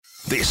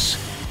This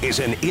is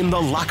an In the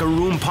Locker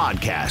Room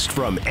podcast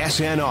from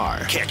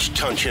SNR. Catch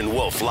Tunch and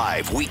Wolf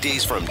live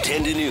weekdays from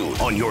 10 to noon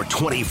on your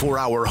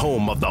 24-hour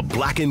home of the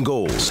Black and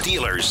Gold.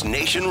 Steelers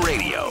Nation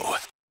Radio.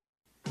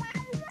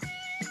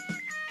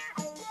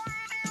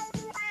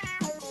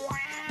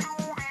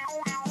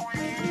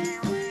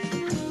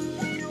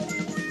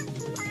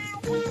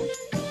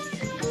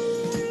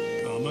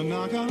 Come and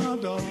knock on our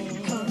door.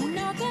 Come and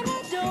knock on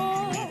our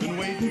door. We've been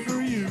waiting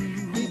for you.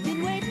 We've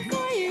been waiting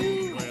for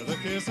you. Where the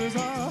kisses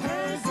are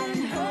hers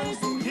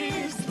and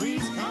his.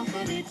 Three's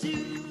company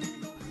too.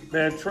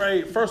 Man,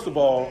 Trey, first of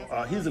all,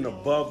 he's an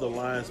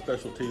above-the-line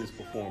special teams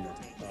performer.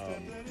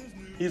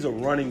 He's a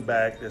running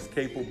back that's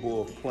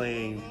capable of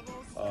playing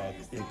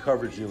in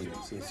coverage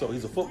units. And so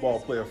he's a football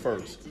player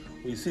first.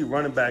 When you see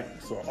running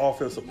backs or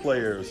offensive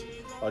players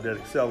that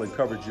excel in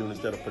coverage units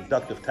that are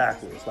productive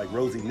tacklers, like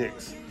Rosie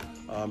Nix,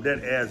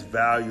 that adds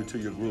value to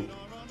your group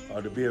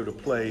to be able to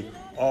play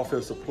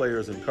offensive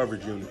players in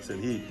coverage units,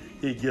 and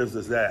he gives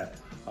us that.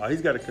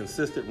 He's got a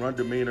consistent run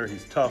demeanor.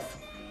 He's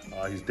tough.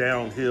 He's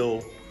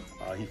downhill.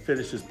 He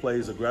finishes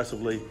plays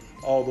aggressively.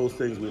 All those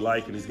things we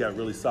like, and he's got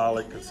really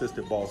solid,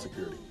 consistent ball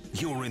security.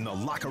 You're in the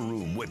locker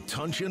room with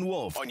Tunch and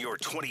Wolf on your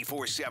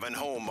 24/7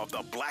 home of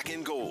the Black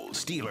and Gold.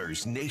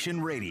 Steelers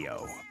Nation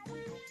Radio.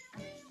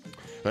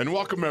 And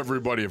welcome,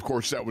 everybody. Of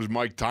course, that was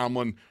Mike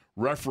Tomlin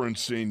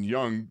referencing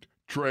young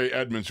Trey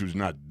Edmunds, who's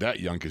not that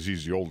young because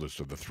he's the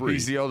oldest of the three.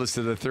 He's the oldest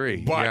of the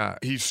three. But yeah.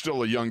 he's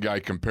still a young guy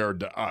compared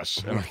to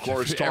us. And, of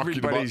course, talking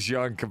everybody's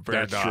about, young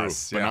compared that's to true,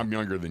 us. But Yeah. I'm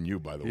younger than you,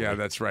 by the way. Yeah,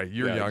 that's right.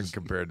 You're Yeah, young it's-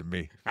 compared to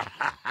me.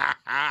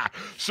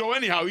 So,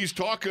 anyhow, he's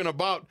talking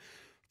about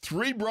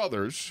three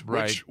brothers,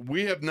 Right. which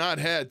we have not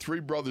had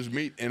three brothers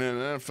meet in an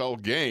NFL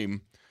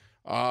game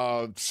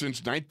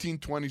since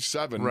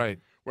 1927. Right.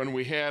 When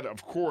we had,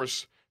 of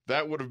course,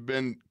 that would have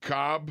been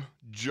Cobb,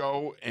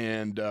 Joe,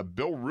 and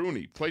Bill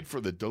Rooney. Played for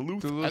the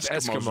Duluth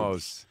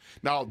Eskimos.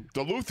 Now,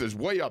 Duluth is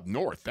way up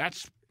north.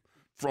 That's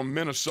from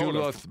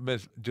Minnesota.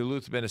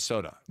 Duluth,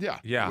 Minnesota. Yeah.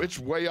 Yeah. It's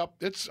way up.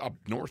 It's up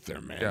north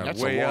there, man. Yeah,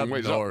 That's way a long up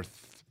ways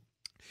north.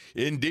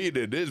 Indeed,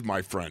 it is,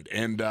 my friend.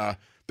 And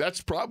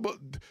that's probably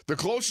the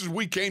closest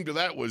we came to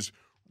that was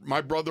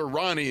my brother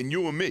Ronnie and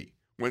you and me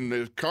when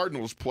the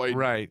Cardinals played.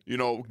 Right. You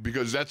know,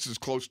 because that's as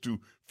close to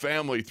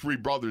family, three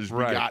brothers we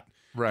Right. got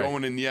Right.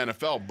 going in the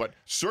NFL. But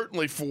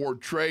certainly for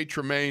Trey,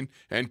 Tremaine,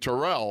 and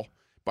Terrell,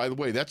 by the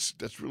way, that's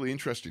really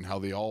interesting how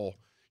they all,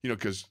 you know,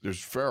 because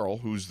there's Farrell,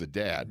 who's the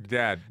dad.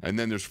 And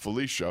then there's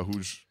Felicia,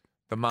 who's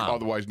The mom.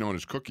 otherwise known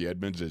as Cookie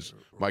Edmonds, as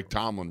Mike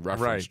Tomlin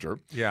referenced her.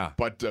 Yeah.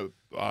 But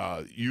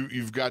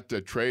you've got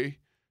Trey,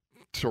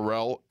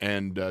 Terrell,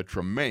 and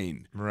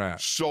Tremaine. Right.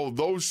 So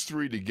those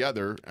three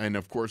together, and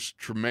of course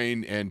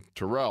Tremaine and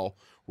Terrell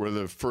were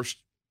the first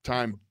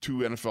time two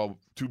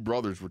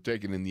brothers were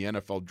taken in the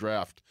NFL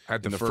draft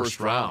At the in the first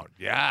round.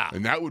 Yeah.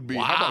 And that would be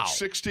Wow. how about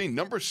 16?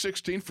 Number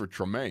 16 for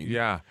Tremaine.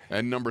 Yeah.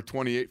 And number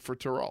 28 for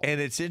Terrell. And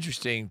it's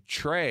interesting.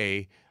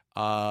 Trey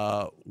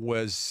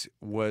was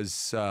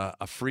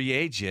a free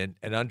agent,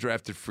 an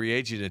undrafted free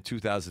agent in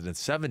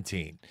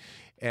 2017.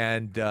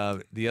 And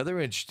the other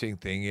interesting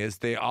thing is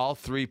they all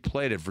three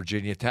played at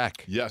Virginia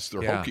Tech. Yes,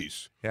 they're Yeah.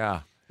 Hokies.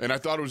 Yeah. And I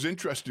thought it was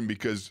interesting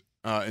because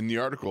in the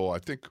article, I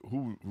think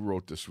who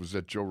wrote this? Was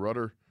that Joe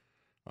Rutter?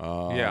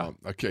 Yeah.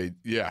 Okay.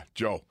 Yeah,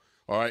 Joe.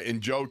 All right.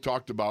 And Joe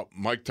talked about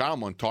Mike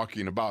Tomlin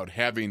talking about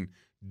having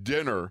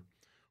dinner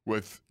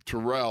with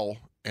Terrell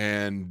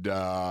and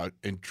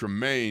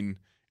Tremaine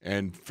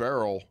and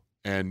Farrell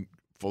and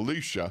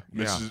Felicia,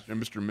 Mrs.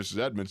 and Mr. and Mrs.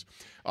 Edmonds,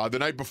 the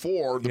night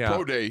before the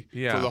pro day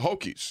for the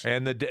Hokies.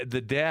 And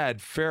the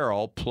dad,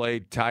 Farrell,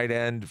 played tight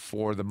end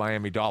for the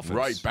Miami Dolphins.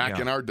 Right, back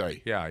in our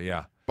day. Yeah,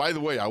 yeah. By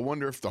the way, I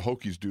wonder if the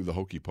Hokies do the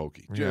hokey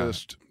pokey. Yeah.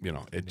 Just,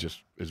 it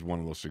just is one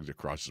of those things that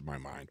crosses my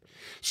mind.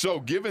 So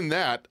given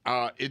that,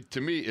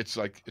 to me, it's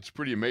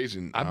pretty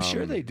amazing. I'm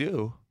sure they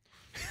do.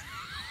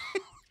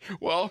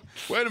 Well,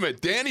 wait a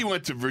minute. Danny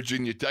went to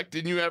Virginia Tech.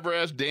 Didn't you ever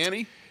ask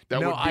Danny?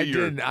 No, I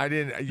didn't.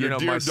 You know,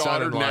 dear my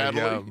daughter, son-in-law,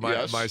 Natalie.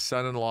 Yes. my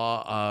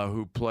son-in-law,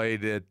 who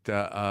played at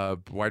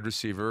wide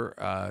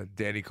receiver,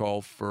 Danny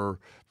Cole for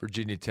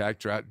Virginia Tech,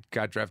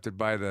 got drafted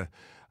by the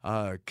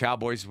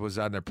Cowboys, was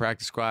on their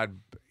practice squad.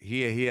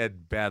 He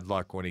had bad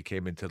luck when he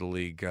came into the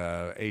league.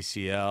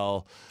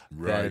 ACL,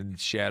 then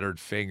shattered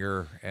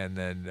finger, and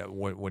then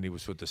when he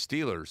was with the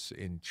Steelers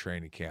in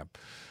training camp.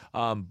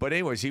 But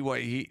anyways, he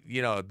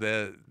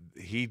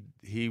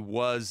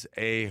was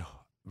a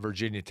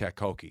Virginia Tech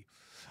Hokie.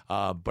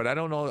 But I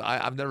don't know.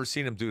 I've never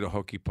seen him do the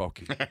hokey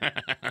pokey.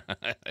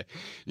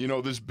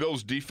 This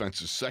Bills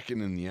defense is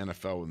second in the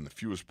NFL in the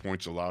fewest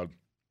points allowed,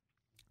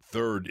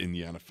 third in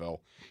the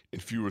NFL in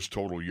fewest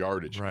total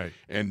yardage. Right.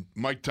 And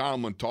Mike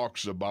Tomlin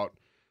talks about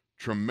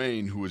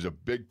Tremaine, who is a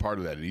big part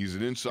of that. He's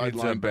an inside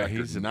linebacker,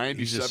 he's a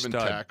 97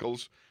 stud.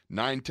 tackles,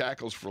 9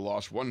 tackles for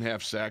loss,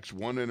 1.5 sacks,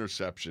 1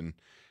 interception.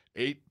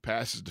 8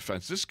 passes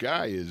defense. This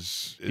guy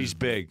is He's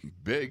big.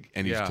 Big,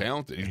 and he's Yeah.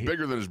 talented. He's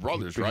bigger than his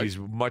brothers, But right? He's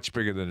much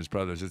bigger than his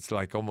brothers. It's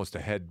like almost a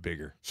head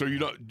bigger. So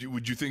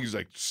would you think he's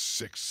like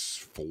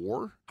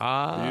 6'4"?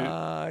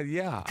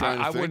 Yeah. Trying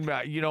to I think?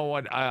 wouldn't. You know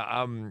what?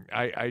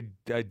 I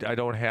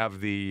don't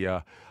have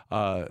the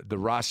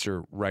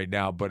roster right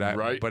now, but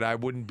I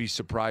wouldn't be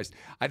surprised.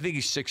 I think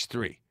he's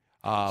 6'3".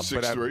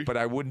 6'3"? But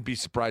I wouldn't be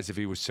surprised if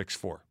he was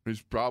 6'4".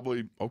 He's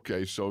probably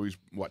okay. So he's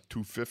what,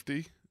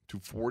 250,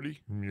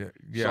 240,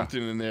 Yeah.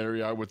 something in that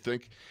area. I would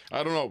think.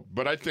 I don't know,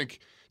 but I think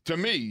to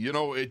me,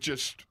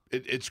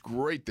 it's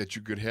great that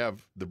you could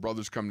have the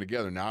brothers come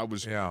together. Now I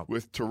was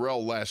with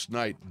Terrell last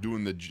night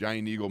doing the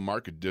Giant Eagle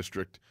Market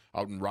District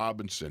out in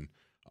Robinson.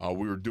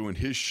 We were doing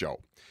his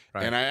show.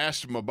 Right. And I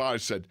asked him about it. I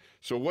said,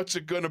 so what's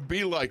it going to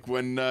be like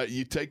when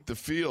you take the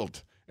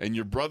field and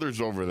your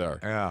brother's over there?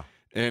 Yeah.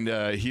 And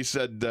he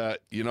said,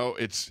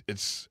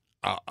 it's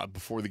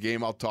before the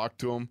game, I'll talk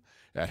to him.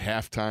 At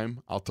halftime,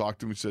 I'll talk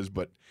to him. He says,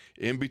 but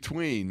in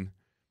between,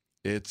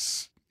 I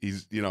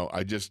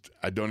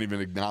don't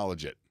even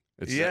acknowledge it.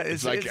 It's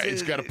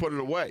got to put it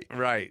away.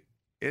 Right.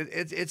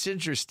 It's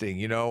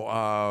interesting, but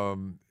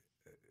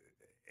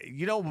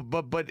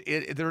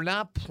they're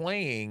not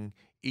playing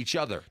each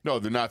other. No,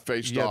 they're not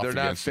faced off they're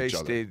not against each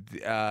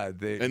faced.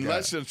 other.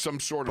 Unless it's some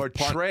sort of But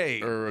punt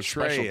Trey or a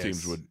special Trey teams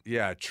is. would.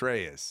 Yeah,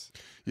 Trey is.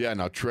 Yeah,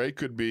 now Trey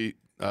could be,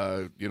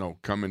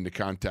 come into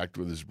contact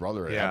with his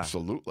brother. Yeah.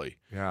 Absolutely.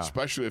 Yeah.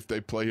 Especially if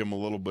they play him a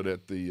little bit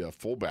at the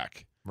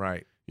fullback.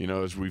 Right.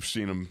 As we've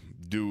seen him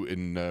do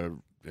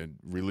in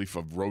relief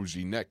of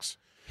Rosie Nix.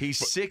 He's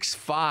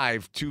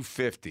 6'5",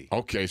 250.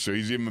 Okay, so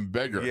he's even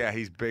bigger. Yeah,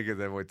 he's bigger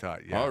than we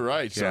thought. Yeah. All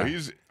right, so Yeah.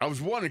 I was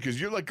wondering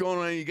because you're like going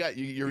on. You got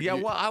your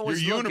I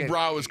was your looking.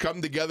 unibrow is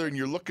coming together, and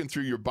you're looking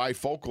through your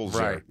bifocals.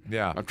 Right, there.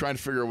 yeah. I'm trying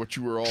to figure out what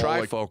you were all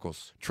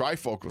Trifocals. like.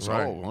 Trifocals.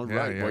 Right. Oh, all Yeah,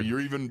 right. yeah. Well,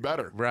 you're even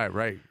better.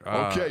 Right.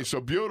 Okay, so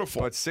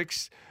beautiful. But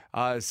 6'5",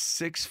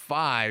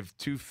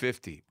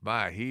 250.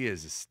 My, he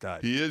is a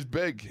stud. He is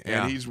big,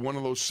 Yeah. and he's one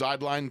of those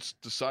sideline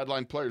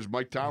players.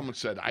 Mike Tomlin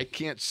said, I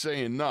can't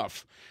say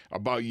enough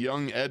about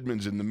young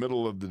Edmonds in the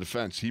middle of the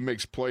defense. He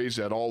makes plays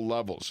at all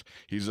levels.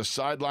 He's a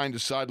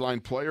sideline-to-sideline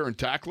player and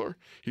tackler.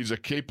 He's a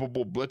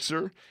capable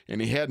blitzer,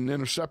 and he had an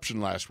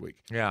interception last week.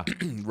 Yeah.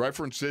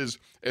 References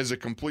as a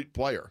complete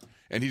player,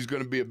 and he's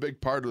going to be a big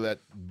part of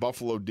that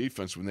Buffalo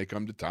defense when they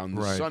come to town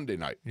this Right. Sunday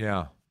night.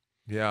 Yeah.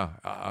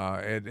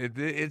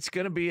 It's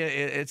going to be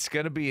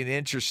an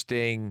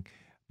interesting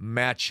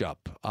matchup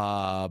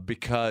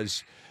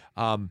because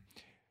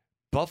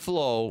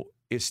Buffalo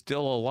is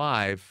still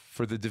alive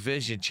for the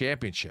division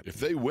championship. If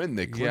they win,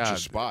 they clinch a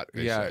spot.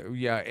 They say.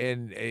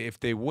 And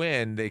if they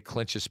win, they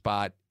clinch a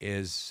spot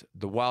as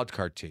the wild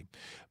card team.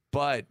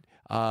 But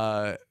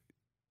I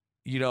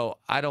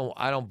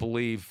don't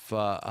believe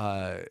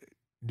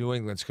New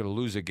England's going to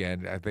lose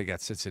again. I think they got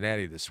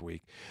Cincinnati this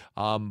week.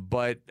 They're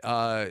going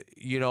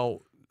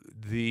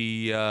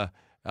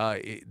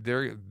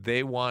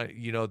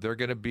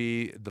to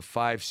be the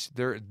 5.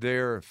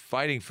 They're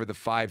fighting for the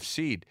 5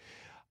 seed.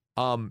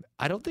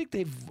 I don't think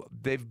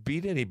they've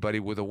beat anybody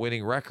with a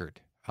winning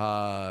record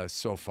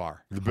so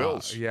far. The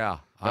Bills.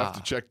 Have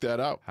to check that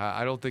out.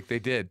 I don't think they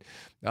did.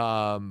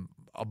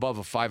 Above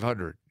a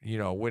 500,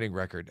 winning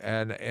record,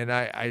 and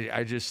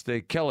I just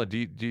think, Kellen,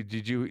 did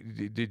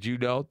you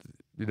know?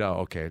 No,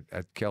 okay.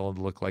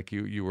 Kellen looked like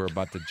you were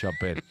about to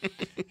jump in.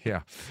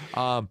 Yeah,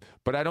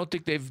 but I don't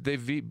think they've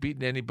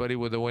beaten anybody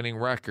with a winning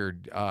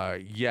record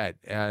yet,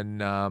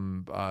 and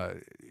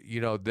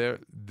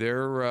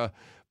they're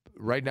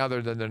right now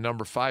they're the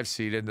number 5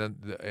 seed,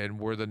 and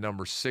we're the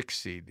number 6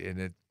 seed,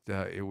 and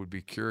it would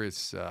be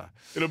curious.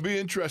 It'll be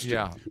interesting.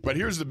 Yeah. But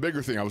here's the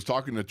bigger thing. I was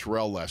talking to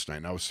Terrell last night,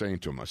 and I was saying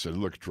to him, I said,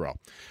 look, Terrell,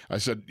 I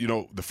said,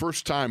 the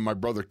first time my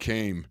brother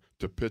came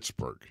to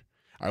Pittsburgh,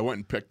 I went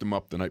and picked him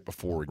up the night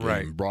before a game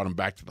and brought him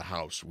back to the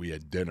house. We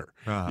had dinner.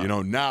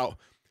 Now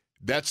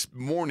that's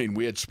morning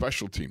we had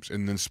special teams.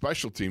 And then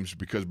special teams,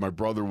 because my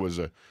brother was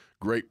a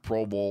great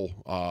Pro Bowl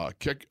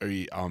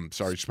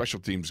special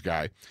teams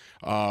guy.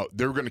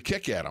 They were going to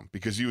kick at him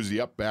because he was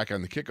the up back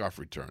on the kickoff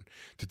return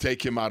to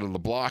take him out of the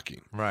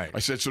blocking. Right. I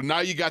said, so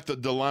now you got the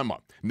dilemma.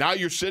 Now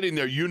you're sitting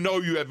there. You know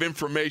you have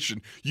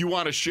information you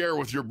want to share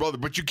with your brother,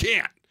 but you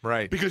can't.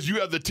 Right. Because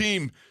you have the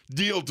team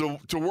deal to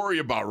worry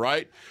about,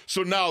 right?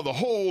 So now the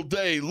whole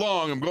day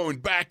long I'm going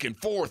back and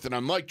forth, and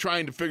I'm like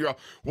trying to figure out,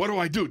 what do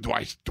I do? Do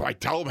I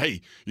tell them, hey,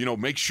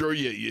 make sure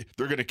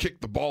they're going to kick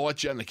the ball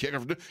at you on the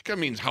kickoff? That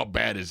means how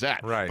bad is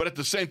that? Right. But at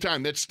the same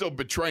time, that's still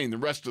betraying the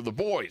rest of the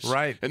boys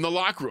in the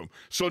locker room.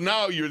 So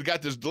now you've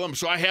got this dilemma.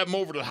 So I have them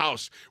over to the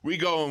house. We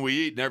go and we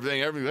eat and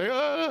everything.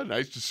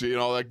 Nice to see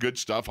and all that good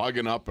stuff,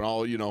 hugging up and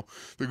all, the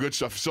good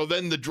stuff. So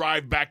then the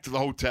drive back to the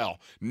hotel.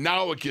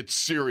 Now it gets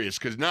serious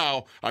because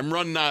now I'm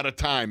running out of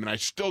time. time, and I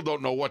still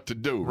don't know what to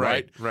do,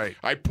 right? Right.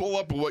 I pull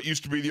up at what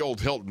used to be the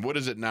old Hilton. What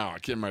is it now? I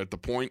can't remember. At the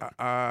Point?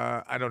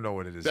 I don't know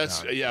what it is.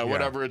 That's now.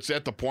 whatever. It's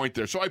at the Point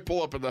there. So I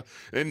pull up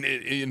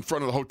in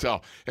front of the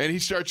hotel, and he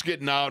starts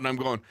getting out, and I'm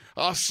going,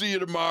 I'll see you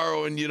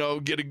tomorrow, and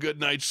get a good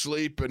night's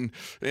sleep, and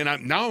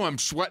I'm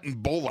sweating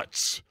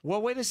bullets.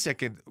 Well, wait a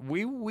second.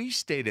 We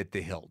stayed at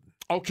the Hilton.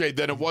 Okay,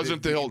 then it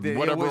wasn't the Hilton,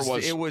 whatever it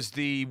was. It was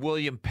the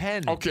William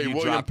Penn. Okay, you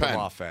William dropped them Penn.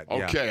 off at.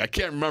 Yeah. Okay, I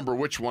can't remember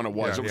which one it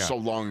was. Yeah, it was yeah. so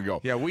long ago.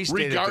 Yeah, we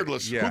stayed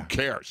Regardless, at the, who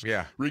cares?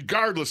 Yeah.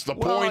 Regardless, the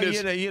Well, point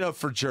is.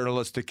 for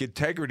journalistic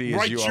integrity, as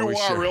Right, you you always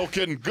are,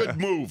 say. Ilkin. Good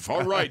move.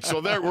 All right, so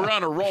we're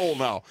on a roll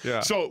now. Yeah.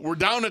 So we're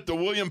down at the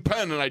William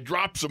Penn, and I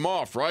drops him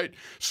off, right?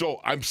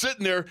 So I'm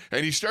sitting there,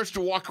 and he starts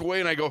to walk away,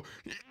 and I go,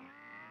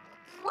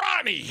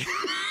 Ronnie!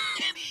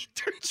 And he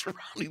turns around,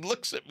 he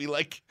looks at me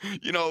like,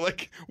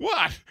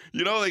 what?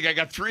 Like I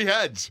got 3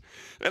 heads.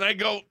 And I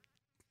go,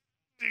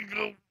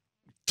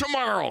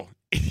 tomorrow.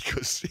 And he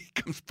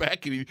comes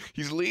back, and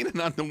he's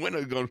leaning on the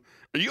window going,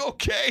 are you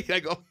okay? And I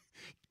go,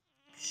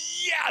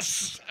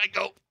 yes. I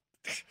go,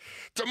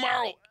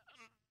 tomorrow.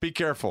 Be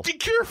careful. Be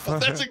careful.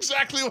 That's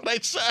exactly what I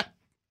said.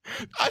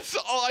 That's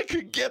all I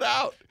could get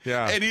out.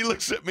 Yeah. And he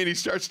looks at me and he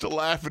starts to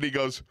laugh and he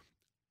goes,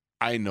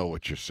 I know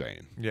what you're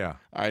saying. Yeah.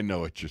 I know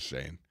what you're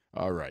saying.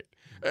 All right.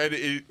 And,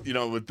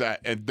 with that,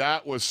 and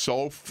that was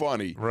so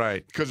funny.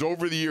 Right. Because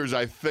over the years,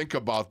 I think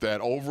about that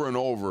over and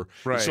over.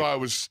 Right. So I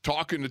was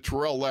talking to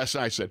Terrell last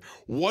night. I said,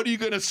 what are you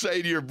going to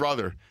say to your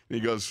brother? And he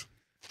goes,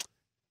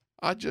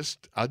 I'll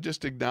just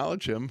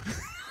acknowledge him.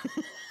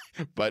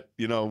 But,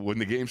 when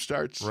the game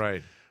starts.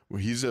 Right.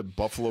 Well, he's a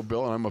Buffalo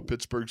Bill, and I'm a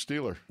Pittsburgh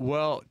Steeler.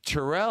 Well,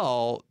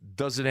 Terrell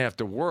doesn't have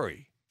to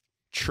worry.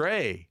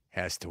 Trey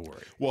has to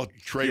worry. Well,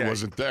 Trey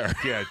wasn't there.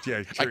 Yeah.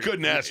 I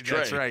couldn't ask Trey.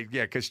 That's right.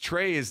 Yeah, because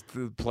Trey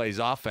plays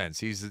offense.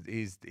 He's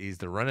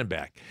the running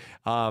back.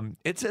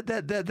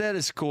 That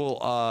is cool.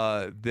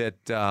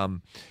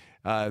 That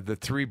the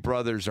 3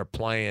 brothers are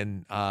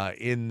playing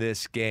in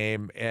this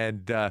game,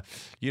 and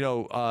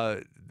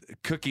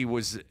Cookie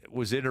was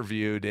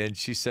interviewed, and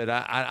she said,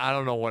 I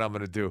don't know what I'm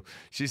going to do.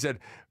 She said,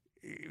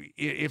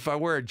 if I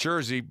wear a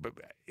jersey,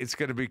 it's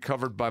going to be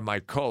covered by my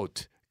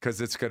coat because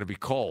it's going to be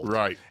cold.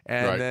 Right.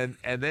 And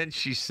then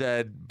she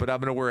said, but I'm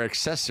going to wear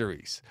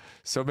accessories.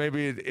 So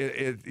maybe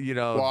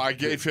Well, I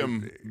gave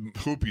him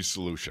Hoopy's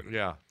solution.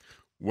 Yeah.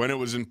 When it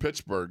was in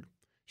Pittsburgh,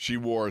 she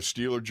wore a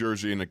Steeler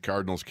jersey and a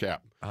Cardinals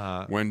cap.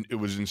 When it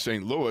was in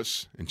St.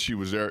 Louis and she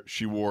was there,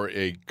 she wore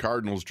a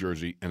Cardinals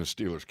jersey and a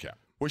Steelers cap.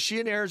 Was she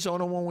in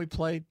Arizona when we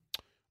played?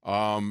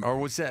 Or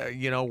was that,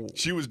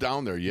 She was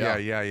down there, yeah.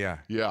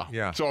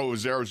 Yeah. So it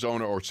was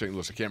Arizona or St.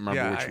 Louis. I can't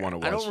remember which one it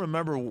was. I don't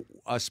remember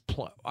us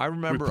I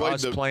remember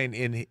us playing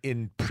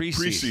in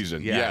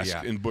preseason. Preseason, yes,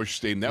 in Busch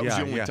Stadium. That was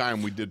the only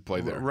time we did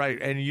play there.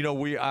 Right, and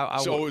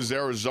so it was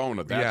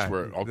Arizona. That's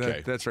where,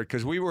 okay. That's right,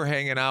 because we were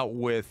hanging out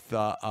with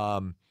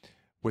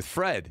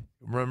Fred.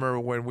 Remember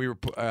when we were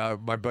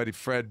my buddy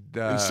Fred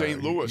in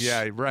St. Louis?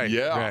 Yeah, right.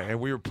 Yeah, right. And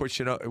we were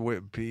pushing up.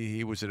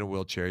 He was in a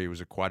wheelchair. He was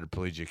a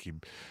quadriplegic. He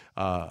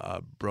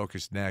broke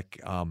his neck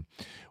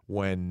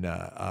when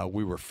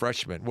we were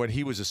freshmen. When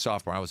he was a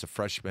sophomore, I was a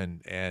freshman,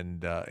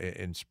 and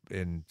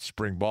in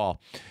spring ball,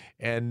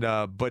 and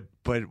but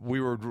we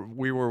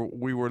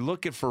were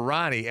looking for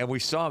Ronnie, and we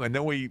saw him, and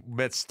then we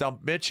met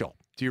Stump Mitchell.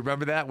 Do you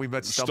remember that? We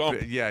met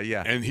Stump.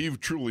 Yeah. And he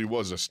truly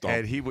was a stump.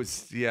 And he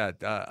was, he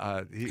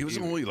was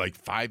only like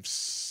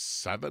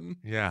 5'7".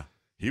 Yeah.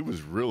 He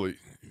was really.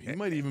 He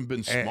might even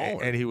been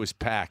smaller. And he was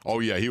packed. Oh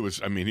yeah, he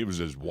was. I mean, he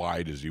was as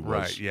wide as he was.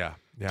 Right. Yeah.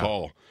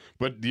 Tall.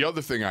 But the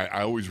other thing I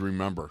always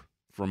remember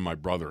from my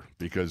brother,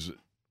 because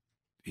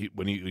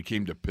when he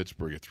came to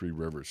Pittsburgh at Three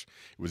Rivers,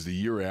 it was the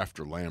year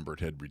after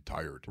Lambert had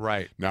retired.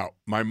 Right. Now,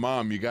 my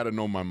mom, you got to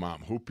know my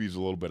mom. Hoopy's a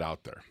little bit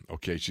out there.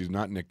 Okay, she's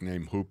not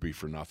nicknamed Hoopy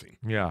for nothing.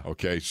 Yeah.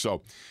 Okay,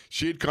 so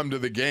she had come to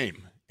the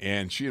game,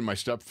 and she and my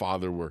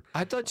stepfather were.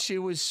 I thought she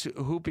was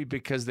Hoopy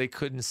because they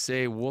couldn't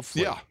say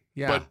Wolfley. Yeah.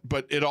 Yeah.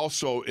 But it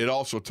also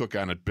took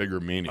on a bigger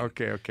meaning.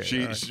 Okay.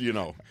 She's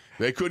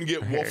they couldn't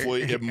get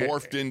Wolfley. It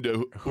morphed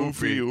into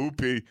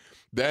Hoopy.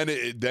 Then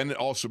it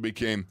also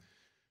became.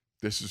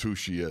 This is who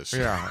she is.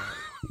 Yeah.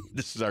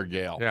 This is our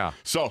gal. Yeah.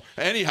 So,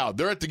 anyhow,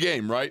 they're at the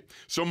game, right?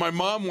 So, my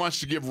mom wants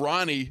to give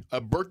Ronnie a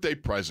birthday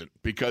present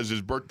because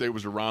his birthday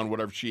was around,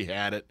 whatever, she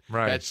had it.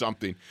 Right. Had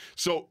something.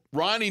 So,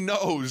 Ronnie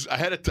knows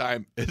ahead of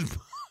time his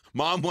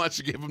mom wants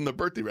to give him the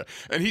birthday present.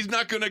 And he's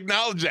not going to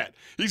acknowledge that.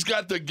 He's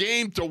got the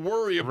game to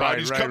worry about. Right,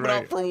 he's right, coming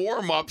right. out for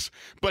warm-ups,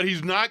 but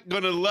he's not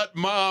going to let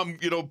mom,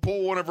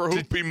 pull one of her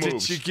hoopy moves.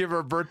 Did she give her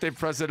a birthday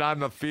present on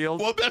the field?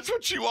 Well, that's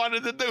what she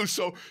wanted to do.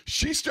 So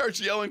she starts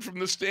yelling from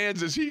the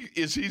stands as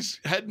he's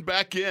heading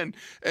back in,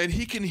 and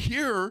he can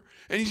hear her,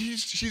 and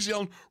she's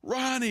yelling,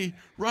 Ronnie.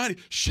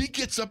 She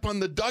gets up on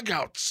the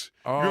dugouts.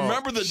 Oh,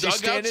 Remember the she's dugouts?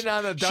 standing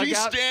on the She's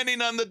dugout?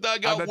 standing on the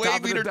dugout, On the top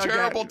of waving the her dugout.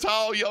 terrible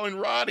towel, yelling,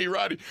 Ronnie,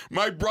 Ronnie.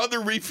 My brother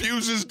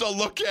refuses to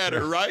look at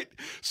her, right?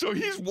 So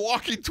he's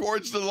walking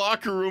towards the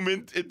locker room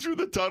in through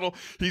the tunnel.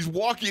 He's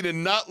walking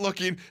and not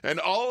looking, and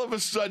all of a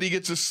sudden he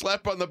gets a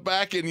slap on the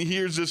back and he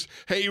hears this,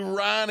 hey,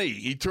 Ronnie.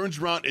 He turns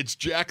around. It's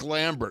Jack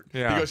Lambert.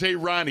 Yeah. He goes, hey,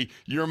 Ronnie,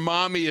 your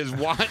mommy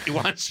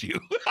wants you.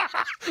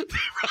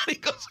 Ronnie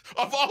goes,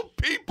 of all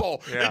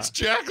people, Yeah. it's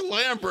Jack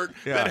Lambert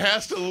that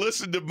has to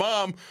listen to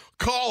mom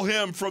call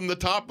him from the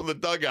top of the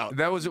dugout.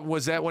 That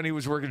was that when he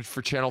was working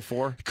for Channel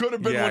 4? Could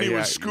have been when he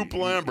was Scoop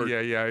Lambert.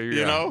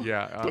 You know?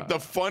 Yeah. But the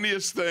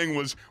funniest thing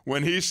was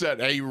when he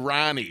said, hey,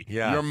 Ronnie,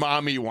 your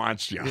mommy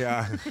wants you.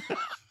 Yeah.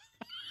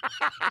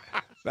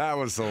 That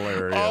was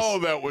hilarious. Oh,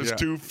 that was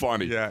too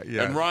funny. Yeah.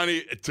 And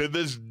Ronnie, to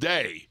this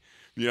day,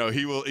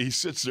 he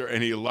sits there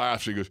and he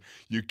laughs. He goes,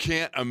 you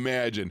can't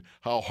imagine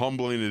how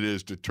humbling it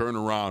is to turn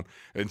around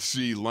and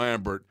see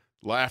Lambert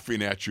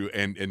laughing at you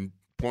and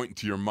pointing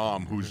to your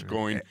mom who's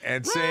going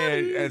and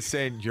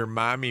saying your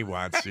mommy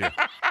wants you.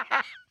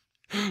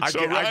 I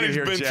can Ronnie's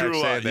hear been Jack through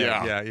a lot. saying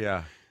that.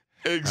 Yeah.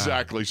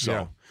 Exactly so.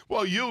 yeah.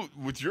 Well, you,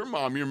 with your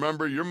mom, you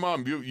remember your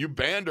mom, you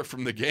banned her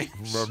from the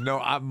games. Well, no,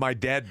 my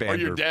dad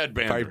banned her. your dad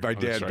banned her. My Oh, that's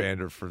dad right. banned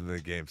her from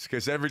the games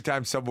because every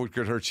time someone would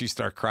get hurt, she'd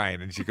start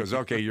crying, and she goes,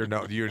 "Okay, you're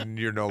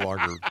no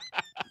longer,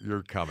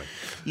 you're coming."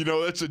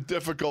 It's a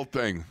difficult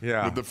thing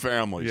with the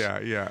families.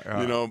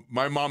 Yeah.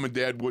 My mom and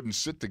dad wouldn't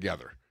sit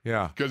together.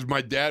 Yeah. Because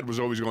my dad was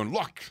always going,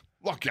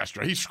 look,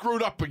 Esther, he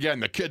screwed up again.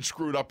 The kid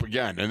screwed up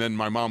again. And then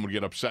my mom would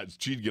get upset.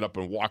 She'd get up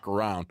and walk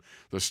around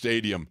the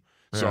stadium.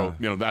 So,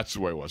 that's the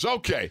way it was.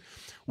 Okay.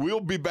 We'll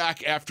be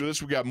back after this.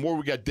 We got more.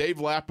 We got Dave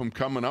Lapham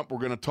coming up. We're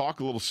going to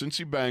talk a little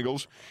Cincy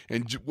Bengals.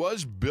 And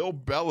was Bill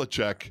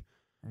Belichick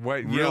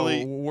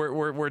really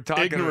we're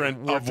talking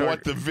ignorant of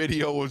what the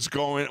video was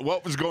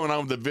what was going on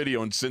with the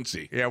video in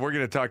Cincy? Yeah, we're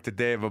going to talk to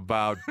Dave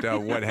about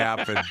what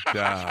happened.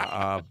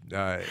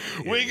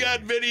 We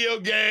got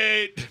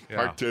Videogate.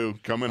 Part 2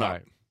 coming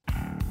up.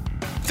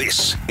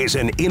 This is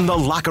an In the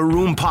Locker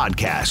Room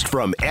podcast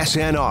from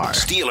SNR,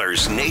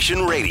 Steelers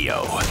Nation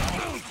Radio.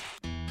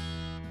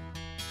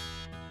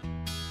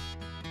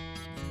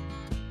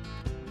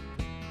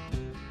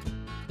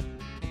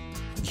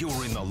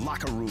 You're in the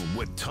locker room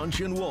with Tunch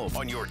and Wolf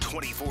on your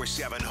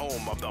 24/7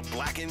 home of the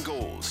Black and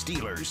Gold,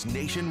 Steelers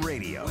Nation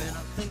Radio.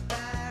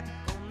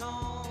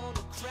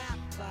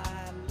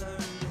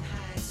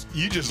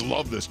 You just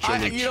love this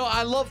challenge.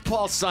 I love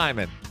Paul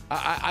Simon.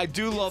 I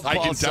do love I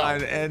Paul can tell.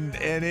 Simon,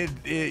 and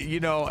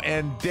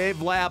and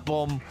Dave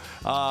Lapham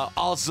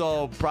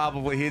also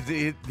probably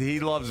he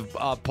loves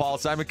Paul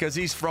Simon because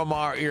he's from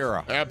our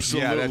era.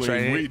 Absolutely. Yeah, that's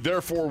right.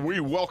 Therefore, we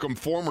welcome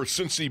former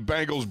Cincy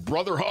Bengals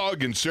brother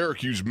hog and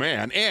Syracuse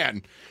man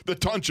and the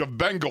Tunch of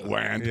Bengal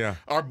land,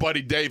 our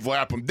buddy Dave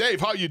Lapham.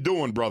 Dave, how you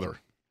doing, brother?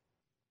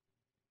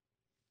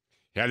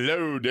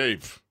 Hello,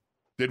 Dave.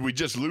 Did we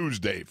just lose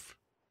Dave?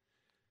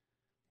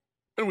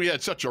 And we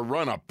had such a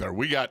run up there.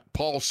 We got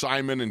Paul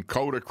Simon and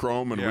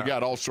Kodachrome, and we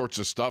got all sorts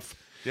of stuff.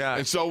 Yeah.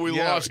 And so we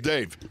lost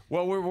Dave.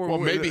 Well,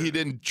 Maybe he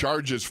didn't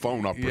charge his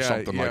phone up or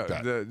something like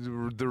that.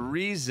 The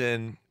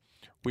reason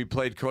we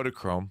played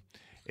Kodachrome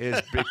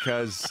is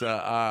because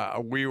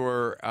we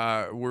were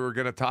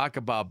going to talk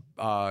about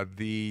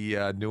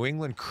the New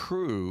England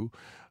Crew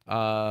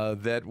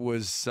that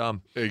was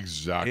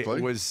exactly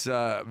it was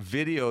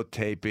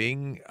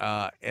videotaping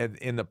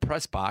in the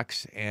press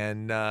box,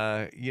 and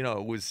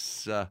it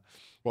was.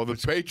 Well, the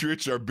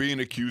Patriots are being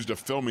accused of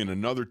filming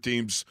another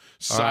team's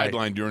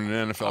sideline during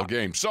an NFL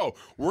game. So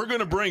we're going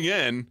to bring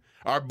in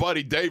our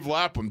buddy Dave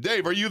Lapham.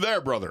 Dave, are you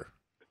there, brother?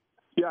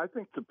 Yeah, I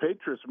think the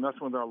Patriots are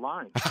messing with our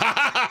line.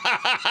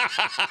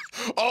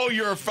 Oh,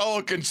 you're a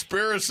fellow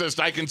conspiracist.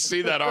 I can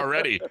see that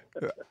already.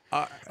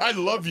 I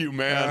love you,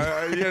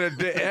 man.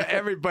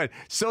 Everybody.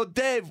 So,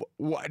 Dave,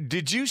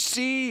 did you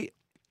see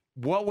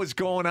what was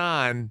going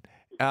on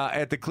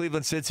at the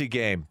Cleveland Cincy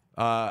game?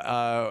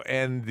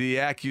 And the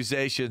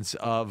accusations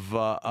of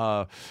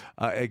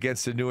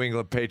against the New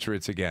England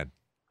Patriots again.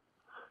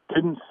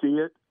 Didn't see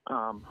it.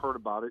 Heard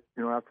about it.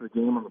 After the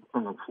game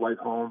on the flight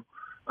home.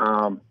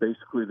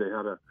 Basically, they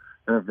had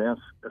an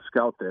advanced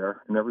scout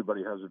there, and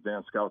everybody has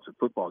advanced scouts at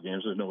football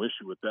games. There's no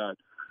issue with that.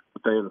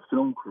 But they had a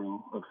film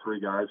crew of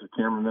 3 guys, a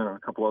cameraman, and a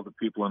couple other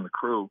people in the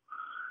crew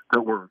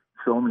that were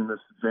filming this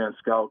advanced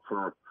scout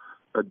for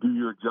a Do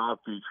Your Job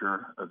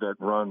feature that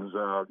runs,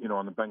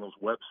 on the Bengals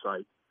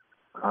website.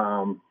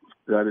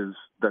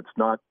 That's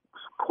not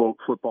quote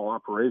football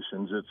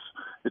operations.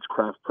 It's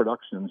Kraft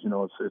Productions.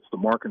 It's the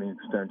marketing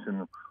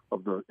extension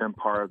of the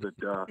empire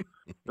that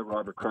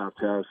Robert Kraft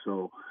has.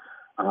 So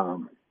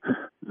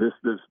this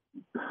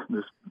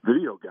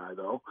video guy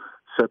though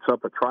sets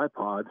up a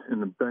tripod in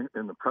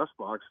the press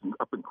box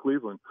up in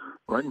Cleveland,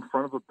 right in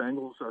front of a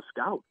Bengals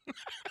scout,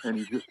 and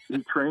he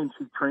trains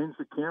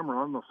the camera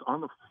on the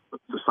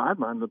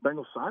sideline, the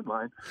Bengals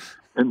sideline,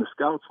 and the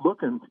scout's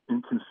looking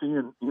and can see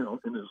in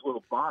his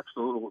little box,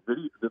 the little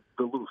video,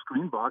 the little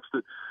screen box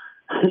that,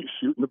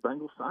 shooting the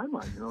Bengals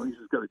sideline. You know, he's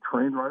just got a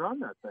train right on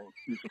that thing.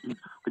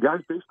 The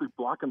guy's basically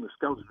blocking the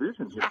scout's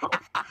vision. You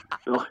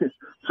know,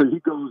 so he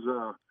goes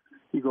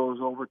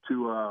over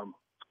to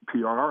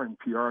PR, and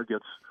PR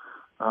gets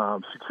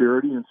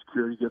security, and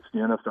security gets the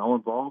NFL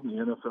involved, and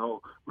the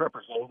NFL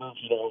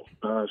representative,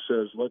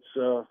 says, let's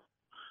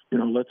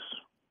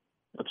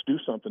do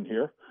something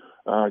here.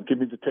 Give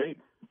me the tape.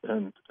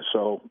 And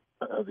so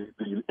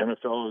the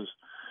NFL is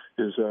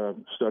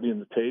studying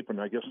the tape,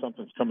 and I guess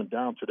something's coming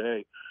down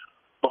today.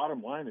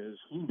 Bottom line is,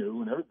 he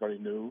knew, and everybody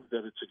knew,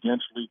 that it's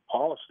against league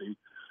policy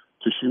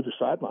to shoot a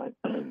sideline,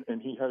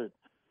 and he had it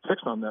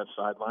fixed on that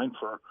sideline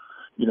for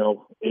 8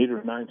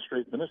 or 9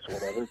 straight minutes or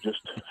whatever,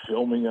 just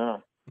filming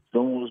what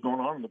was going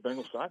on the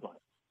Bengals sideline.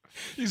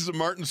 He's the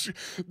Martin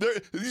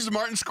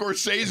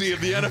Scorsese of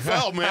the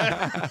NFL,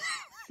 man.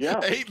 Yeah.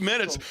 8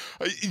 minutes.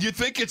 You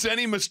think it's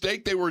any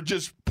mistake they were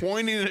just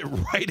pointing it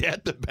right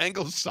at the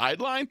Bengals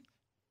sideline?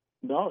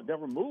 No, it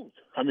never moved.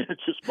 I mean,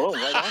 it's just boom,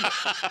 right on it.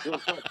 It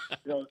was like,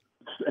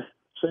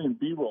 saying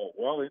B-roll.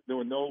 Well, there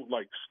were no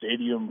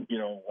stadium,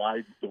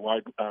 wide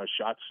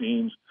shot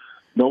scenes,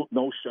 no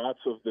shots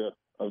of the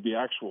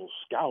actual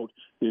scout,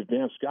 the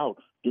advanced scout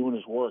doing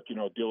his work,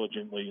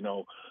 diligently,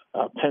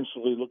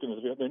 pencilly looking at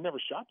the video. They never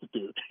shot the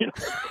dude.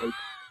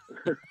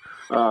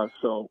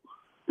 So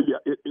yeah,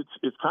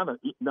 it's kind of,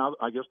 now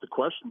I guess the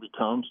question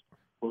becomes,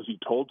 was he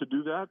told to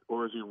do that,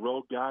 or is he a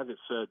rogue guy that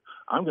said,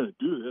 I'm going to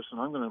do this and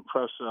I'm going to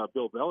impress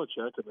Bill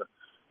Belichick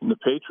and the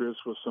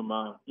Patriots with some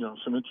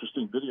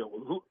interesting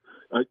video?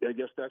 I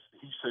guess that's the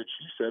he said,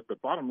 she said.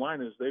 But bottom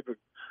line is they've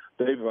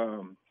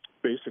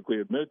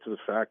basically admitted to the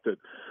fact that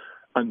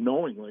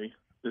unknowingly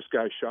this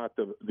guy shot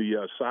the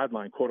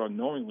sideline, quote,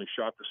 unknowingly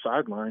shot the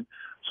sideline.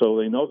 So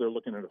they know they're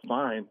looking at a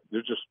fine.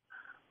 They're just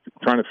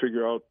trying to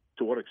figure out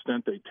to what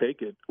extent they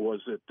take it.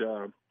 Was it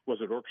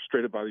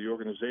orchestrated by the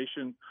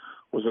organization?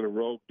 Was it a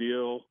rogue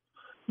deal?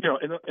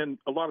 And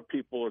a lot of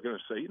people are going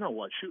to say, you know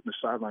what, shooting the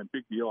sideline,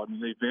 big deal. I mean,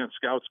 the advanced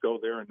scouts go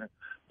there and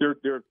they're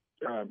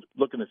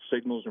looking at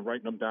signals and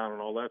writing them down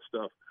and all that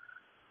stuff.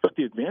 But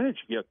the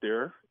advantage you get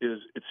there is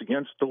it's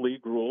against the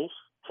league rules.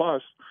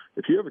 Plus,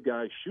 if you have a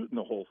guy shooting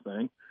the whole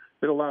thing,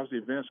 it allows the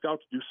advanced scout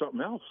to do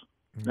something else.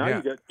 Now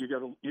you get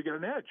an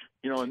edge,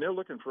 and they're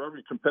looking for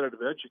every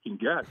competitive edge you can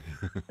get,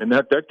 and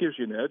that gives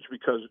you an edge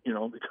because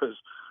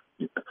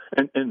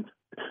and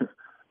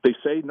they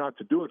say not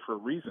to do it for a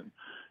reason.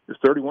 If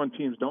 31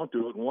 teams don't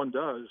do it and one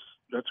does,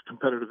 that's a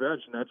competitive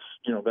edge, and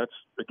that's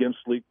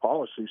against league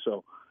policy.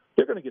 So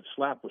they're going to get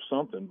slapped with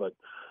something, but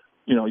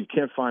you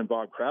can't find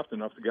Bob Kraft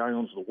enough. The guy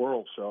owns the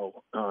world,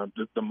 so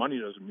the money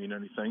doesn't mean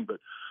anything. But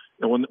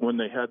when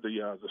they had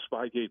the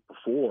Spygate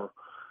before,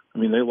 I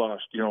mean, they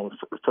lost,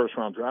 first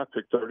round draft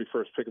pick,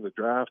 31st pick of the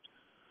draft.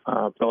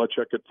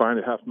 Belichick could find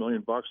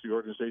 $500,000. The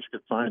organization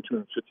could find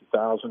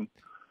 $250,000.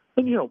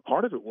 And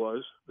part of it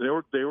was they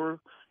were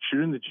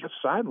shooting the Jets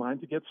sideline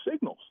to get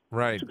signals.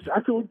 Right. That's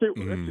exactly what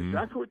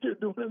they're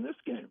doing in this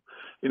game.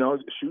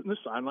 Shooting the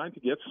sideline to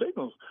get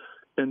signals.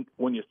 And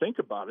when you think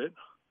about it,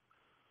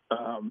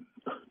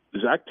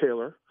 Zach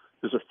Taylor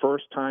is a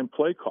first-time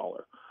play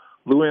caller.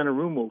 Lou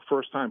Anarumo,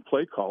 first-time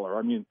play caller.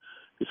 I mean,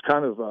 it's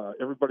kind of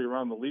everybody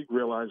around the league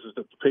realizes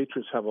that the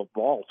Patriots have a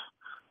vault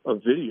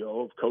of video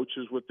of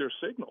coaches with their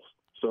signals.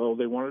 So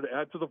they wanted to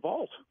add to the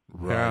vault.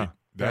 Right. Yeah,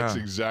 that's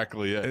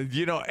exactly it. And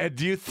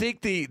do you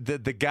think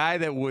the guy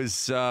that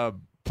was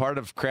part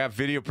of Kraft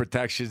Video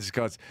Protections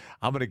goes,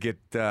 I'm gonna get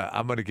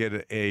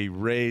a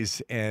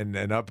raise and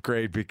an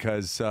upgrade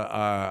because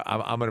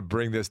I'm gonna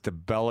bring this to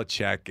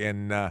Belichick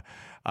and no.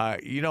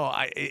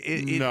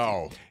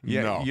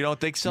 You don't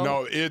think so?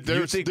 No, you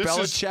think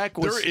Belichick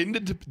was?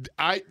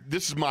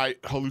 This is my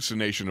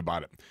hallucination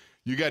about it.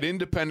 You got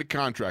independent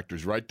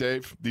contractors, right,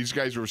 Dave? These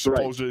guys are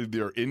supposedly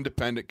they're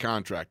independent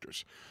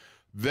contractors.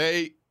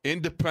 They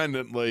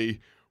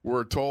independently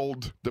were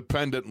told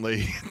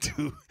dependently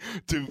to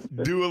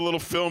do a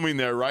little filming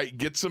there, right?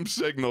 Get some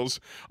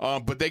signals,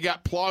 but they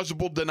got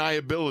plausible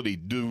deniability.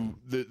 Do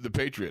the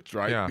Patriots,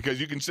 right? Yeah.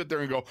 Because you can sit there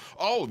and go,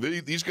 "Oh,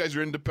 these guys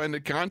are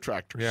independent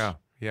contractors." Yeah.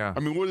 I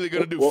mean, what are they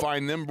going to do?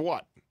 Fine them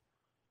what?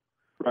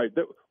 Right.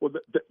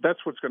 That's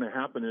what's going to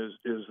happen. Is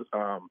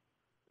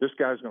this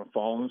guy's going to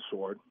fall on the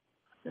sword,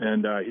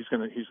 and he's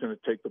going to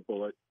take the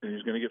bullet, and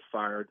he's going to get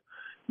fired.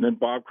 And then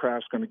Bob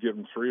Kraft's going to give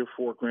him $3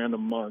 or $4 grand a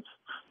month,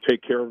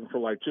 take care of him for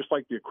life, just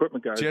like the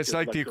equipment guys. Just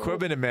like the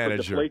equipment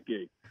manager. The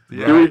Deflategate.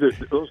 Yeah.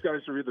 Those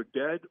guys are either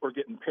dead or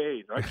getting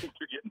paid. I think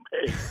they're getting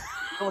paid.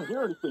 You don't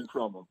hear anything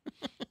from them,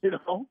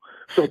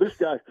 So this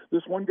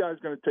one guy's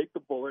going to take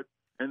the bullet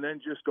and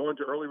then just go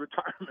into early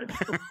retirement.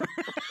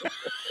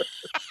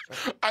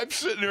 I'm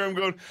sitting there, I'm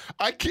going,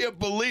 I can't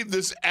believe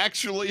this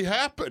actually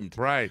happened.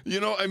 Right.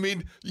 I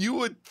mean, you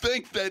would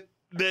think that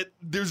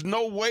there's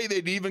no way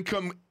they'd even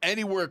come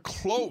anywhere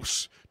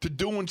close to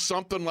doing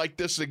something like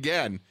this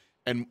again.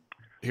 And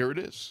here it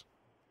is.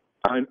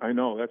 I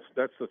know.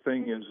 That's the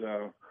thing is,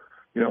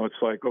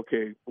 it's like,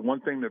 okay,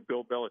 one thing that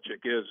Bill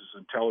Belichick is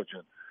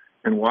intelligent.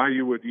 And why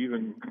you would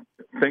even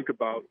think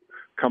about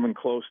coming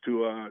close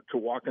to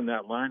walking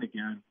that line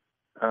again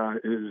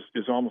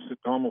is almost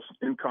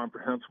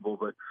incomprehensible.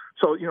 But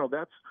so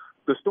that's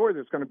the story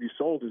that's going to be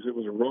sold. Is it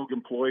was a rogue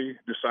employee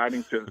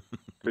deciding to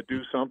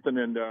do something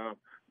and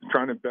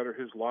trying to better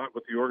his lot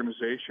with the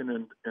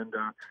organization,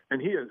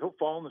 and he'll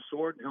fall on the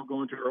sword and he'll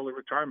go into early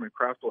retirement.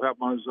 Kraft will have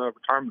him on his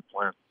retirement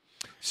plan.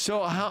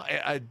 So,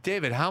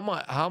 David, how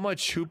much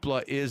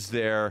hoopla is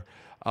there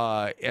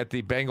at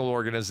the Bengal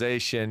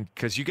organization?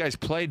 Because you guys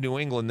played New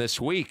England this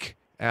week,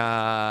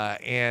 so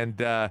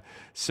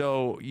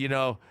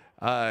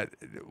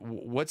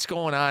what's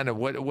going on, and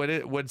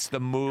what's the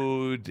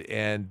mood,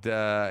 and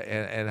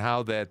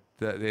how that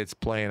it's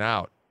playing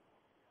out?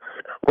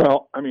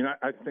 Well, I mean,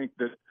 I think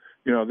that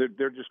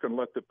they're just going to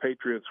let the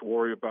Patriots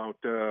worry about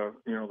the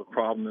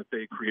problem that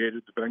they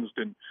created. The Bengals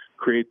didn't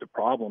create the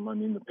problem. I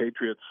mean, the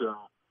Patriots.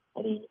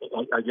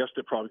 I guess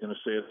they're probably going to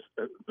say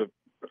it.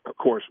 Of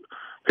course,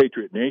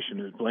 Patriot Nation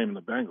is blaming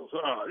the Bengals.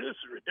 Oh, this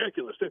is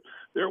ridiculous.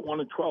 They're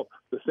 1-12.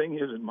 The thing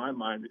is, in my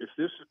mind, if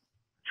this is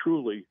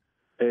truly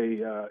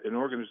an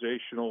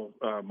organizational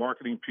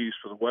marketing piece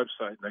for the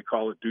website, and they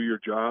call it "Do Your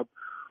Job."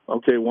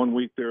 Okay, 1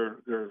 week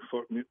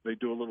they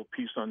do a little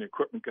piece on the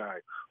equipment guy,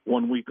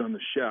 1 week on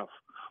the chef,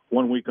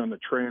 1 week on the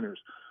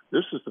trainers.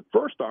 This is the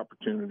first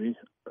opportunity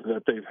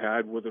that they've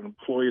had with an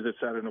employee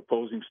that's at an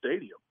opposing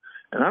stadium,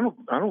 and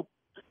I don't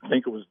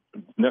think it was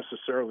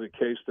necessarily the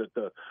case that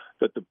the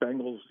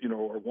Bengals,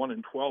 are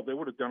 1-12. They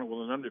would have done it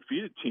with an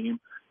undefeated team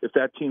if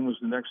that team was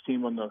the next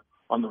team on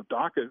the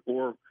docket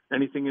or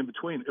anything in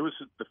between. It was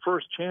the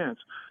first chance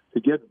to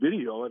get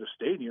video at a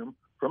stadium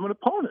from an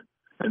opponent.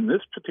 And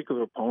this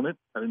particular opponent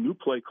had a new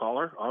play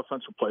caller,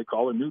 offensive play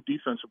caller, new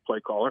defensive play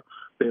caller.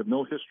 They have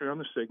no history on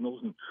the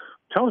signals. And I'm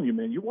telling you,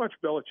 man, you watch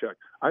Belichick.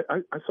 I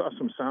saw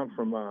some sound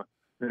from an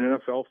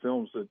NFL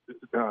films,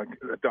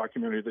 a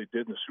documentary they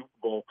did in the Super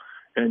Bowl,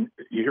 and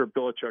you hear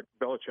Belichick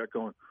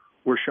going,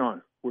 "Where's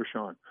Sean? Where's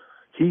Sean?"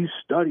 He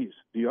studies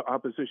the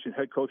opposition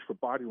head coach for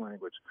body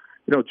language.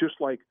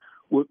 Just like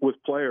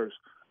with players,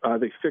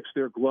 they fix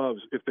their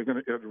gloves if they're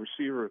going to have a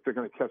receiver, if they're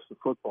going to catch the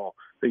football.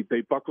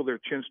 They buckle their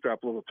chin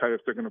strap a little tighter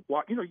if they're going to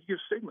block. You give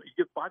signal, you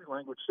give body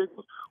language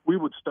signals. We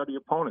would study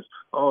opponents.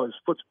 Oh, his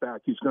foot's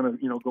back. He's going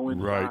to go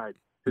inside.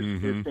 Right.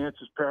 His stance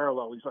is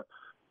parallel. He's like.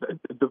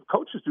 The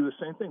coaches do the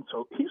same thing.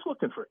 So he's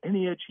looking for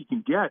any edge he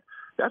can get.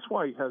 That's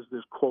why he has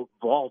this quote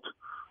vault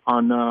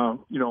on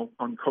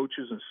on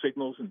coaches and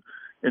signals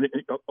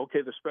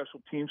okay, the special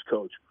teams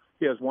coach,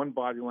 he has one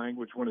body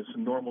language when it's a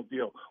normal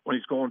deal. When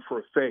he's going for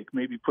a fake,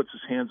 maybe he puts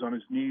his hands on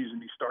his knees and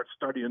he starts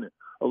studying it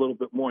a little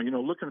bit more.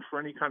 Looking for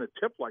any kind of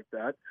tip like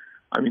that.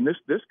 I mean,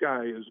 this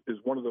guy is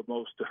one of the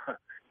most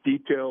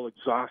detailed,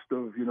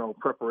 exhaustive,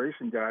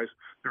 preparation guys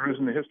there is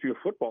in the history of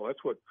football.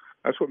 That's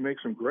what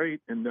makes him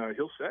great. And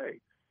he'll say,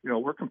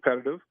 we're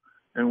competitive,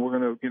 and we're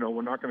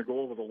not going to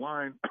go over the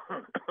line,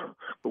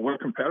 but we're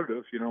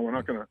competitive. We're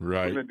not going to.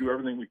 Right. We're going to do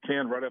everything we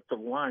can right up to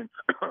the line,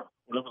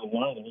 whatever the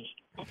line is.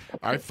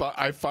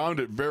 I found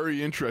it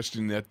very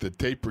interesting that the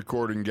tape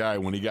recording guy,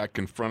 when he got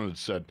confronted,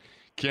 said,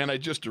 "Can't I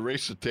just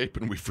erase the tape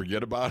and we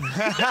forget about it?"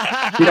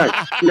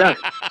 Yeah.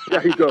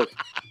 He goes,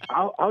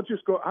 "I'll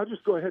just go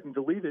ahead and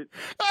delete it."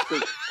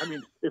 Because, I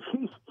mean, if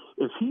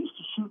he's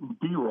shooting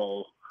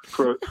B-roll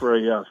for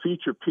a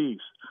feature piece.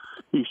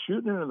 He's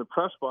shooting it in the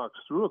press box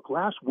through a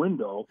glass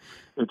window.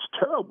 It's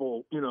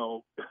terrible.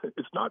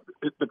 It's not.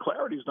 The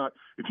clarity is not.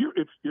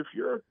 If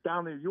you're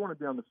down there, you want to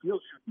be on the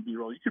field shooting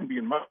B-roll. You can be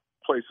in much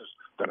places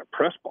than a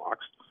press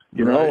box.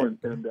 Right.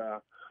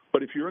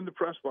 But if you're in the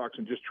press box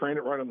and just train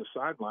it right on the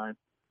sideline,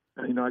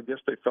 and I guess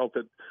they felt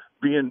that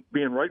being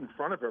right in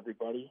front of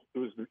everybody, it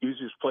was the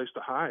easiest place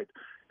to hide.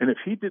 And if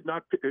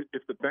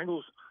the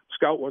Bengals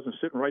scout wasn't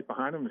sitting right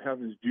behind him and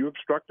having his view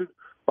obstructed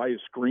by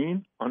his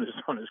screen on his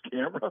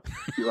camera,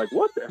 you're like,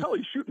 what the hell?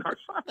 He's shooting our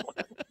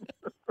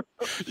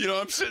sideline.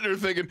 I'm sitting there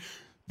thinking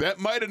that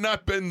might have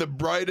not been the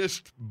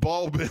brightest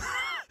bulb,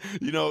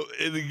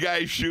 the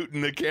guy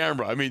shooting the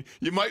camera. I mean,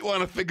 you might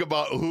want to think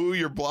about who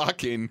you're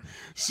blocking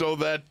so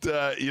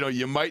that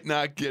you might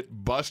not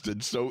get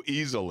busted so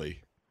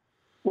easily.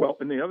 Well,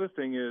 and the other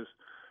thing is,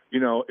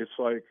 it's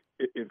like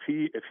if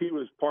he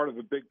was part of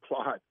the big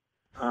plot,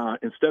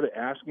 instead of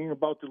asking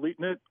about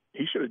deleting it,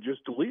 he should have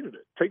just deleted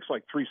it. Takes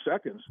like 3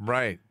 seconds.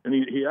 Right. And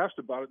he asked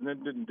about it and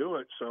then didn't do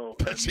it. So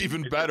that's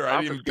even better.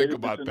 I didn't even think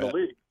about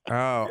that.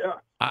 Oh.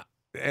 Yeah.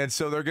 And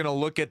so they're going to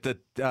look at the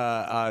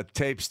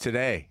tapes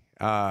today.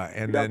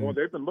 Then well,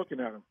 they've been looking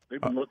at them.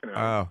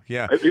 Oh,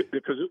 yeah.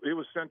 Because it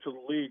was sent to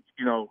the league,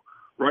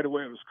 right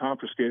away. It was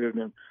confiscated,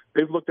 and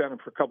they've looked at them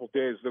for a couple of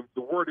days.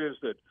 The word is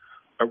that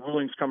a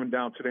ruling's coming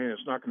down today, and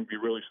it's not going to be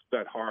really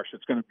that harsh. They're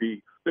going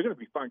to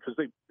be fine because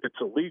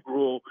it's a league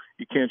rule.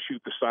 You can't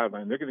shoot the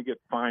sideline. They're going to get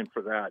fined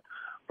for that.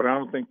 But I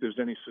don't think there's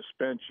any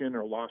suspension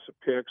or loss of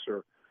picks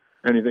or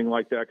anything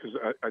like that, because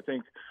I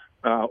think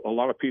a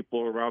lot of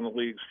people around the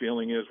league's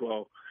feeling is,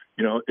 well,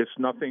 it's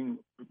nothing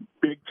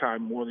big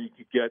time more than you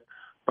could get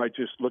by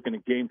just looking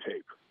at game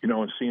tape,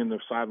 and seeing the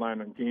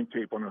sideline on game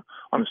tape on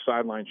a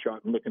sideline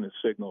shot and looking at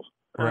signals.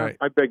 Right.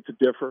 I beg to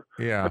differ.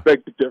 Yeah. I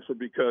beg to differ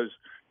because,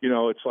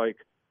 it's like,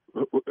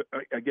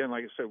 again,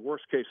 like I said,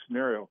 worst case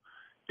scenario,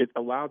 it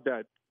allowed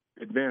that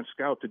advanced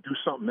scout to do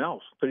something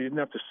else. So you didn't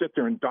have to sit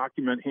there and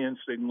document hand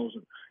signals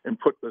and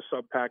put the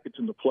sub package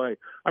into play.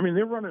 I mean,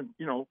 they're running,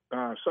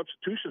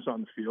 substitutions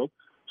on the field,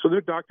 so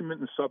they're documenting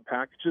the sub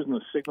packages and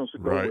the signals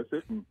that go Right. with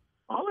it, and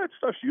all that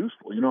stuff's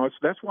useful.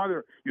 That's why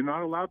you're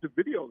not allowed to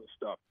video this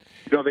stuff.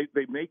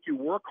 They make you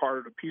work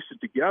harder to piece it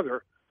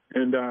together,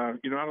 and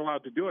you're not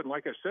allowed to do it. And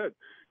like I said,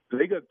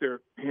 they got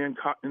their hand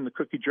caught in the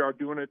cookie jar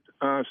doing it,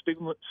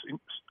 stealing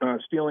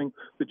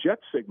the jet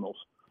signals.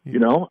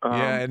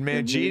 And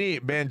Mangini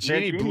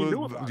knew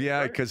blew. about it, Yeah,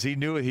 right? because he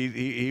knew it.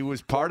 He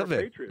was part of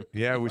it. Patriot.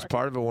 Yeah, he was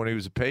part of it when he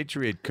was a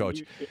Patriot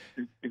coach.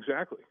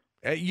 Exactly.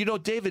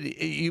 David,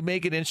 you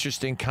make an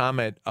interesting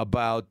comment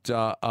about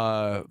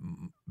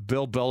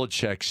Bill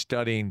Belichick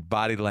studying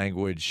body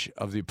language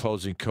of the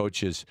opposing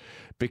coaches,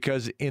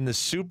 because in the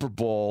Super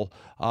Bowl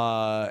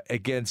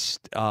against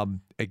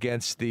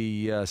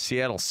the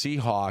Seattle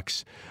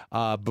Seahawks,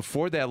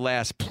 before that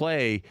last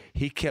play,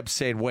 he kept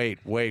saying, "Wait,"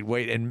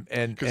 and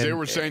Because they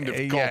were saying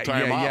to call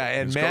timeout. Yeah,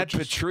 and his Matt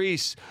coaches.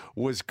 Patrice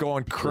was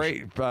going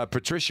crazy.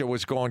 Patricia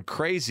was going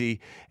crazy,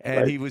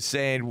 and he was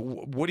saying,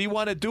 "What do you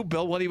want to do,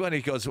 Bill? What do you want?"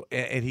 He goes,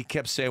 and he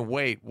kept saying,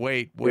 "Wait,"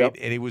 Yep.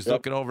 and he was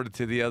looking over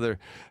to the other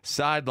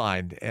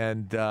sideline,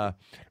 and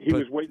He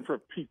was waiting for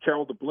Pete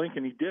Carroll to blink,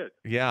 and he did.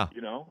 yeah,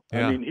 Yeah.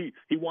 Yeah. I mean,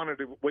 he wanted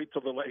to wait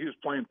till he was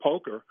playing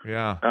poker.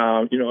 yeah.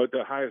 At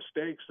the highest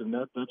stakes, and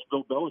that's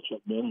Bill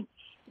Belichick, man.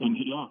 And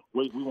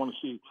we want to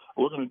see.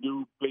 We're going to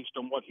do based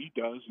on what he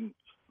does, and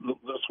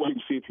let's wait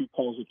and see if he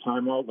calls a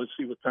timeout. Let's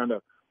see what kind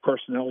of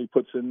personnel he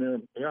puts in there.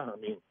 Yeah, I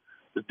mean,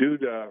 the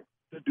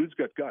dude's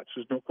got guts.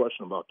 There's no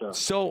question about that.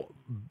 So,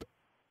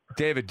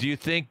 David, do you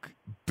think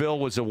Bill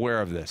was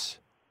aware of this?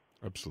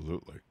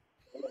 Absolutely.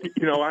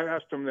 I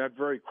asked him that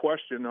very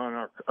question on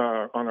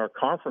our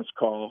conference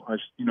call.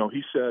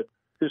 He said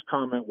his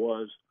comment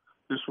was,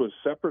 this was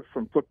separate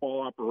from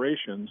football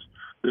operations.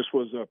 This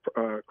was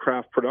a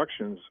Kraft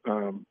Productions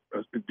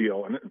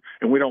deal,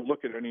 and we don't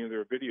look at any of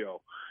their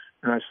video.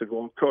 And I said,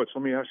 well, Coach,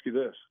 let me ask you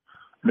this.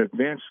 An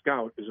advanced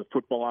scout is a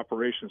football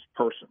operations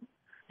person.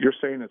 You're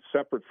saying it's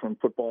separate from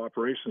football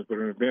operations, but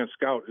an advanced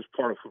scout is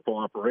part of football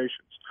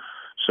operations.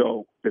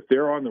 So if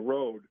they're on the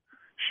road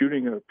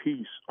shooting a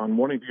piece on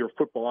one of your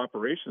football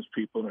operations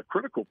people and a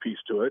critical piece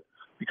to it,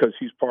 because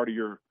he's part of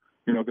your,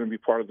 going to be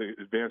part of the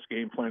advanced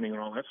game planning and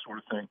all that sort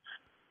of thing,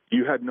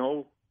 you had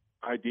no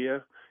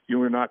idea, you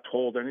were not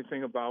told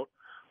anything about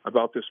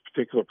this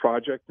particular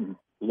project, and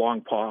long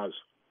pause.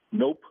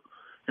 Nope.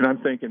 And I'm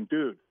thinking,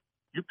 dude,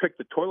 you pick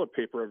the toilet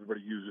paper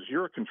everybody uses.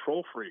 You're a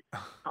control freak.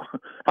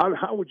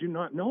 How would you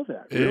not know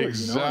that? Really,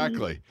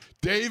 Exactly.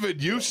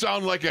 David, you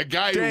sound like a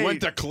guy who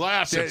went to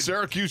class at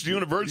Syracuse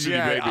University,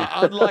 baby.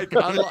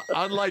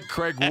 Unlike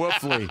Craig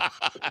Wolfley.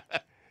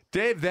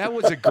 Dave, that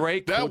was a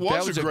great. That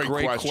was a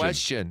great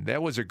question.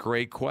 That was a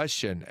great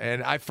question,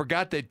 and I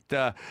forgot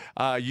that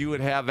you would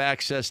have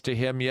access to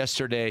him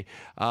yesterday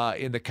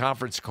in the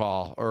conference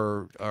call,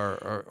 or.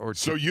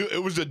 So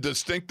it was a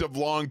distinctive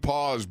long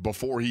pause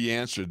before he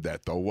answered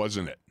that, though,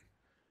 wasn't it?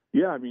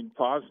 Yeah, I mean,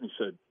 paused and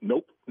he said,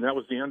 "Nope," and that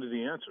was the end of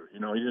the answer. He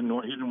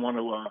didn't want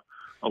to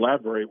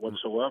elaborate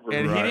whatsoever.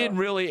 And he didn't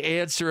really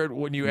answer it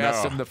when you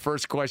asked him the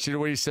first question,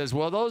 where he says,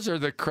 "Well, those are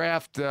the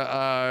Kraft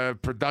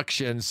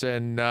productions,"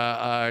 and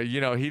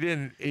he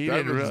didn't. He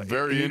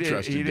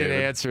didn't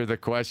answer the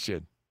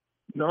question.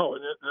 No,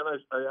 and then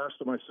I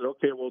asked him. I said,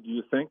 "Okay, well, do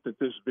you think that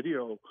this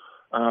video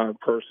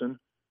person,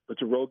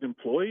 that's a rogue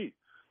employee,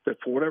 that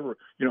for whatever,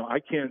 I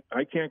can't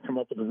come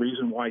up with a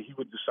reason why he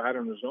would decide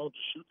on his own to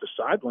shoot the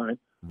sideline."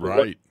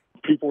 Right.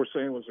 What people were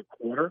saying was a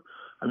quarter.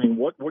 I mean,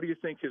 what do you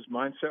think his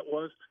mindset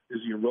was?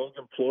 Is he a rogue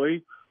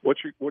employee? What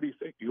do you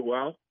think?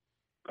 Well,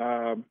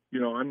 I'm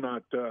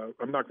not going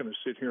to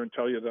sit here and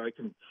tell you that I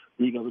can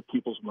read other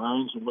people's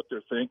minds and what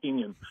they're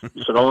thinking. And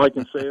he said, all I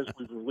can say is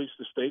we've released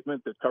a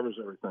statement that covers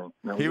everything.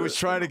 He was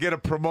trying to get a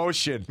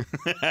promotion.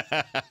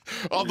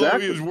 Although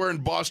he was wearing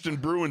Boston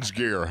Bruins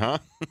gear, huh?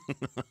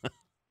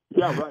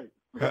 Yeah, right.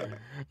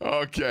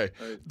 Okay.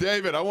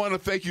 David, I want to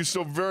thank you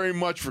so very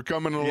much for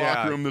coming to the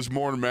locker room this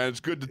morning, man. It's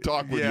good to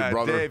talk with you,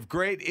 brother. Dave,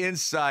 great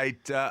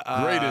insight.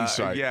 Great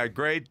insight. Yeah,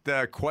 great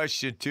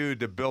question, too,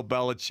 to Bill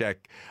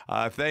Belichick.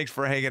 Thanks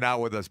for hanging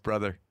out with us,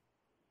 brother.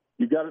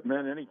 You got it,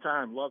 man.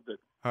 Anytime. Loved it.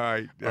 All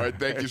right. All right.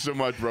 Thank you so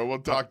much, bro. We'll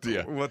talk to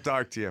you. We'll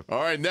talk to you. All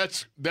right. And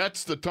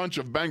that's the Tunch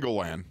of Bengal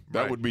Land.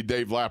 That would be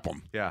Dave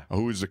Lapham. Yeah.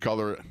 Who is the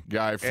color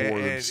guy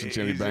for the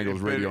Cincinnati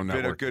Bengals radio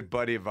network. Been a good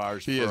buddy of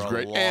ours. He is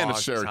great. And a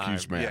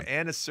Syracuse man. Yeah,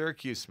 and a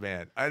Syracuse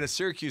man. And a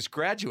Syracuse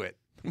graduate.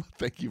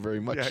 Thank you very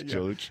much,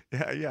 George.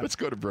 Yeah. Let's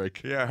go to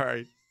break. Yeah, all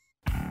right.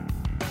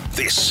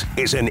 This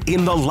is an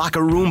In the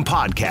Locker Room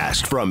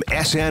podcast from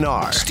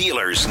SNR,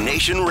 Steelers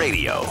Nation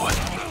Radio.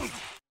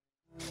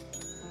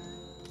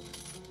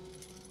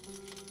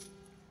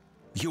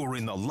 You're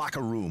in the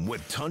locker room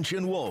with Tunch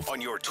and Wolf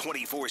on your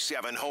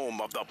 24/7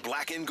 home of the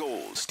Black and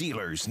Gold,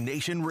 Steelers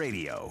Nation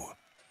Radio.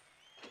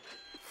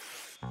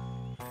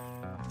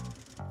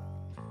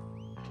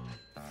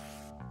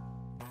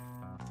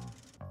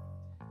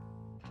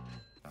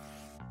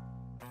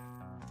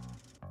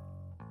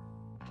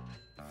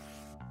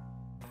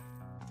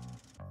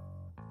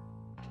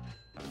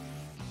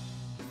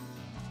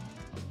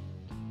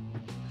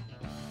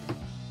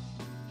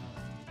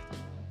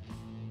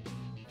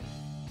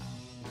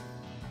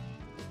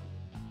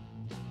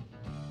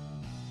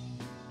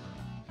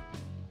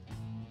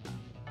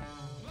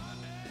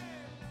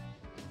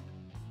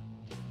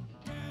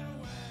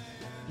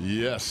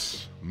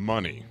 Yes,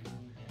 money.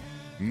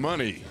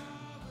 Money.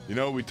 You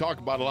know, we talk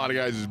about a lot of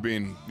guys as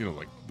being,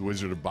 like the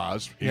Wizard of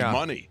Oz. He's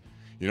money.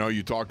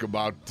 You talk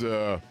about,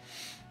 Juju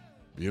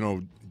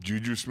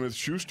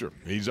Smith-Schuster.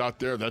 He's out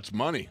there. That's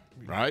money,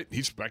 right?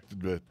 He's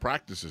expected to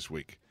practice this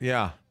week.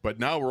 Yeah. But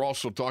now we're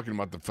also talking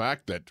about the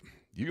fact that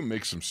you can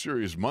make some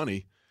serious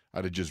money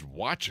out of just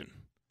watching.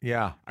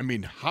 Yeah. I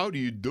mean, how do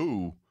you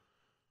do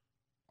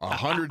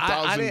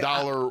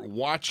 $100,000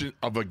 watching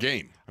of a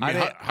game? I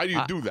mean, how do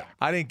you do that?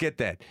 I didn't get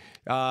that.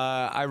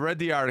 I read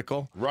the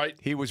article. Right.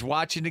 He was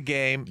watching the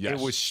game. Yes. It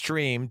was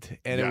streamed,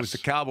 and it was the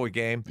Cowboy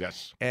game.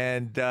 Yes.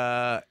 And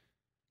now,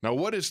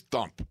 what is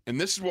thump?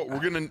 And this is what we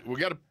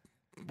got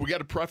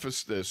to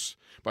preface this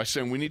by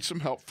saying we need some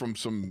help from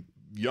some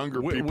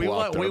younger people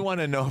out there. We want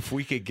to know if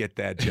we could get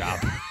that job.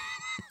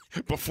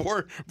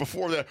 Before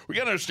that, we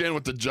got to understand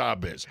what the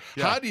job is.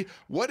 Yeah.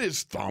 What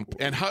is thump,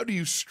 and how do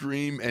you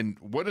stream, and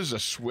what is a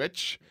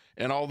switch,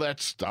 and all that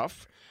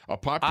stuff? A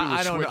popular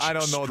Switch I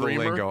don't know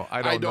streamer? the lingo.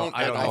 I don't know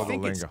I the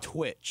think lingo. it's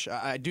Twitch.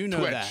 I do know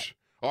Twitch. that.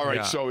 All right,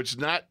 Yeah. so it's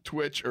not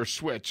Twitch or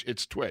Switch,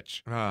 it's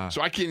Twitch. Ah.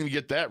 So I can't even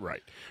get that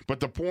right. But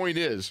the point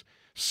is,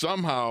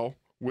 somehow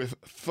with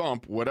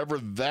thump, whatever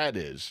that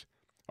is,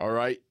 all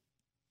right,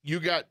 we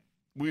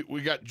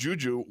got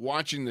Juju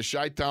watching the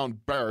Chi-Town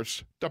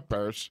Bears, the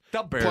Bears,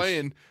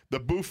 playing the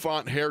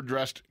bouffant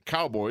hair-dressed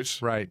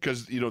Cowboys. Right.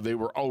 Because, they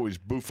were always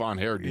bouffant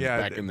hairdos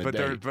back in the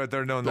day. But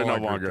they're no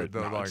longer.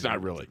 no No, it's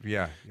not really.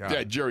 Yeah.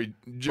 Yeah, Jerry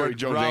But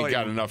Jones Raleigh- ain't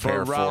got enough but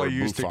hair for Raleigh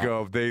used to bouffant.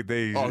 go. They He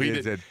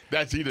did.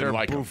 didn't They're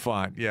like him.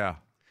 bouffant. Yeah.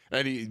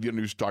 And he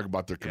used to talk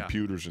about their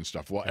computers and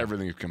stuff. Well,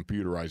 everything is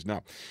computerized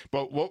now.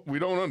 But what we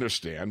don't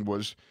understand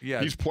was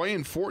he's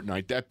playing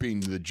Fortnite, that being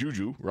the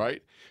Juju,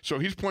 right? So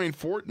he's playing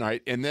Fortnite,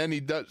 and then he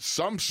does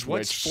some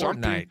switch. What's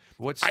Fortnite?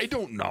 I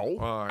don't know.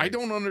 All right. I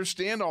don't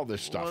understand all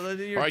this stuff. Well, then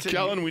all you're right,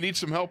 Kellen, we need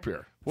some help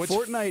here.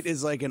 Fortnite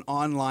is like an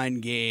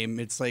online game.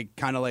 It's like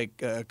kind of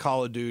like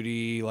Call of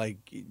Duty. Like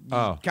you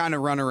kind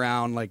of run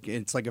around. Like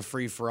it's like a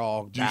free for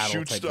all. Do you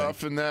shoot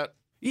stuff in that?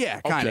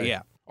 Yeah, kind of. Okay.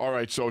 Yeah. All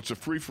right, so it's a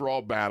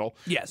free-for-all battle.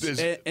 Yes, and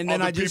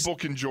then other people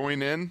can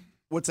join in?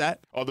 What's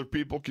that? Other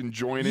people can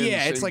join in?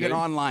 Yeah, the it's same like game? an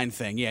online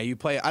thing. Yeah, you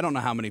play. I don't know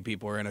how many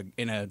people are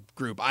in a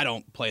group. I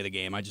don't play the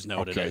game. I just know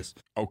what it is.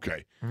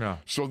 Okay. No.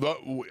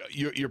 So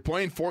you're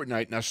playing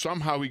Fortnite. Now,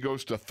 somehow he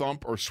goes to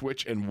Thump or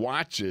Switch and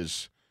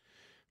watches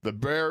the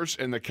Bears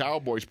and the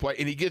Cowboys play,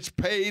 and he gets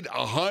paid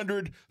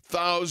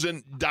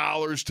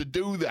 $100,000 to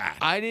do that.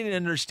 I didn't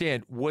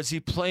understand. Was he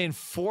playing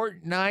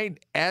Fortnite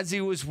as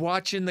he was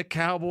watching the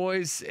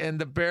Cowboys and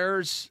the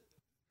Bears?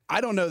 I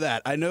don't know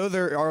that. I know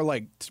there are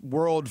like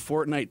world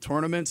Fortnite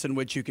tournaments in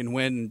which you can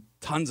win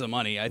tons of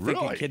money. I think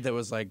Really? a kid that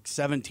was like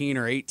 17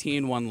 or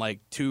 18 won like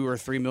 $2 or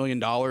 $3 million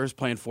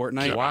playing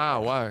Fortnite.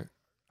 Wow.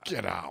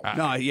 Get out.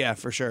 No, yeah,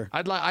 for sure.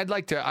 I'd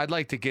like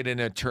to get in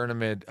a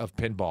tournament of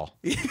pinball.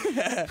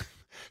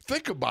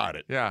 Think about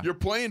it. Yeah. You're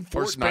playing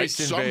Or Fortnite.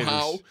 Space Invaders.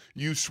 Somehow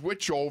you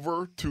switch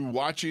over to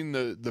watching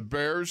the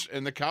Bears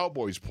and the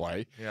Cowboys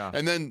play. Yeah.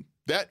 And then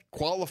that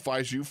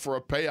qualifies you for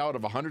a payout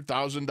of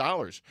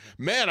 $100,000.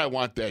 Man, I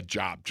want that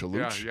job,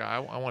 Chaluch. Yeah,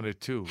 I wanted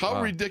to.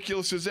 How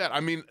ridiculous is that? I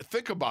mean,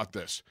 think about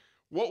this.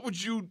 What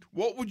would you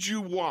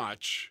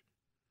watch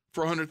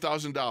for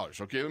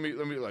 $100,000? Okay, let me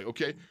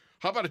okay.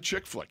 How about a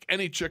chick flick?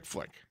 Any chick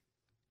flick?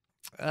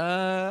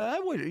 I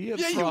would. Yeah,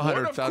 Yeah, for you would.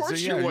 100,000. Of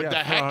course you would. The for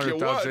heck you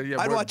 100,000, would. yeah,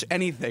 I'd but- watch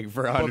anything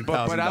for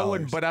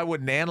 $100,000. But I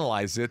wouldn't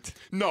analyze it.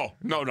 No.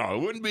 It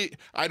wouldn't be.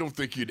 I don't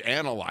think you'd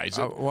analyze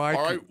it. Well, I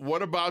All could- right.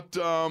 What about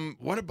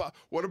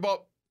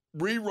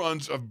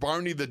reruns of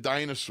Barney the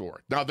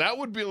Dinosaur? Now that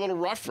would be a little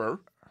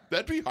rougher.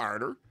 That'd be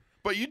harder.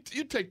 But you'd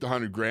take the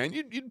 $100,000.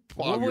 You'd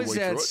plow What your was way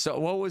that? through it.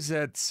 What was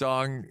that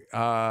song?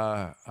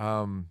 That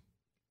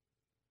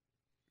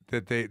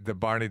the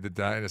Barney the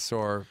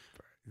Dinosaur.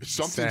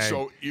 Something sang.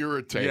 so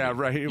irritating. Yeah,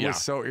 right. It Yeah.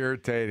 was so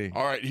irritating.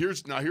 All right,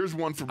 here's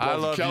one for both. I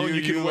love Kellen, you,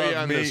 you can you weigh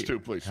love on me. this too,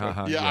 please.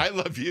 Uh-huh, yeah, yeah. I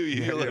love you.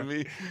 You love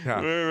me.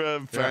 Yeah. We're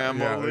a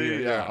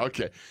family. yeah.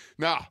 Okay.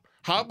 Now,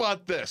 how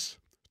about this?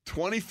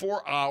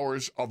 24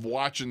 hours of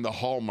watching the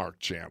Hallmark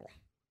Channel.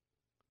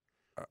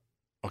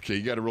 Okay,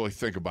 you got to really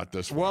think about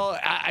this one. Well,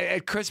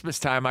 at Christmas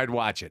time, I'd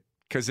watch it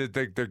because they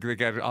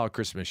got all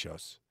Christmas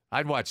shows.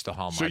 I'd watch the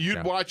Hallmark. So you'd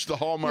Channel. watch the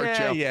Hallmark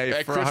Channel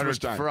at for Christmas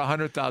time. for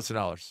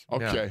 $100,000.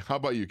 Okay, how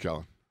about you,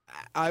 Kellen?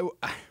 Of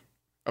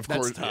That's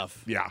course,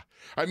 tough. Yeah,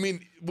 I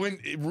mean,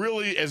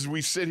 really, as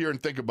we sit here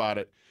and think about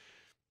it,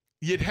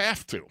 you'd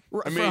have to.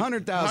 For I mean,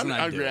 $100,000,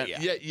 I'd do it,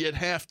 $100,000, yeah. you'd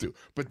have to.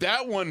 But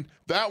that one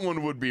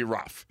would be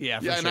rough. Yeah,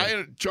 for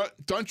and sure.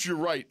 don't you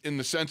right in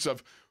the sense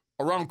of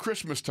around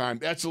Christmas time,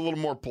 that's a little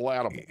more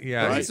palatable.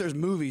 Yeah. At right? least there's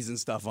movies and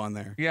stuff on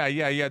there.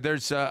 Yeah.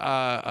 There's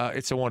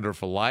It's a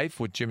Wonderful Life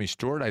with Jimmy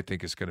Stewart. I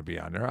think is going to be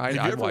on there. Have you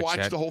I'd ever watch watched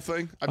that. the whole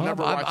thing? I've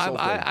never watched the whole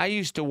thing. I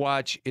used to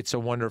watch It's a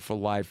Wonderful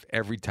Life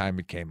every time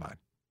it came on.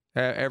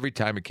 Every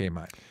time it came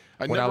on.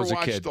 I when never I was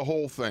watched a kid. the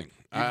whole thing.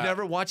 You've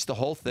never watched the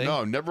whole thing?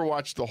 No, never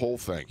watched the whole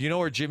thing. You know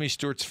where Jimmy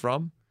Stewart's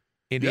from?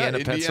 Indiana,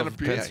 Indiana, PA.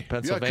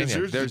 Pennsylvania. Yeah,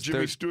 'cause there's the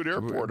Jimmy Stewart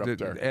Airport up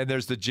there. And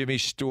there's the Jimmy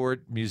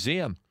Stewart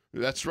Museum.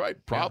 That's right.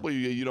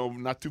 Probably,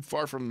 not too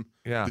far from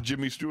Yeah. the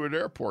Jimmy Stewart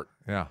Airport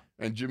Yeah.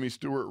 and Jimmy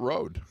Stewart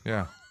Road.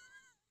 Yeah.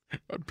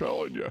 I'm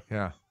telling you.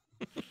 Yeah.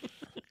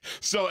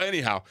 So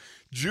anyhow,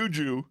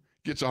 Juju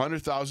gets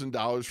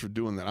 $100,000 for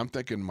doing that. I'm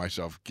thinking to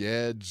myself,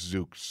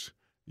 gadzooks.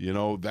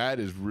 That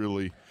is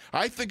really.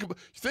 I think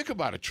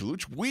about it,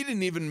 Chaluch. We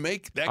didn't even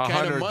make that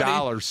kind of money.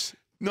 $100.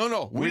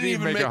 No, We didn't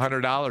even make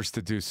 $100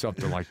 to do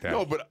something like that.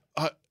 No, but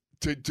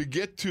to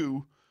get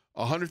to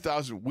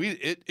 100,000, we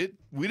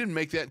didn't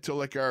make that until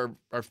like our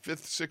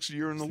 5th, 6th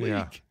year in the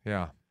league.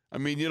 Yeah. I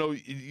mean,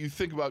 you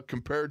think about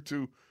compared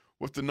to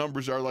what the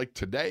numbers are like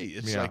today,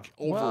 it's like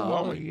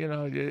overwhelming.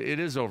 Well, it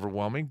is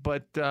overwhelming,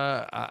 but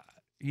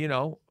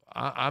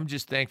I'm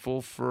just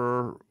thankful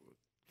for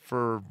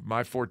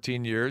my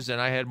 14 years, and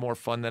I had more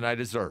fun than I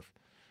deserve.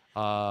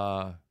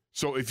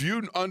 So if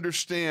you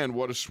understand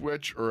what a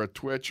switch or a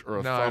twitch or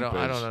a thump is,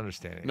 I don't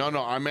understand it. No,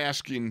 I'm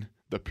asking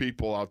the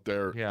people out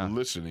there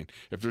listening.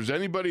 If there's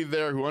anybody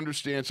there who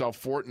understands how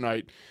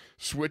Fortnite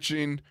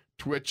switching,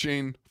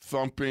 twitching,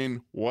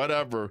 thumping,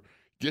 whatever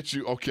gets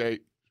you, okay,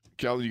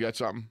 Kelly, you got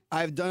something?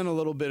 I've done a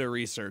little bit of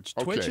research.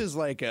 Okay. Twitch is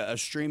like a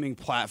streaming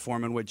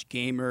platform in which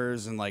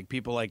gamers and like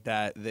people like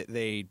that,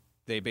 they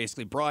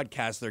basically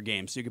broadcast their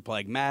games. So you could play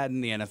like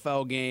Madden, the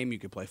NFL game, you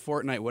could play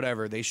Fortnite,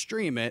 whatever. They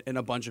stream it, and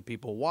a bunch of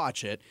people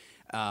watch it.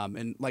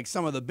 And like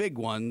some of the big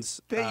ones,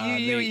 they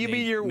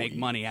make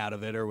money out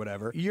of it or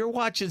whatever. You're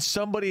watching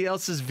somebody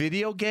else's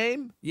video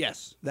game?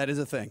 Yes, that is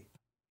a thing.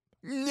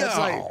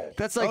 No.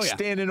 That's like Oh, yeah.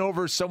 standing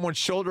over someone's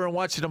shoulder and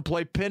watching them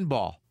play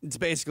pinball. It's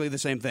basically the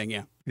same thing,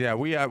 yeah. Yeah,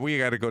 we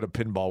got to go to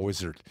Pinball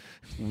Wizard.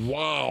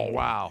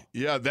 Wow.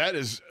 Yeah, that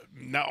is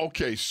now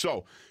okay.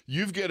 So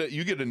you get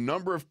a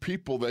number of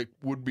people that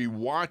would be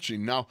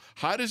watching. Now,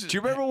 how does it? Do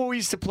you remember when we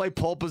used to play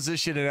pole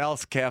position at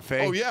Al's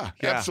Cafe? Oh yeah,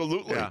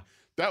 absolutely. Yeah.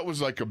 That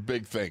was like a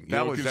big thing.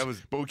 That was.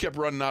 But we kept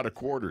running out of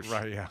quarters.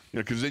 Right. Yeah.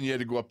 Because then you had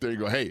to go up there and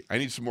go, "Hey, I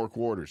need some more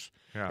quarters."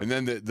 Yeah. And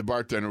then the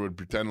bartender would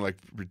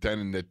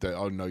pretending that,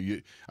 oh no,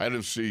 I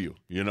don't see you,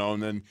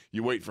 And then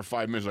you wait for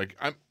 5 minutes, like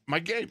my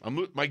game,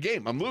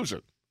 I'm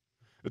losing.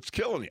 It's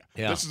killing you.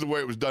 Yeah. This is the way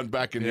it was done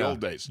back in the old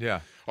days.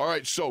 Yeah. All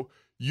right, so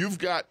you've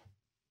got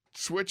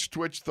Switch,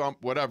 Twitch,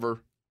 Thump,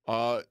 whatever,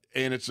 and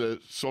it's a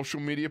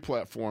social media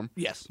platform.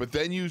 Yes. But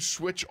then you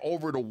switch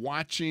over to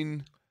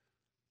watching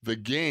the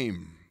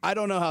game. I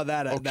don't know how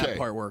that Okay.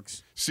 part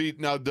works. See,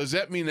 now, does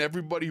that mean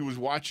everybody who was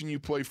watching you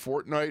play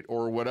Fortnite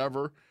or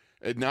whatever,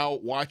 and now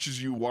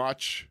watches you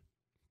watch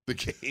the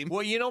game?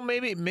 Well,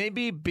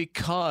 maybe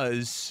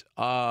because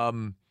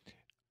Don't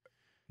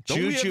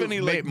we have any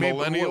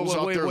millennials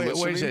out there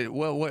listening? Wait a second.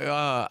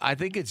 Well, I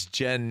think it's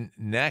Gen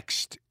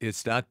Next.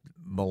 It's not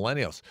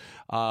millennials.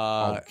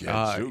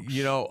 Gadzooks.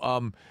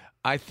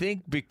 I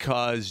think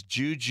because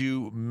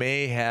Juju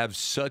may have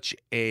such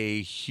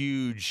a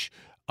huge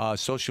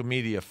social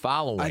media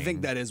following. I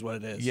think that is what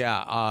it is.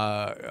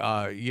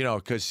 Yeah,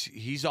 because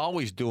he's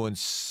always doing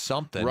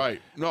something.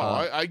 Right. No,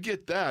 I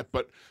get that.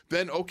 But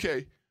then,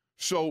 okay,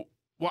 so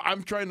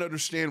I'm trying to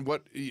understand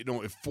what,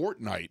 if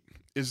Fortnite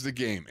is the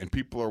game and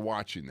people are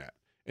watching that,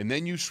 and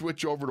then you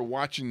switch over to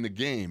watching the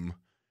game,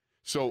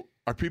 so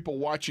are people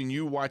watching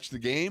you watch the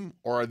game,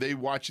 or are they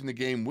watching the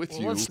game with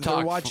you? Let's They're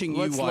talk. watching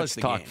you watch let's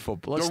the talk game.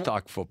 football. Let's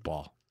talk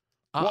football.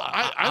 Well,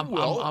 I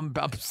will. I'm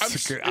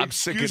sick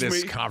of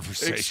this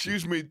conversation.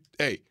 Excuse me.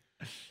 Hey,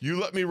 you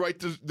let me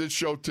write this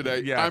show today.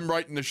 Yeah. I'm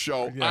writing the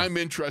show. Yeah. I'm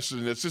interested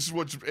in this. This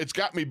is it's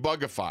got me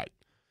bugified.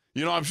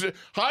 I'm saying,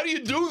 how do you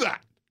do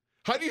that?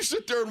 How do you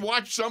sit there and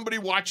watch somebody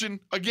watching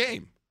a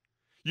game?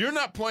 You're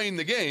not playing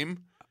the game.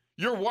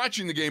 You're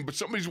watching the game, but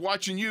somebody's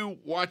watching you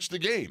watch the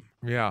game.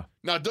 Yeah.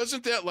 Now,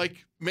 doesn't that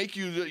make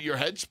your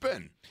head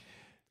spin?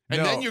 And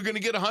No. then you're going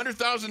to get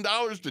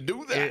 $100,000 to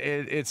do that.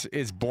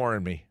 It's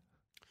boring me.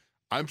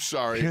 I'm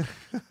sorry.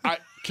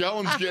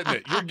 Kellen's getting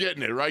it. You're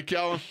getting it, right,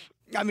 Kellen?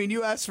 I mean,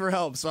 you asked for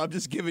help, so I'm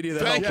just giving you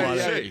the Thank help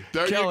you. on it. Hey,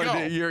 there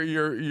Kellen, you go.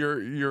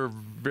 You're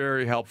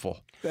very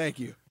helpful. Thank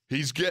you.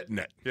 He's getting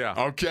it. Yeah.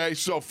 Okay,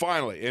 so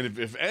finally, and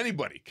if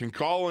anybody can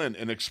call in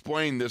and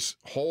explain this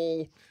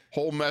whole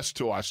mess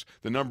to us,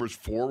 the number is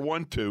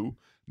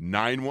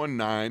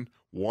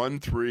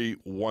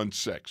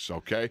 412-919-1316,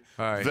 okay?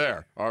 All right.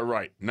 There. All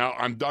right. Now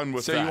I'm done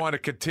with So that. you want to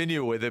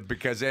continue with it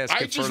because asking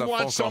I for just the phone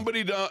want call.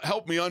 somebody to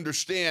help me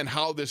understand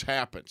how this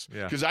happens.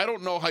 Yeah. Because I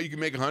don't know how you can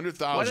make $100,000.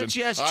 Why don't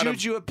you ask out of-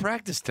 Juju at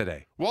practice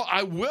today? Well,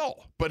 I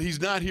will, but he's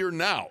not here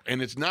now,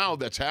 and it's now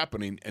that's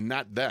happening and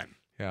not then.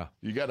 Yeah.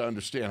 You got to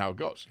understand how it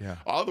goes. Yeah.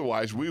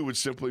 Otherwise, we would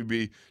simply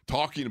be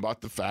talking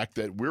about the fact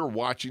that we're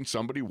watching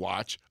somebody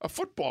watch a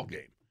football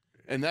game,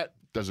 and that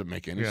doesn't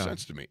make any Yeah.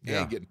 sense to me.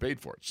 Yeah. And getting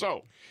paid for it.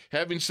 So,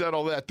 having said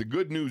all that, the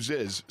good news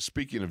is,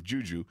 speaking of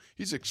Juju,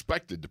 he's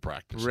expected to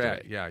practice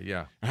Right. today.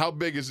 Yeah. How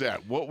big is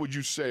that? What would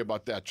you say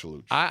about that,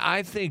 Chaluch?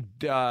 I think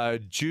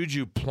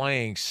Juju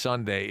playing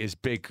Sunday is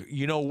big.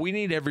 We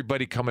need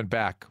everybody coming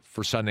back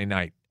for Sunday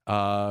night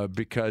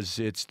because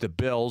it's the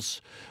Bills,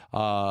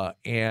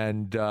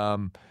 and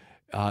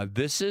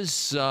this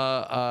is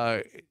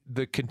the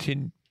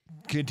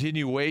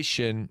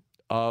continuation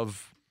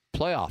of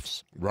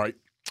playoffs. Right.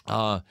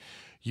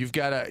 you've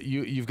got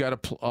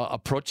to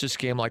approach this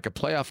game like a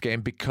playoff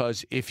game,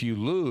 because if you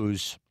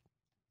lose,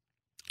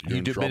 You're you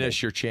in diminish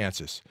trouble. your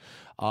chances,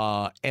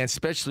 and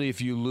especially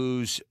if you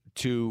lose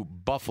to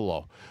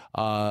Buffalo.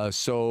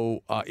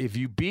 So if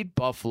you beat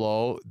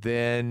Buffalo,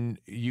 then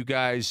you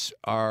guys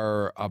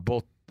are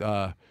both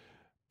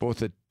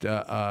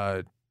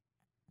at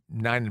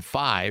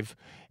 9-5,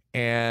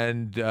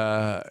 and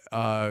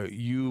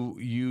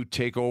you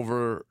take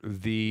over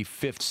the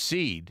 5th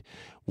seed,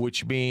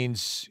 which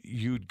means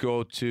you'd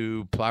go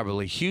to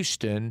probably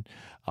Houston,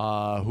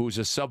 who's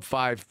a sub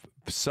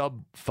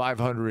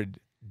 500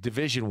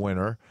 division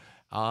winner,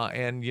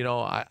 and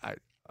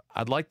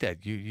I'd like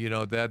that. You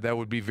know that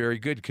would be very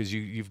good, because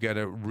you've got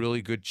a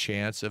really good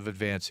chance of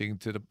advancing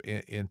to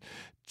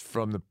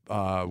from the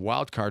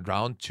wild card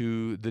round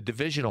to the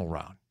divisional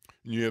round.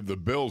 You have the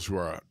Bills, who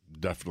are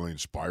definitely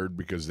inspired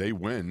because they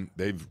win.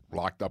 They've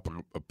locked up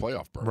a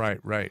playoff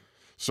berth. Right.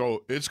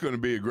 So it's going to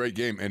be a great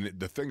game. And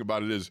the thing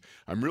about it is,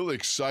 I'm really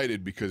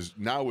excited because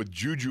now with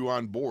Juju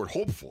on board,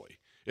 hopefully,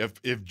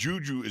 if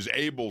Juju is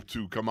able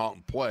to come out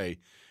and play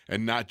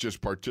and not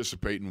just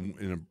participate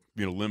in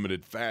a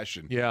limited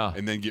fashion, Yeah.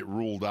 and then get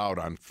ruled out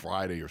on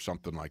Friday or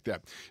something like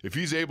that. If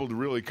he's able to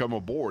really come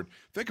aboard,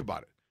 think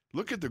about it.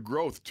 Look at the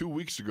growth 2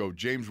 weeks ago,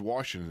 James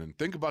Washington.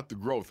 Think about the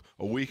growth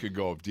a week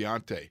ago of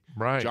Deontay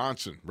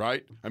Johnson,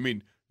 right? I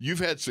mean, you've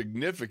had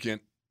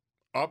significant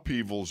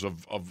upheavals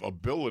of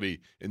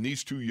ability in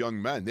these two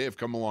young men. They have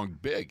come along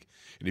big.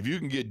 And if you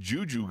can get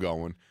Juju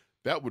going,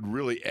 that would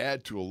really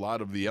add to a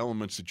lot of the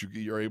elements that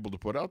you're able to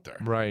put out there.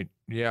 Right.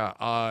 Yeah.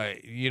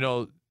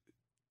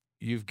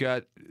 You've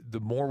got the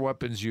more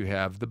weapons you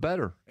have, the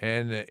better.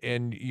 And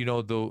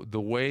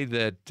the way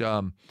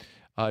that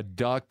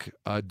Duck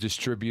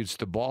distributes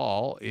the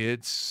ball,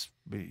 it's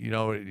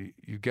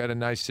you've got a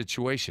nice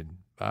situation.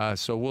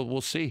 So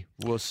we'll see.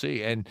 We'll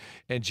see. And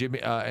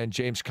Jimmy and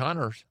James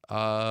Conner.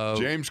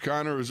 James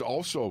Conner is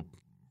also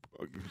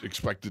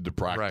expected to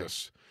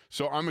practice.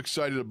 So I'm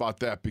excited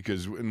about that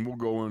and we'll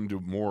go into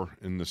more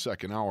in the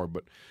second hour,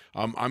 but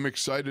I'm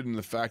excited in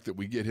the fact that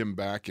we get him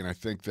back, and I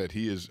think that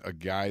he is a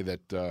guy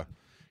that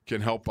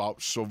can help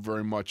out so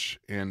very much.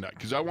 And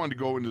because I wanted to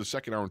go into the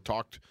second hour and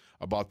talk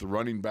about the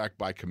running back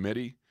by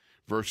committee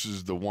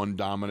versus the one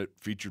dominant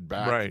featured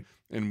back, Right.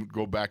 and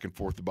go back and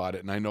forth about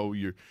it. And I know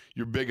you're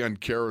big on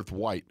Kareth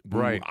White.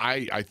 Right.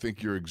 I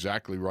think you're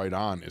exactly right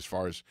on as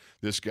far as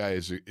this guy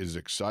is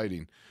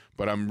exciting,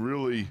 but I'm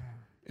really,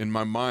 in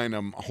my mind,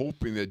 I'm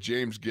hoping that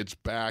James gets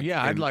back.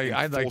 Yeah, I'd in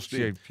like full steam.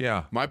 James.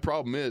 Yeah. My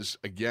problem is,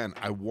 again,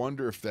 I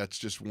wonder if that's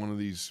just one of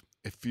these.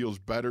 It feels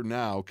better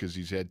now because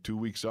he's had 2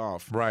 weeks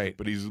off. Right.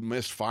 But he's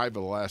missed 5 of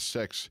the last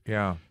 6.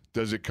 Yeah.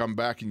 Does it come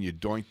back and you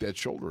doink that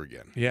shoulder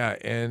again? Yeah,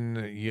 and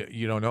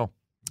you don't know.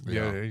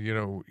 Yeah.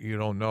 You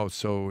don't know.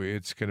 So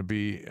it's going to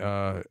be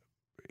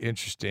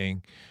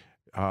interesting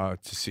to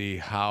see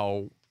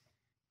how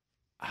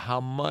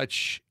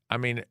much. I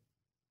mean,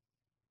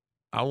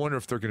 I wonder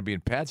if they're going to be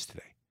in pads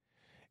today,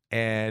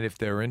 and if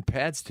they're in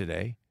pads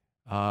today,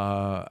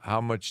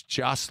 how much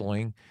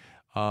jostling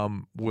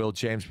will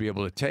James be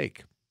able to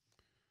take?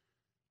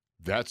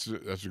 That's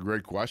a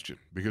great question,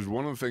 because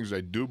one of the things I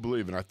do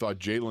believe, and I thought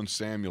Jalen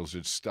Samuels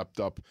had stepped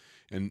up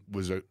and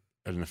was an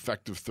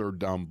effective third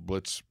down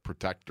blitz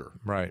protector.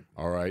 Right.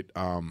 All right.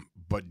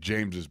 But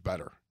James is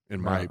better,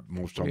 in my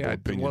most humble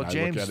opinion. Well,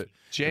 James, I look at it.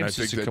 James and I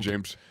think is a that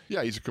James,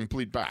 he's a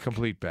complete back.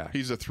 complete back.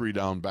 He's a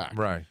 3-down back.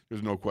 Right.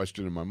 There's no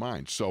question in my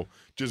mind. So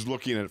just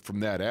looking at it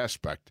from that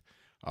aspect,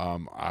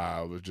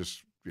 I was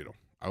just,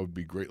 I would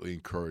be greatly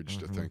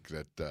encouraged to think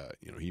that,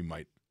 he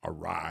might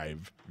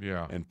arrive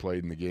and play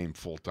in the game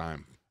full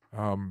time.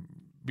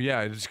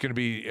 It's going to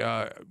be.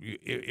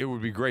 It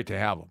would be great to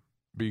have him.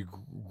 Be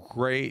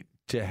great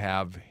to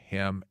have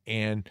him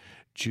and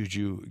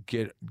Juju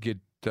get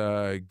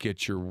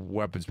your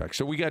weapons back.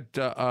 So we got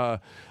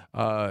Jim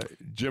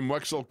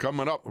Wexell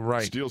coming up.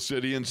 Right. Steel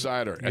City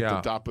Insider at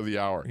the top of the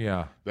hour.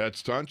 Yeah.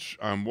 That's Tunch.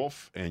 I'm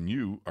Wolf, and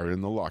you are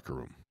in the locker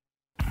room.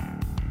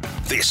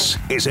 This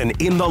is an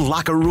In the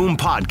Locker Room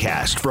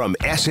podcast from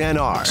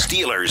SNR,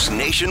 Steelers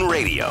Nation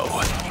Radio.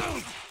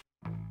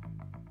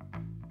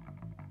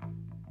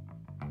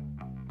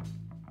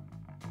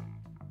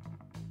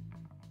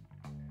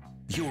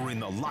 You're in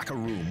the locker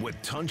room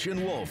with Tunch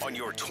and Wolf on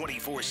your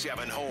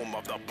 24/7 home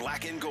of the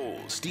Black and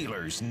Gold,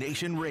 Steelers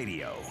Nation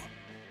Radio.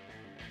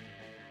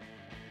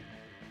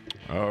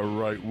 All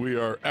right, we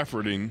are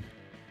efforting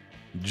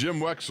Jim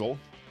Wexell.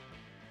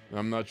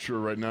 I'm not sure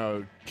right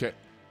now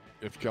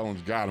if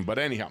Kellen's got him, but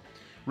anyhow,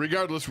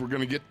 regardless, we're going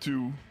to get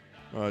to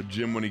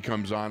Jim when he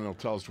comes on, and he'll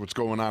tell us what's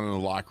going on in the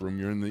locker room.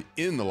 You're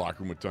in the locker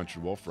room with Tunch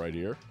and Wolf right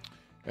here.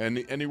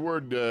 And any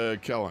word,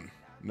 Kellen?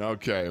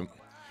 Okay.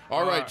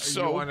 All right.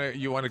 So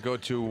you want to go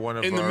to one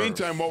of. In the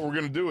meantime, what we're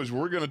going to do is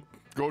we're going to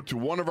go to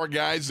one of our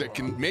guys that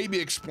can maybe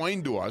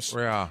explain to us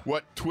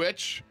what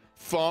Twitch,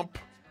 Thump,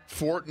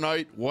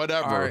 Fortnite,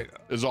 whatever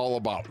is all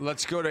about.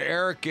 Let's go to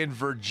Eric in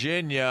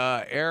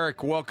Virginia.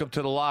 Eric, welcome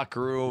to the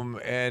locker room,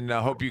 and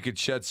I hope you could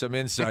shed some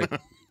insight.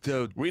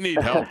 We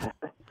need help.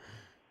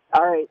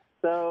 All right.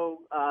 So,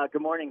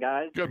 good morning,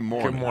 guys. Good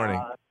morning. Good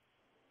morning.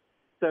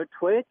 So,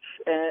 Twitch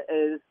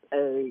is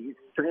a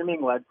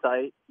streaming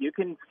website. You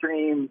can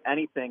stream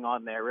anything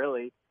on there,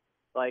 really.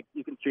 Like,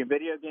 you can stream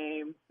video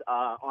games.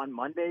 On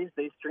Mondays,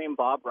 they stream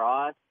Bob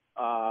Ross,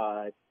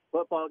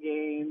 football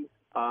games.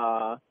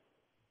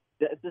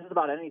 This is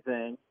about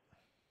anything.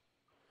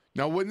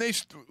 Now, when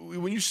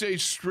you say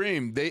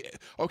stream, they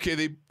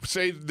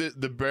say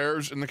the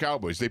Bears and the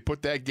Cowboys. They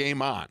put that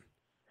game on,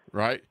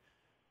 right?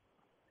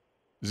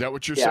 Is that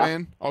what you're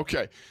saying?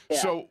 Okay. Yeah.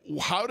 So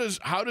how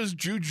does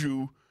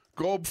Juju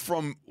go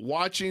from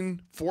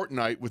watching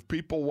Fortnite with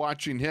people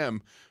watching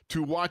him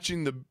to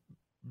watching the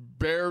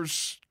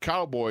Bears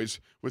Cowboys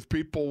with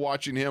people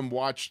watching him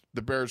watch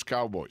the Bears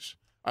Cowboys?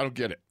 I don't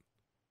get it.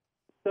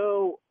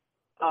 So,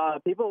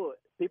 people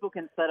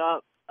can set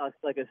up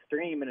like a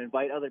stream and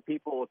invite other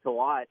people to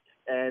watch,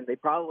 and they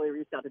probably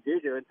reached out to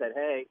Juju and said,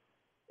 "Hey,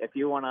 if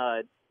you want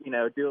to,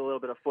 do a little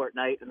bit of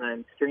Fortnite and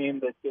then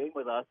stream this game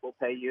with us, we'll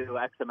pay you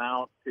X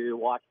amount to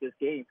watch this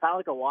game." Kind of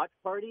like a watch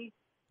party,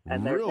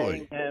 and they're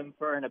Really? paying him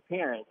for an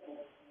appearance.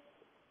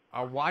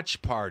 A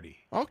watch party.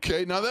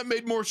 Okay, now that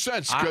made more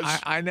sense because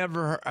I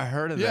never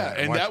heard of yeah, that.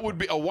 and Watch that would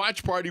be a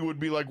watch party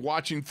would be like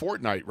watching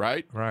Fortnite,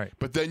 right? Right.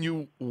 But then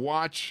you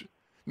watch.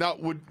 Now,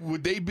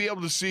 would they be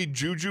able to see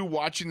Juju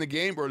watching the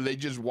game, or they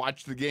just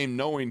watch the game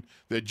knowing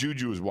that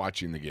Juju is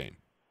watching the game?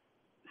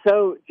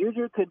 So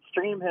Juju could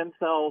stream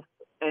himself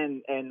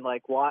and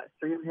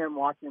stream him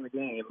watching the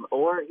game,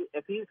 or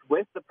if he's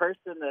with the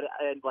person that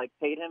and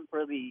paid him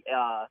for the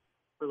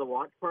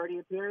watch party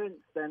appearance,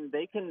 then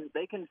they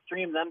can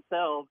stream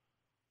themselves,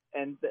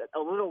 and a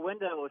little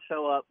window will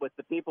show up with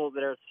the people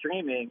that are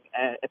streaming.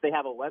 And if they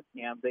have a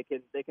webcam, they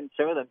can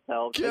show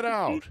themselves. Get they can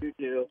out. see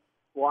Juju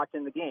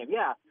watching the game.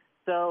 Yeah.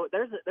 So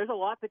there's a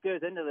lot that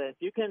goes into this.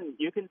 You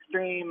can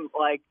stream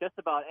just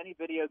about any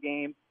video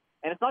game,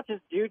 and it's not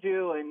just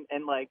Juju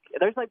and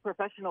there's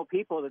professional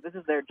people that this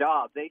is their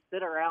job. They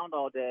sit around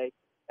all day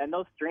and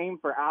they'll stream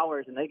for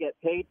hours, and they get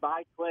paid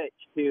by Twitch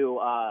to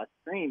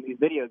stream these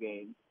video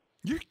games.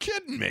 You're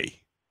kidding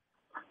me.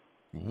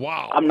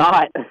 Wow. I'm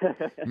not.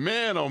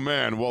 Man, oh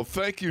man. Well,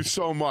 thank you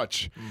so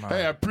much.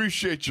 Hey, I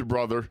appreciate you,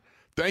 brother.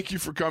 Thank you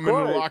for coming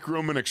in the locker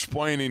room and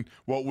explaining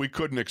what we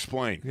couldn't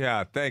explain.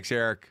 Yeah, thanks,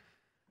 Eric.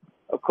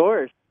 Of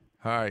course.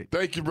 All right.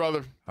 Thank you,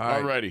 brother.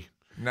 All right. Alrighty.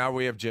 Now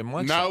we have Jim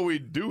Wexler. Now we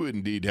do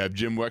indeed have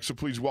Jim Wexler.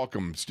 Please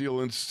welcome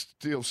Steel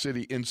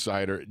City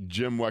Insider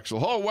Jim Wexler.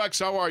 Hello,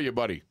 Wex. How are you,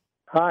 buddy?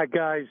 Hi,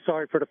 guys.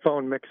 Sorry for the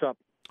phone mix-up.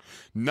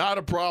 Not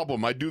a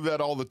problem. I do that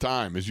all the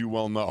time, as you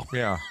well know.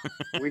 Yeah.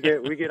 we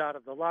get out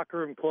of the locker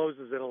room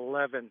closes at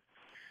 11,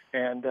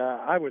 and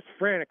I was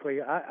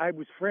frantically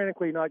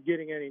not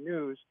getting any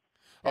news.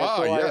 And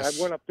so yes.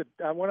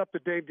 I went up to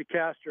Dave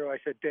DeCastro. I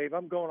said, Dave,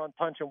 I'm going on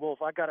Punch and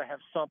Wolf. I got to have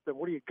something.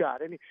 What do you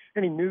got?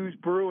 Any news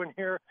brewing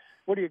here?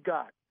 What do you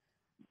got?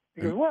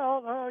 He goes,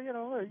 well,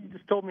 you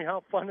just told me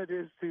how fun it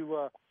is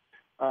to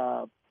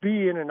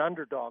be in an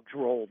underdog's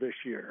role this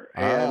year.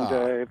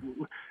 And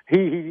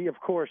he, of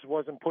course,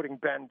 wasn't putting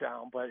Ben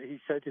down, but he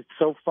said it's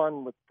so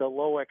fun with the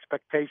low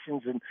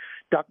expectations and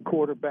duck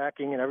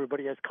quarterbacking, and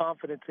everybody has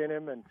confidence in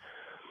him. And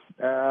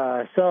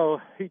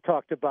so he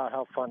talked about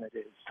how fun it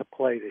is to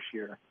play this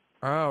year.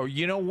 Oh,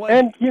 you know what?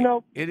 And,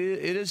 it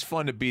is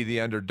fun to be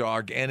the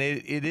underdog, and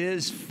it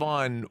is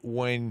fun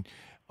when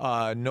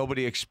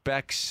nobody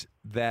expects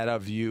that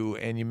of you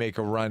and you make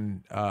a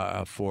run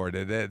for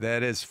it.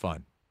 That is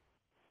fun.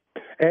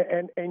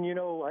 And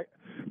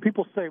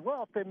people say,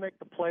 well, if they make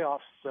the playoffs,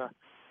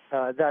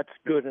 that's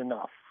good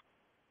enough.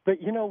 But,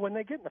 when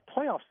they get in the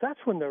playoffs, that's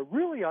when they're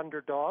really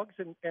underdogs.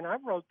 And I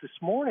wrote this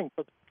morning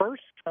for the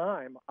first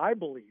time, I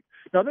believe.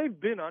 Now, they've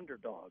been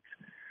underdogs.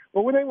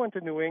 But when they went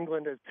to New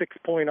England as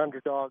 6-point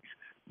underdogs,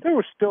 there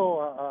was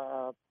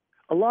still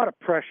a lot of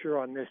pressure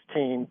on this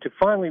team to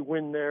finally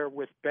win there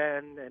with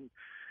Ben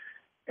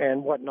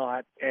and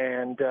whatnot.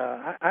 And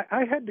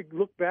I had to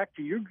look back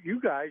to you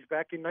guys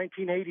back in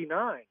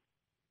 1989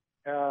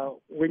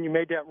 when you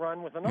made that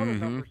run with another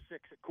number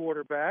 6 at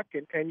quarterback.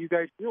 And you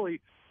guys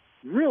really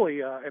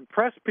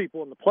impressed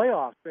people in the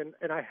playoffs.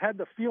 And I had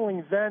the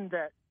feeling then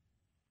that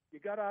you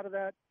got out of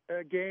that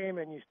game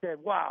and you said,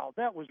 wow,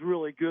 that was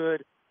really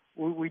good.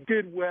 We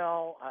did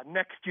well.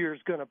 Next year's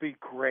going to be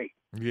great.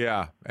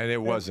 Yeah, and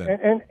it wasn't.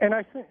 And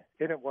I think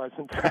it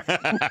wasn't.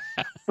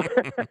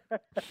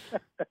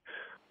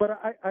 But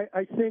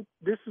I think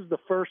this is the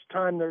first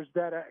time there's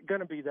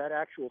going to be that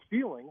actual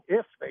feeling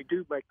if they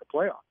do make the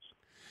playoffs.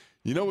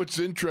 You know what's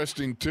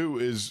interesting too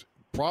is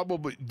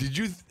probably did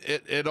you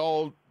at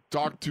all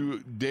talk to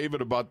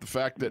David about the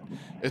fact that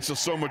it's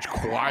so much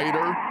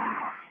quieter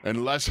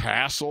and less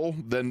hassle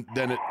than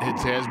it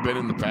has been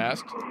in the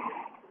past?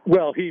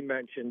 Well, he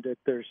mentioned that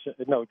there's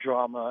no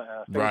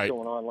drama right.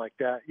 going on like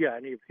that. Yeah,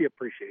 and he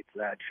appreciates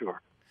that,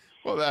 sure.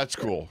 Well, that's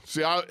cool.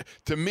 See,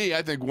 to me,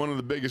 I think one of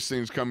the biggest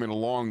things coming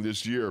along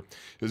this year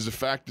is the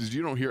fact is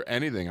you don't hear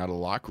anything out of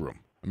the locker room.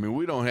 I mean,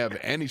 we don't have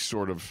any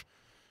sort of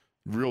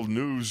real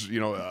news,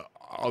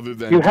 other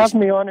than You just,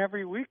 have me on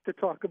every week to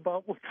talk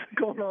about what's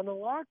going on in the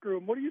locker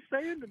room. What are you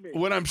saying to me?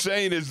 what I'm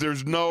saying is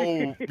there's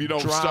no,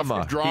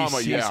 drama.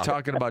 He's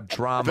talking about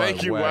drama.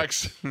 Thank you,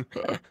 Wex.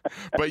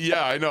 But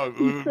yeah, I know.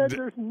 He said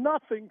there's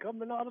nothing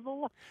coming out of the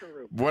locker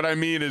room. What I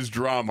mean is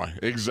drama.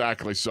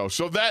 Exactly so.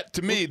 So that,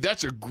 to me,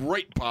 that's a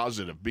great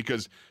positive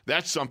because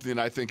that's something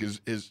that I think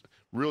is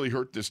really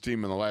hurt this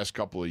team in the last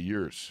couple of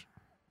years.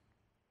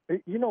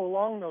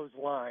 Along those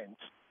lines,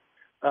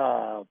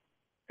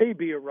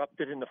 AB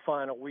erupted in the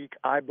final week,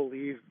 I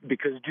believe,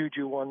 because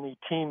Juju won the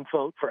team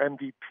vote for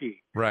MVP.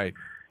 Right.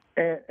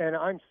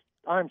 And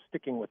I'm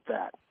sticking with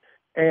that.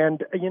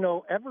 And,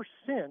 ever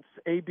since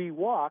AB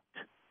walked,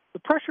 the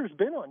pressure's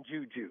been on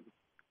Juju.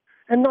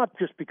 And not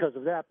just because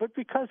of that, but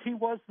because he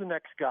was the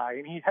next guy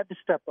and he had to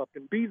step up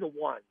and be the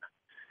one.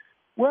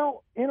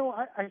 Well,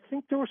 I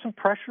think there was some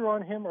pressure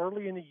on him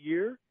early in the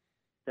year.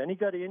 Then he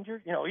got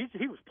injured.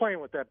 He was playing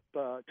with that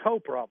toe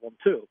problem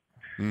too.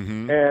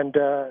 Mm-hmm. And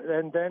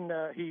then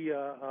he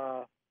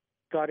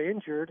got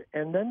injured,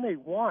 and then they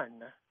won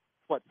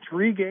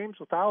 3 games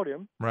without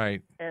him.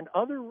 Right. And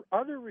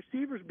other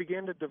receivers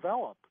began to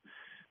develop.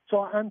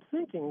 So I'm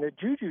thinking that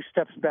Juju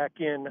steps back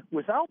in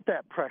without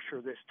that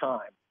pressure this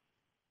time.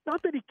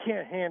 Not that he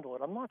can't handle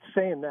it. I'm not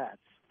saying that.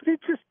 But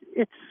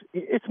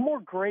it's more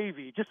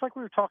gravy, just like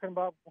we were talking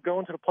about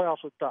going to the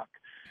playoffs with Duck.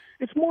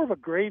 It's more of a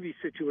gravy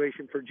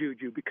situation for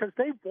Juju because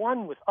they've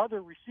won with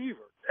other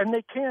receivers, and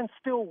they can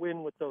still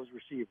win with those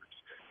receivers.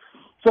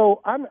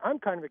 So I'm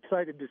kind of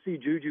excited to see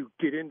Juju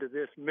get into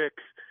this mix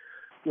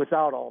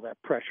without all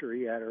that pressure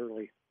he had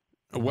early.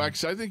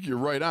 Wex, I think you're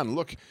right on.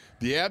 Look,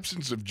 the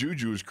absence of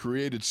Juju has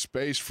created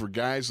space for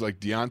guys like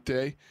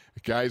Deontay,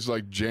 guys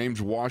like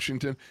James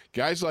Washington,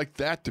 guys like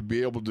that to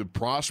be able to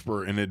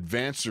prosper and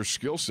advance their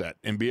skill set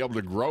and be able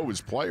to grow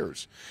as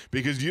players.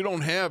 Because you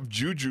don't have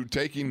Juju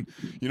taking,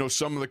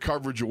 some of the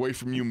coverage away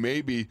from you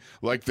maybe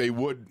like they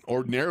would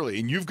ordinarily.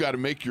 And you've got to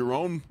make your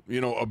own,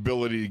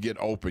 ability to get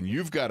open.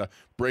 You've got to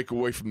break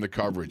away from the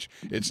coverage.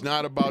 It's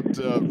not about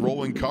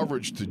rolling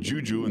coverage to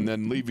Juju and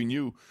then leaving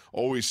you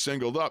always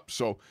singled up.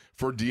 So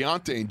for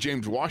Deontay and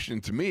James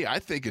Washington, to me, I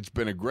think it's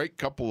been a great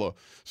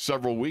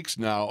several weeks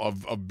now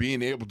of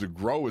being able to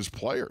grow as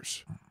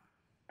players.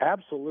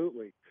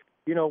 Absolutely.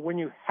 When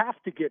you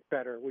have to get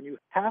better, when you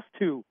have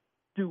to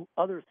do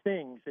other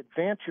things,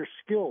 advance your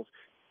skills,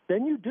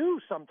 then you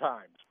do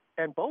sometimes.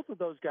 And both of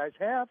those guys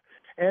have,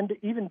 and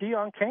even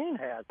Deion Kane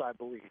has, I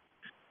believe.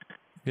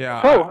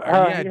 Yeah,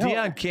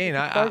 Deion Kane.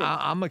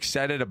 I'm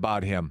excited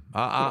about him.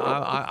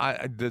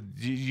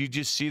 You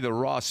just see the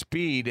raw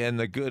speed and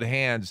the good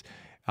hands.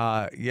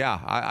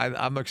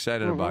 I'm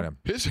excited about him.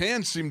 His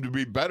hands seem to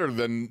be better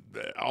than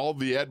all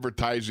the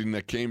advertising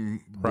that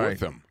came with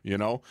him.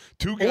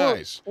 2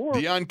 guys,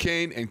 Deion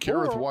Kane and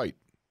Kareth White.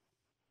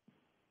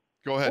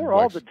 Go ahead. Or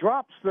all the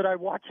drops that I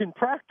watch in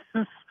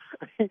practice.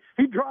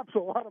 He drops a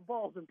lot of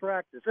balls in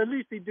practice. At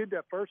least he did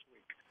that first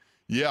week.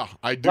 Yeah,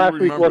 I do Last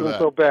remember week wasn't that.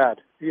 so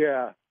bad.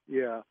 Yeah.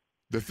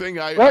 The thing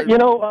go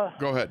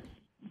ahead.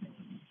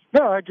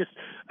 No,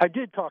 I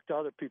did talk to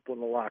other people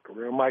in the locker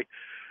room.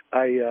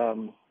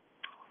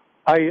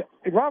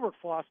 Robert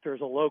Foster is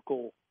a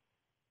local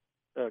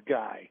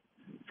guy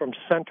from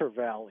Center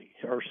Valley,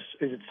 or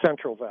is it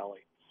Central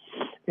Valley,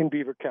 in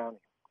Beaver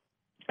County,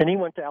 and he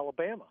went to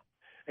Alabama,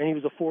 and he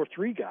was a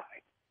 4-3 guy,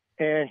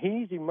 and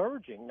he's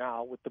emerging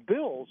now with the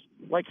Bills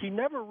like he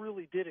never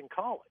really did in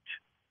college.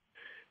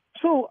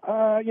 So,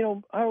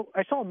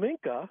 I saw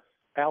Minka,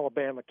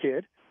 Alabama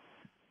kid,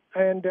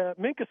 and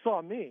Minka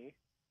saw me,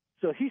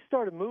 so he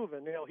started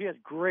moving. He has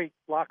great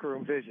locker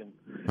room vision.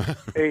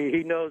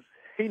 He knows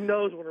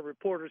when a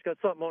reporter's got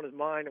something on his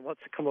mind and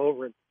wants to come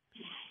over and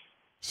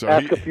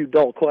ask a few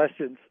dull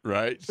questions.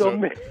 Right. So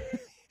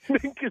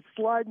Minka's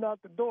sliding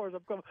out the doors.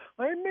 I'm coming,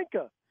 hey,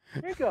 Minka,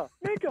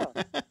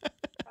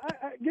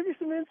 give me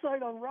some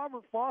insight on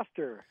Robert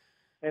Foster.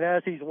 And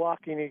as he's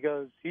walking, he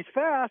goes, he's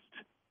fast.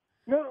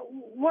 No,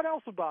 what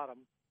else about him?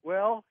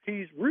 Well,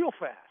 he's real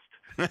fast.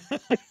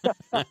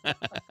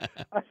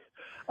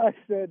 I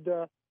said,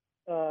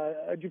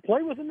 did you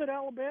play with him at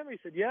Alabama? He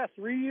said, yes,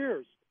 3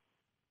 years.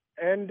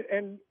 And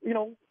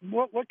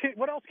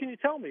what else can you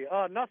tell me?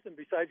 Nothing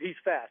besides he's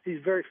fast.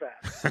 He's very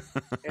fast.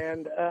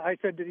 And I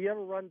said, did he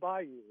ever run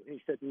by you? And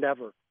he said,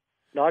 never,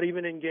 not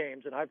even in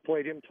games. And I've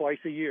played him twice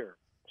a year.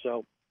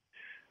 So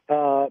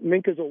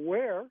Minka's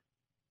aware.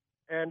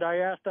 And I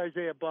asked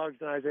Isaiah Buggs,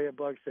 and Isaiah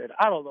Buggs said,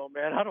 I don't know,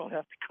 man. I don't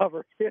have to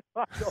cover him.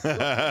 I don't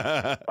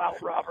know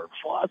about Robert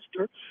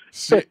Foster.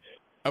 See,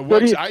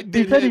 I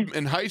did him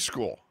in high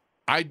school.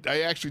 I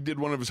actually did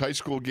one of his high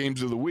school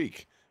games of the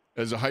week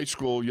as a high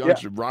school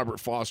youngster, Robert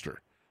Foster.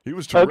 He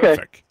was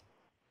terrific.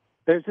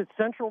 Okay. Is it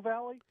Central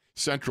Valley?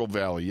 Central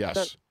Valley,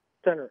 yes.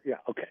 Center, yeah,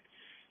 okay.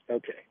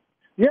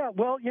 Yeah,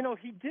 well,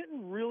 he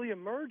didn't really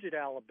emerge at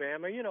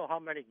Alabama. You know how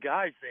many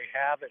guys they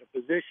have at a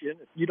position.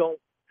 If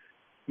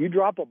you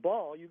drop a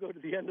ball, you go to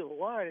the end of the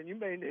line, and you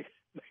may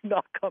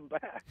not come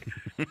back.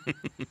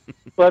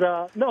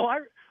 But, no,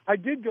 I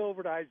did go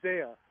over to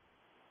Isaiah,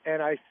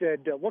 and I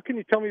said, what can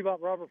you tell me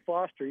about Robert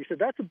Foster? He said,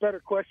 that's a better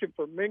question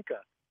for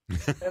Minka.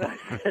 And I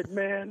said,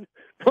 man,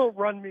 don't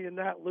run me in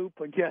that loop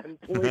again,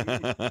 please.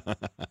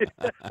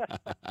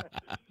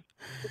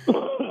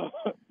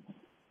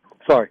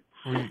 Sorry.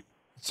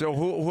 So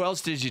who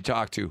else did you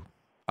talk to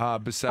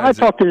besides?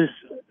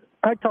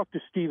 I talked to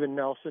Steven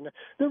Nelson.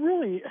 There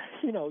really,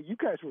 you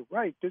guys were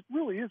right. There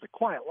really is a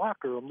quiet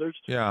locker room.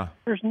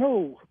 There's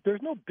no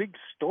big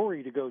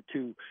story to go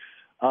to.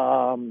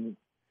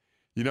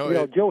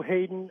 Joe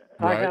Hayden.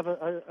 Right.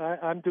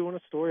 I'm doing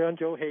a story on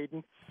Joe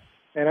Hayden,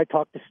 and I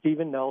talked to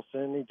Steven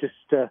Nelson. He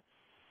just,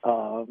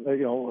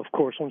 of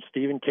course, when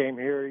Steven came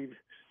here,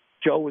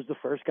 Joe was the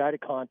first guy to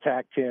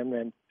contact him,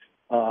 and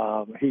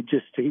he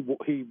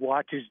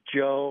watches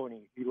Joe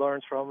and he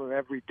learns from him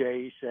every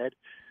day. He said,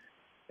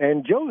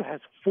 and Joe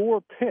has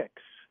 4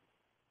 picks,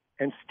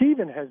 and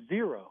Steven has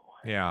 0.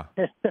 Yeah.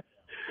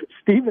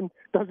 Steven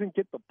doesn't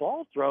get the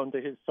ball thrown to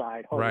his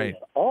side hardly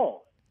at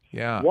all.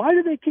 Yeah. Why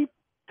do they keep?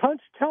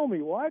 Tunch, tell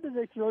me, why do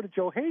they throw to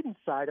Joe Hayden's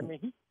side? I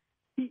mean,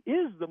 he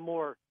is the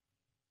more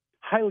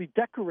highly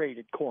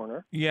decorated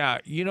corner. Yeah,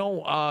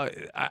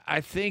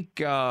 I think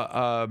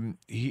the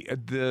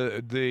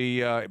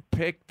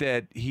pick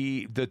that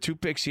the 2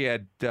 picks he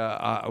had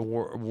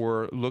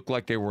were looked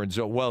like they were in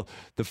zone. Well,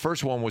 the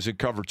first one was in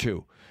cover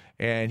 2,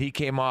 and he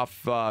came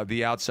off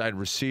the outside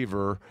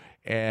receiver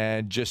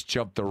and just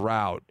jumped the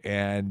route.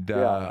 And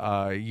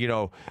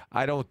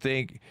I don't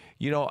think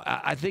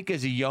I think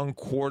as a young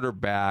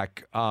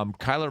quarterback,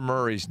 Kyler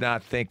Murray's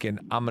not thinking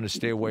I'm going to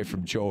stay away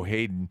from Joe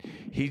Hayden.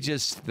 He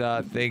just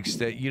thinks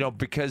that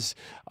because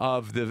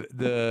of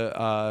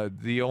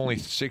the only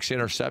 6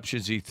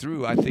 interceptions he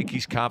threw, I think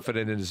he's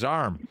confident in his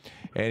arm,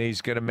 and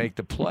he's going to make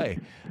the play.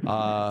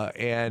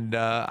 And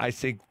I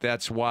think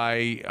that's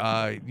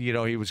why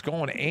he was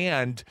going.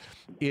 And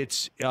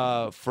it's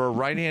for a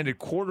right-handed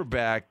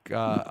quarterback.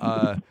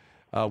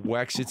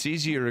 Wex, it's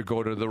easier to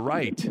go to the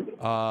right.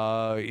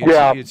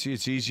 It's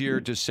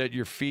easier to set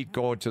your feet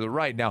going to the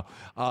right. Now,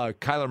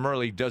 Kyler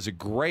Murray does a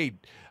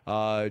great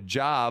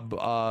job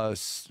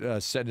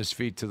setting his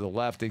feet to the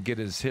left and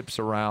getting his hips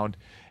around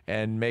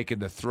and making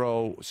the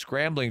throw,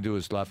 scrambling to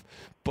his left.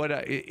 But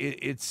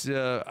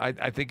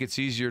I think it's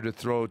easier to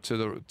throw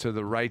to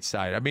the right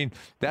side. I mean,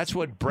 that's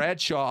what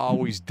Bradshaw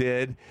always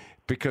did,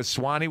 because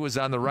Swanee was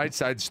on the right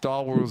side,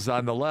 Stahl was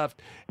on the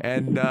left,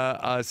 and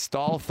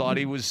Stahl thought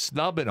he was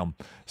snubbing him.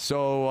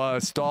 So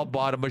Stahl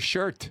bought him a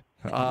shirt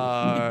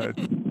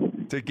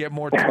to get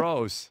more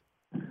throws.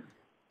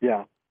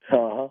 Yeah.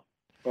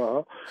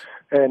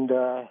 And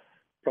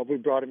probably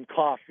brought him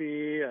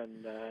coffee.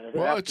 And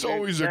well, it's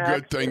always a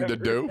good thing to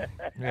do.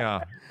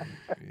 Yeah.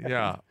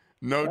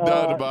 No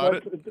doubt about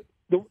it.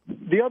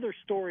 The other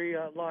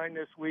storyline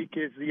this week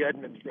is the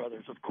Edmonds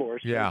brothers, of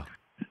course. Yeah.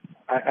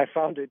 I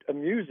found it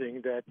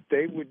amusing that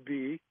they would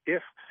be,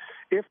 if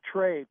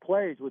Trey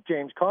plays with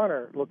James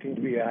Conner looking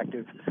to be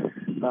active,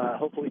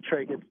 hopefully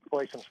Trey gets to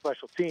play some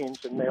special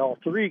teams, and they all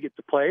 3 get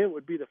to play. It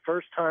would be the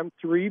first time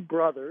 3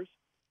 brothers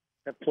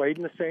have played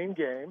in the same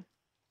game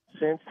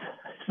since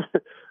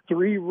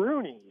 3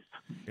 Rooneys.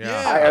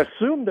 Yeah. I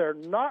assume they're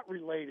not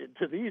related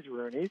to these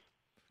Rooneys.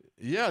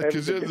 Yeah,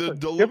 because they're the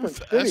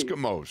Duluth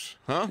Eskimos,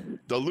 huh?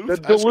 The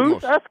Duluth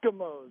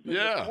Eskimos in the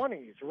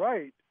 20s,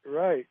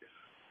 right.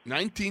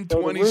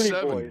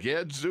 1927,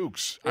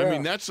 Gadzooks. Yeah. I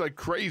mean, that's like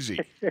crazy.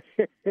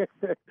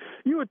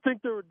 You would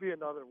think there would be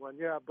another one,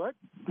 yeah, but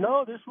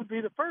no, this would be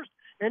the first,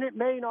 and it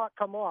may not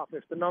come off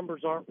if the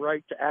numbers aren't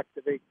right to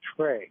activate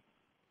Trey.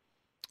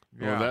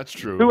 Yeah, well, that's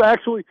true. Who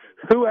actually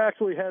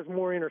has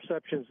more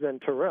interceptions than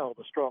Terrell,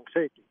 the strong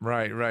safety?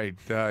 Right.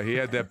 He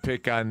had that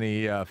pick on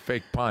the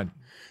fake punt.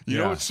 You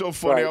know what's so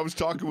funny? Right. I was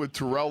talking with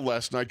Terrell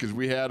last night because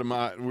we had him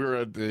out. We were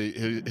at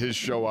his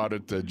show out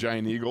at the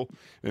Giant Eagle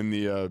in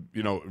the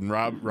in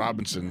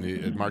Robinson,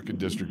 the Market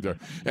District there,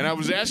 and I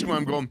was asking him,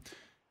 I'm going,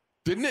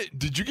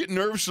 did you get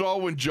nervous at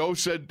all when Joe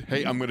said,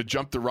 "Hey, I'm going to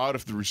jump the route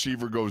if the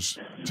receiver goes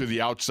to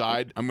the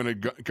outside. I'm going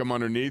to come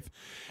underneath,"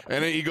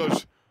 and then he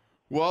goes,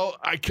 well,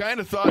 I kind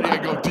of thought, I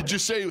go, did you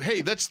say,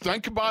 hey, let's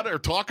think about it or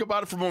talk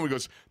about it for a moment? He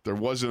goes, there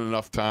wasn't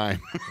enough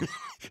time.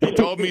 He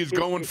told me he's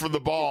going for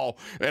the ball,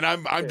 and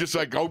I'm just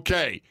like,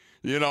 okay.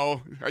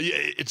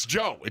 It's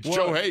Joe. It's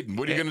Joe Hayden.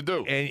 What are you going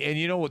to do? And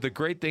you know what? The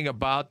great thing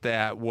about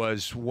that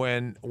was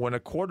when a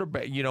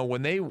quarterback,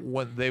 when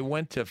they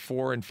went to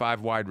 4 and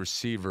 5 wide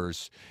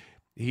receivers,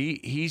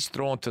 he's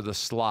thrown to the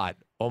slot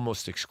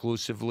almost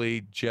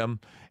exclusively, Jim,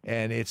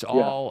 and it's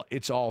all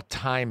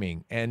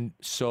timing. And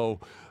so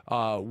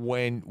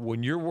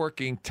when you're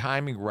working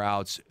timing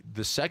routes,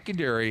 the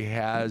secondary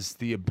has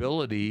the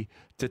ability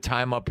to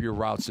time up your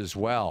routes as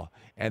well.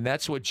 And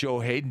that's what Joe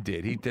Hayden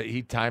did.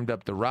 He timed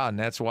up the route, and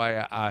that's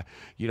why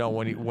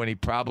when he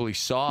probably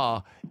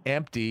saw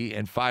empty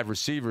and 5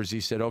 receivers, he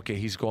said, okay,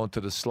 he's going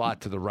to the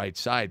slot to the right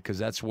side, because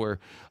that's where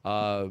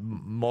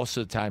most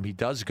of the time he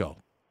does go.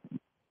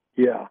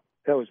 Yeah,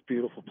 that was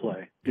beautiful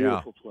play.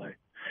 Beautiful play.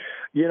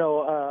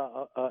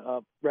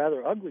 A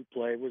rather ugly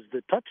play was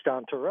the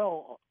touchdown.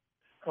 Terrell,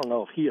 I don't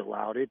know if he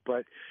allowed it,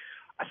 but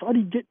I thought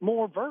he'd get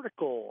more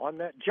vertical on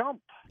that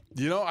jump.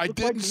 You know, I Looked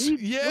didn't.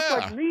 Looked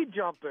like me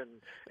jumping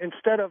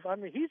instead of. I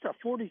mean, he's a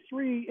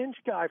 43-inch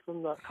guy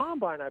from the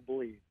combine, I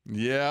believe.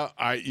 Yeah,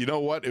 you know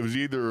what? It was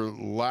either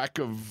lack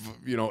of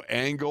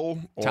angle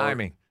or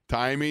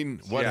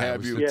timing, what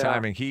have you.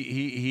 Timing.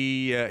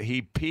 He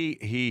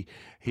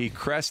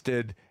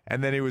crested,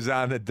 and then he was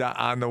on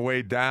the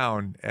way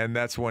down, and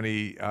that's when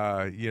he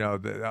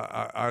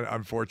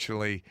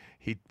unfortunately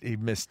he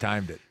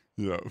mistimed it.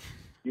 Yeah.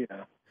 Yeah.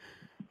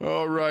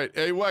 All right.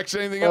 Hey, Wex,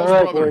 anything else, All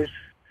right, brother? boys.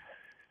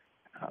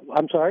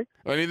 I'm sorry?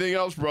 Anything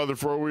else, brother,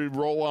 before we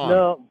roll on?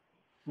 No,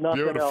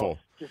 nothing Beautiful. else.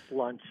 Just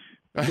lunch.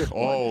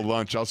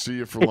 Lunch. I'll see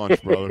you for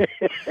lunch, brother.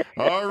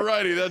 All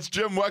righty. That's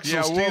Jim Wexell,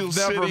 Yeah, Steel Wolf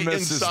never City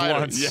misses Insider.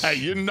 lunch. Yeah,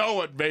 you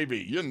know it, baby.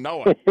 You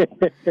know it.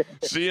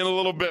 See you in a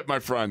little bit, my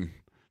friend.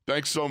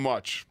 Thanks so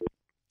much.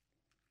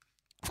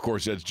 Of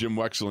course, that's Jim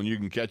Wexell, and you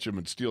can catch him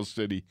at Steel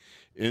City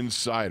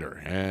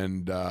Insider.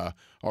 And, all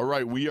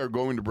right, we are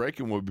going to break,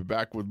 and we'll be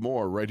back with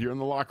more right here in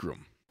the locker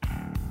room.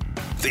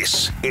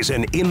 This is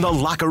an In the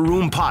Locker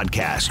Room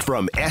podcast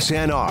from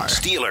SNR,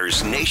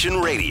 Steelers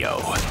Nation Radio.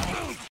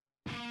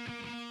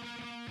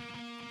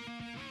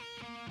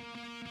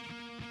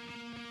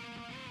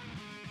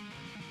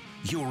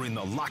 You're in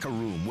the locker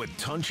room with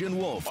Tunch and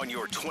Wolf on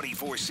your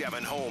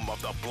 24/7 home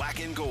of the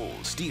Black and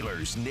Gold,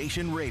 Steelers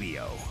Nation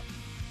Radio.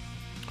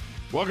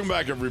 Welcome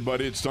back,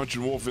 everybody. It's Tunch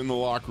and Wolf in the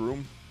locker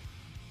room.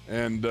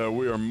 And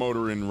we are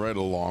motoring right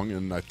along,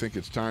 and I think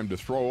it's time to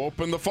throw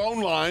open the phone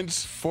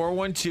lines.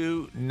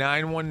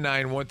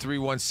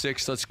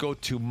 412-919-1316. Let's go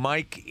to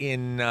Mike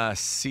in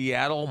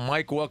Seattle.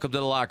 Mike, welcome to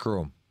the locker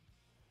room.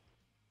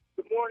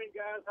 Good morning,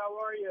 guys. How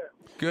are you?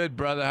 Good,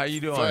 brother. How you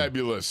doing?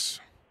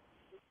 Fabulous.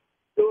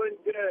 Doing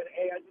good.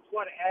 Hey, I just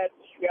want to add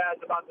to you guys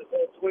about this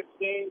whole Twitch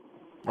thing.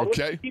 I want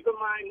you Okay. to keep in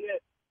mind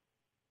this.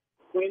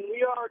 When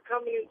we are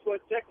coming into a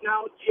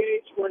technology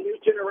age for a new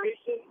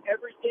generation,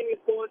 everything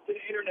is going to the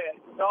internet.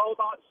 It's all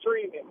about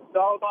streaming. It's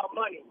all about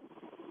money.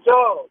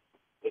 So,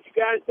 if you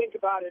guys think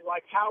about it,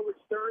 like Howard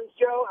Stern's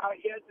show, how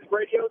he has his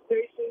radio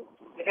station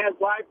and has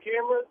live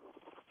cameras,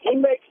 he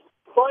makes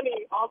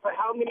money off of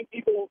how many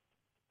people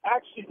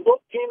actually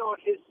look in on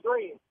his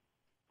stream.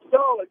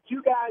 So, if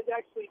you guys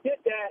actually did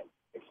that,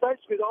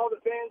 especially with all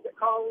the fans that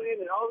call in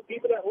and all the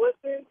people that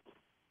listen,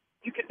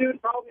 you could do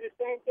probably the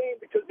same thing,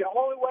 because the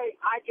only way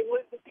I can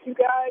listen to you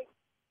guys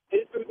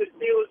is through the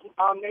Steelers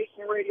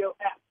Nation Radio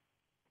app.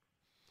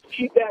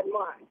 Keep that in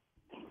mind.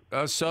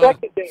 So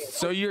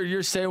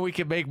you're saying we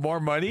can make more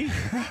money?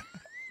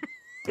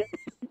 You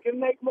can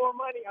make more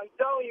money. I'm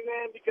telling you,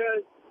 man,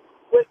 because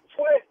with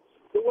Twitch,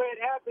 the way it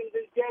happens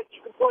is, yes,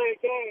 you can play a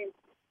game,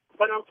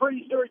 but I'm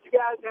pretty sure you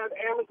guys have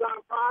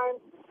Amazon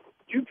Prime.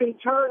 You can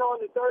turn on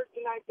the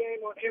Thursday night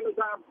game on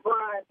Amazon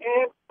Prime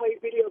and play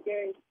video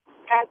games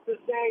at the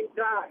same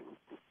time.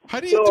 How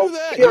do you do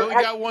that? You only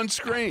got one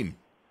screen.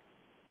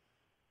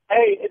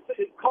 Hey, it's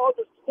called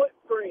the split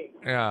screen.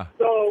 Yeah.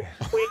 So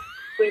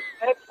with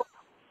Xbox,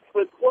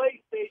 with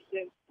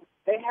PlayStation,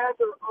 they have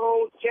their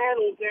own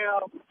channels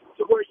now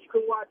to where you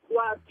can watch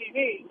live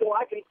TV. So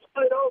I can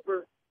split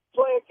over,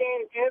 play a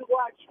game, and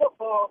watch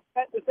football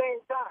at the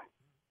same time.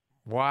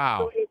 Wow.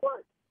 So it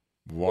works.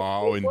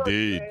 Wow, It works,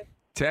 indeed. man.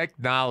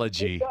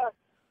 Technology. It does.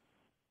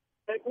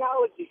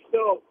 Technology.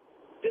 So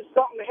just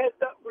something to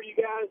heads up for you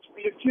guys for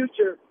your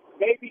future.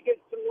 Maybe get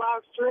some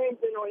live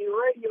streams in on your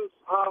radios,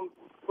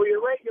 for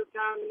your radio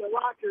time in the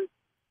lockers.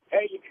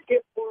 Hey, you could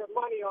get more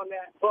money on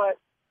that. But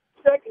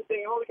second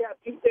thing, I only got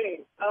two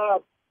things.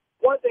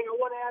 One thing, I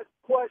want to ask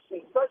a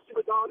question, especially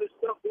with all this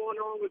stuff going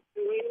on with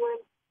New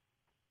England.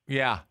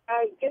 Yeah.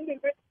 As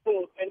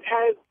individuals and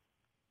as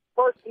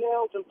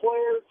personnel and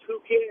players who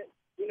get,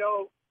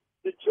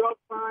 the drug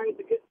fines,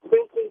 the get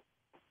suspensions,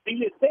 do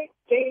you think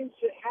teams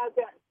should have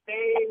that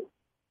same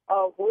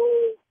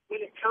rule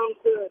when it comes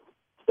to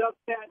stuff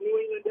that New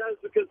England does?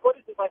 Because what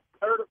is it, like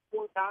third or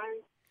fourth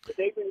time that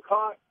they've been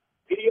caught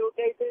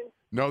videotaping?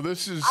 No,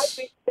 this is.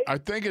 I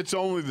think it's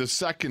only the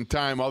second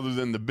time, other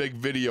than the big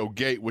video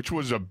gate, which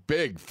was a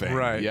big thing.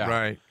 Right. Yeah.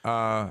 Right.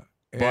 But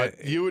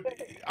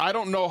I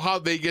don't know how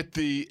they get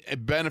the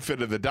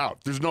benefit of the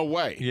doubt. There's no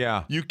way.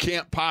 Yeah. You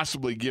can't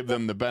possibly give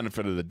them the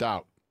benefit of the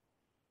doubt.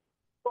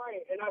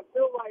 Right, and I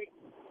feel like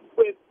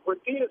with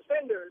repeat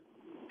offenders,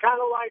 kind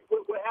of like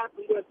what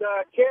happened with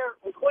Carrot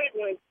in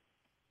Cleveland,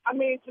 I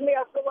mean, to me,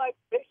 I feel like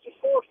they should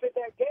forfeit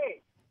that game.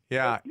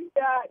 Yeah. If you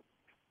got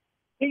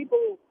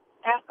people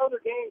at other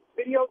games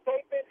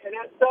videotaping and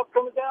that stuff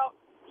comes out,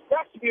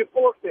 that should be a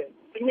forfeit.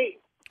 To me,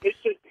 it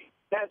should be.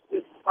 That's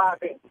just my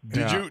opinion.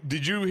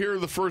 Did you hear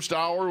the first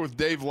hour with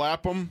Dave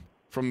Lapham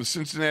from the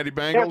Cincinnati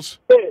Bengals?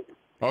 Yes,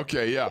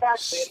 okay, yeah.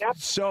 exactly.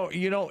 So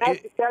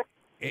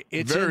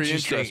it's Very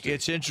interesting. interesting.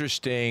 It's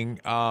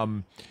interesting.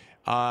 I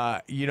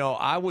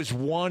was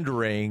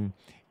wondering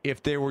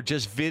if they were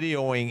just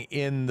videoing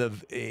in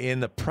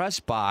the press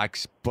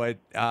box, but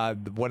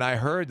when I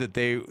heard that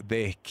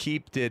they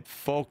kept it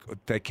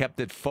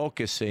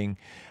focusing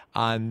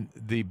on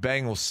the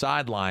Bengals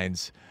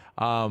sidelines,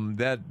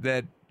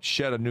 that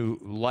shed a new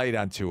light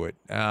onto it.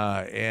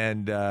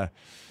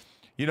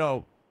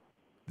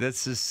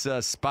 This is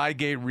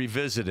Spygate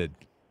revisited,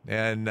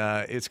 and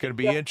it's going to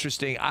be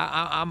interesting.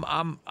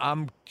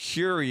 I'm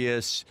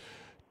curious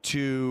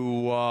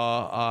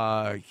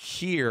to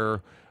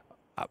hear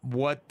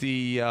what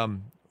the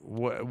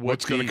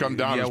what's going to come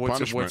down as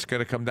punishment. What's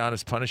going to come down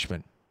as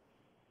punishment?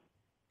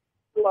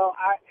 Well,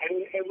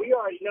 and we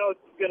already know it's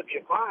going to be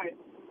a fine.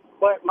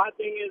 But my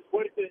thing is,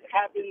 what if it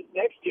happens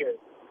next year?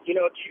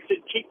 You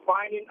should keep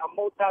finding a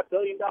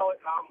multi-billion-dollar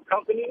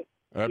company.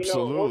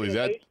 Absolutely.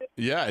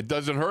 It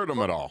doesn't hurt them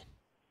at all.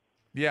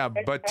 Yeah,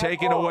 but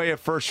taking away a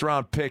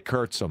first-round pick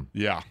hurts them.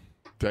 Yeah,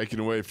 taking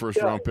away a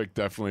first-round pick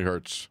definitely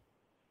hurts.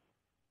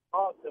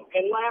 Awesome.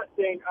 And last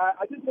thing,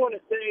 I just want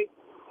to say,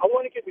 I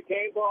want to get the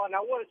game ball, and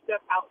I want to step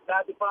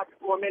outside the pocket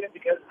for a minute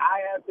because I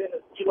have been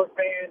a Steeler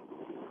fan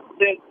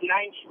since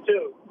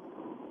 '92.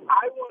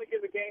 I want to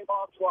give the game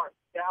ball to our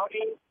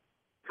scouting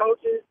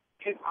coaches,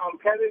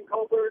 Kevin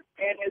Colbert,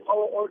 and his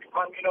whole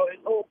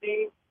his whole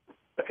team,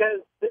 because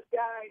this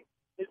guy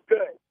is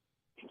good.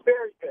 He's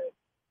very good,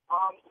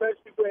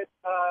 especially with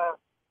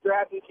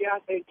drafting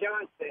Keontae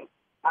Johnson.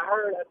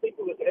 I think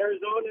it was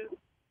Arizona.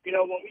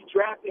 When we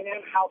drafted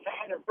him, how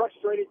mad and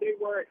frustrated they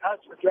were at us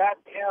for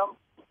drafting him,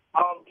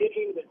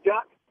 getting the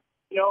Duck.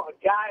 A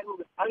guy who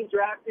was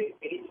undrafted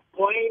and he's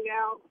playing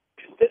now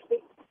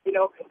consistently.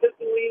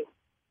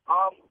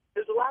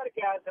 There's a lot of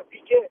guys that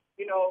we get,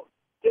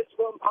 just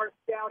from our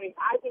scouting.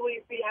 I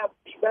believe we have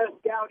the best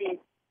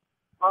scouting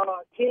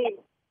team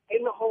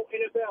in the whole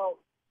NFL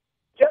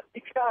just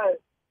because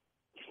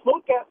you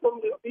look at some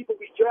of the people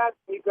we draft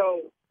and you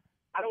go,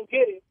 I don't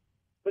get it.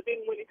 But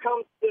then when it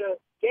comes to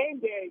game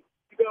day,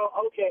 you go,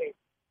 okay,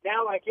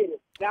 now I get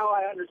it. Now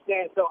I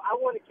understand. So I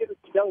want to give it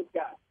to those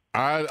guys.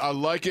 I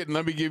like it, and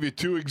let me give you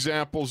two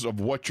examples of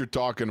what you're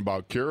talking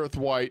about. Kerrith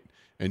Whyte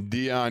and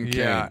Deion Kane.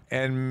 Yeah,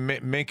 and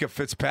Minkah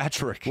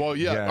Fitzpatrick. Well,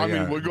 I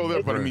mean, we'll go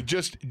there, but I mean,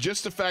 just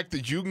the fact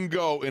that you can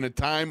go in a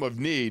time of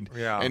need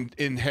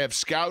and have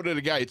scouted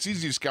a guy. It's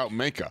easy to scout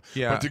Minkah,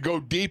 but to go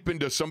deep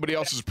into somebody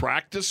else's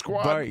practice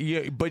squad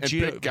and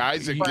pick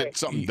guys and get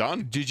something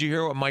done. Did you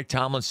hear what Mike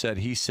Tomlin said?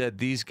 He said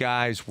these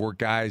guys were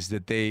guys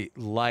that they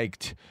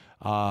liked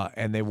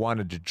and they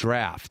wanted to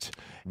draft.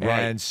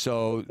 Right. And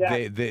so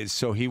they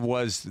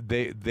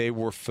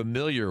were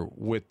familiar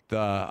with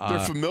they're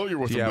familiar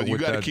with them, but you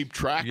got to keep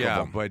track of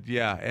them. But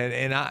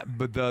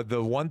but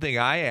the one thing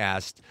I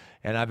asked,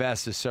 and I've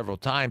asked this several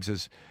times,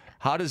 is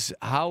how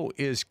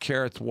is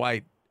Kerrith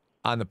Whyte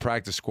on the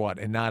practice squad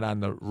and not on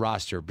the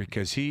roster,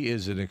 because he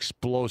is an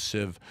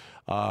explosive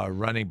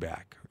running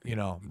back.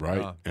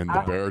 Right, and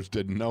the Bears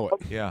didn't know it.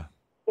 Yeah.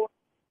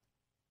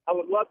 I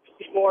would love to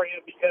see more of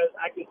him because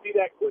I can see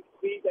that quick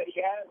speed that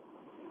he has,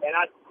 and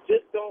I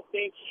just don't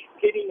think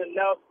he's getting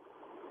enough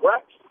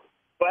reps.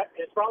 But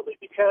it's probably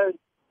because,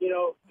 he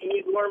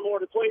needs to learn more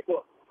of the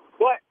playbook.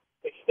 But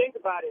if you think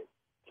about it,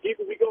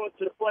 even if we go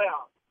into the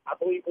playoffs, I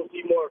believe we'll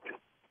see more of him.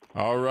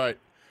 All right.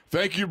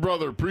 Thank you,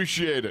 brother.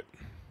 Appreciate it.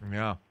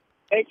 Yeah.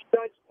 Thank you,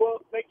 guys.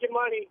 Well, make your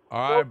money.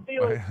 All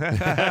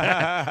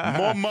right.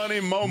 More money,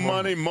 more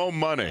money, more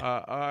money.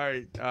 All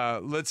right.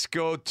 Let's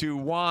go to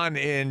Juan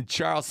in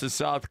Charleston,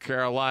 South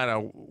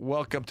Carolina.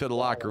 Welcome to the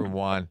locker room,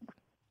 Juan.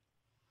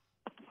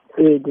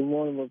 Hey, good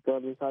morning, my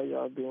brothers. How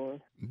y'all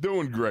doing?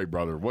 Doing great,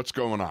 brother. What's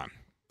going on?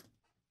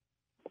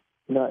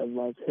 Not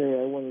much. Hey,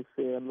 I want to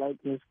say I like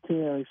Miss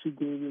Karen. She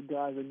gave you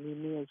guys a new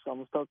name, so I'm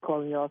going to start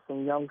calling y'all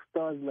some young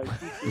stars like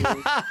she did.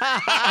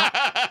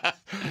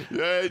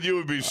 Yeah, you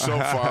would be so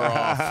far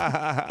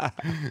off.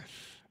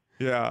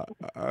 Yeah,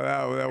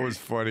 that was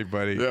funny,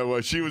 buddy. Yeah,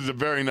 well, she was a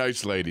very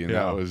nice lady, and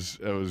that was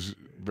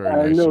very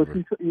I nice know. of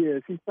her.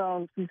 She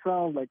sounds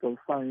like a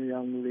fine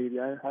young lady.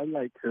 I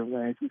like her,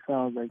 man. She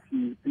sounds like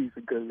she's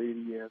a good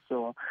lady. Yeah.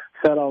 So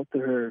shout out to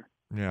her.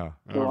 Yeah.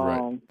 So, all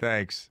right.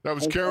 Thanks. That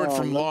was Karen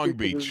from Long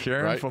Beach.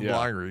 Karen right? from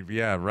Long Beach.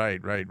 Yeah. Right.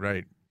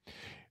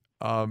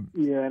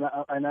 Yeah,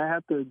 and I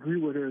have to agree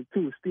with her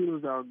too.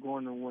 Steelers are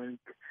going to win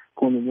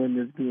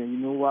this game. You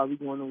know why we're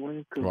going to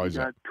win? Because we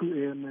got two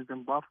airmen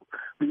in Buffalo.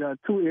 We got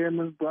two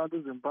airmen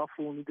brothers in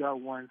Buffalo, and we got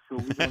one. So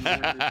we're going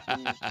to win this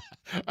game.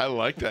 I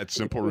like that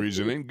simple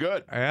reasoning.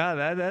 Good.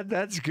 Yeah,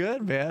 that's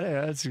good, man.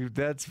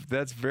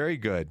 That's very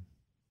good.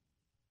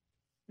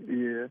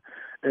 Yeah,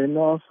 and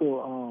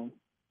also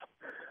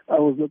I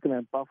was looking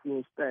at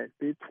Buffalo stats.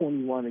 They're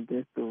 21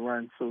 against the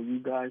run. So you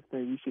guys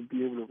think we should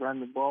be able to run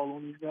the ball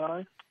on these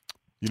guys?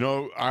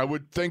 I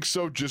would think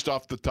so just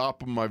off the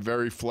top of my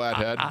very flat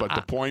head. But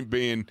the point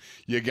being,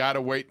 you got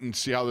to wait and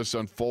see how this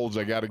unfolds.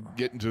 I got to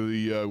get into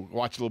the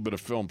watch a little bit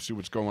of film, see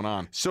what's going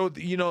on. So,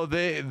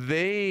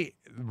 they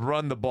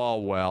run the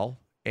ball well,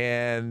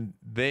 and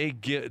they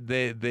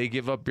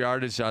give up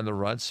yardage on the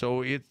run.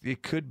 So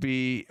it could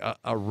be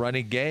a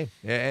running game.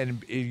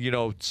 And,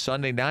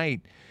 Sunday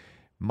night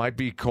might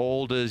be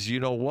cold as you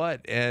know what,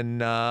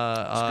 and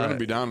it's going to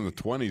be down in the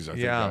 20s. I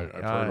think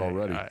I've heard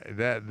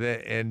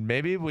already. And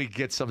maybe we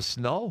get some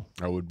snow.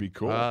 That would be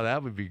cool.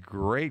 That would be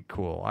great.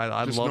 Cool.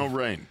 I just love no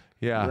rain.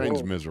 Yeah,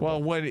 rain's miserable.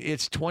 Well, when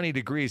it's 20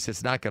 degrees,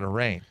 it's not going to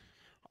rain.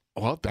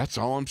 Well, that's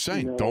all I'm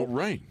saying. Don't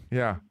rain.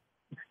 Yeah.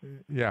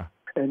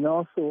 And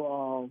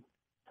also,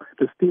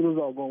 the Steelers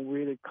are going to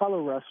win the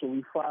color rush. So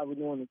we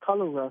 5-0 in the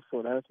color rush.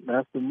 So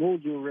that's the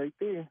mojo right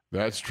there.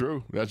 That's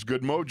true. That's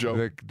good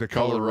mojo. The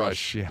color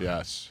rush. Yeah.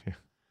 Yes.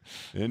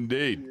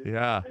 Indeed.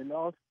 Yeah.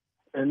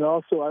 And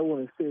also, I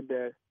want to say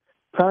that,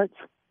 Punch,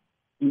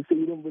 you say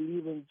you don't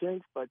believe in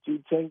jinx, but you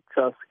jinx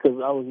us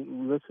because I was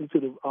listening to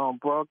the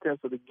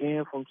broadcast of the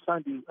game from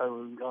Sunday. I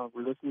was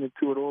listening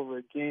to it over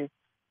again,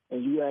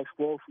 and you asked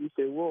Wolf, you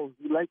said, Wolf,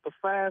 you like the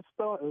fast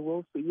start? And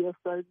Wolf said, yes,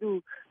 I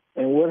do.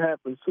 And what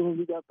happened? As soon as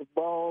we got the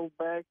ball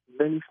back,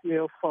 Benny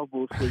Snell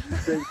fumbled, so you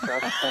jinx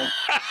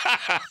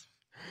us.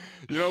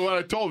 You know what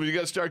I told him? You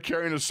got to start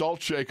carrying a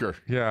salt shaker.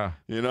 Yeah.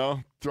 You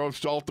know, throw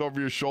salt over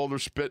your shoulder,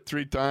 spit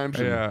 3 times.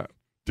 And Yeah.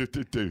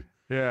 Do.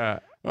 Yeah.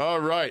 All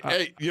right.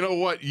 Hey, you know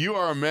what? You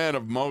are a man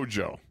of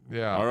mojo.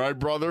 Yeah. All right,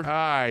 brother? All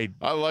right.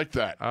 I like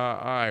that. All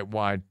right,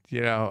 Juan.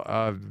 You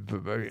know,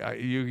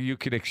 you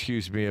can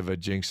excuse me of a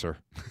jinxer.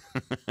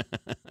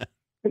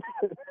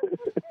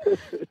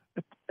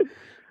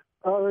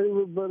 All right,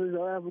 everybody.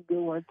 I'll have a good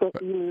one. Talk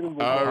to you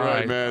later. All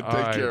right, man. All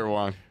Take right. care,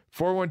 Juan.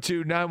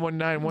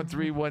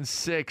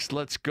 412-919-1316.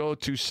 Let's go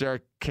to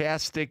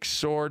Sarcastic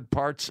Sword,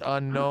 Parts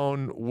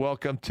Unknown.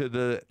 Welcome to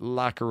the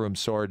locker room,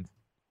 Sword.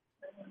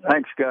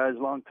 Thanks, guys.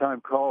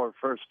 Long-time caller,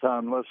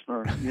 first-time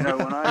listener. You know,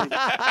 when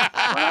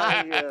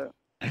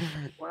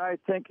I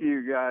think of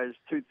you guys,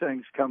 2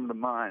 things come to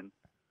mind: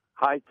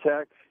 high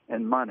tech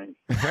and money.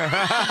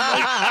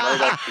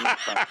 right up to the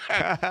front.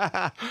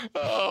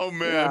 Oh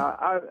man! Yeah,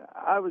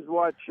 I was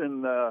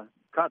watching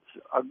cuts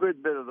a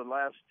good bit of the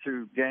last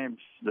 2 games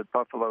that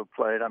Buffalo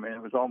played. I mean,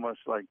 it was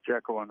almost like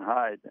Jekyll and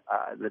Hyde.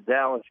 The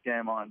Dallas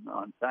game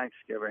on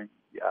Thanksgiving,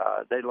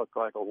 they looked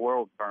like a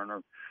world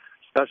burner.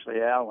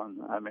 Especially Allen.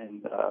 I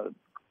mean,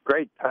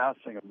 great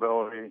passing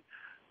ability,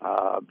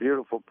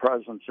 beautiful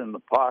presence in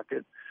the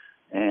pocket,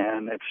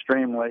 and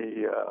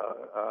extremely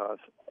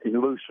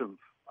elusive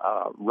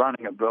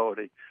running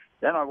ability.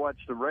 Then I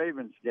watched the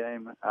Ravens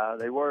game.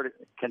 They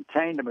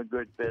contained him a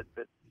good bit,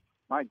 but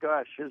my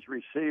gosh, his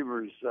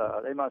receivers,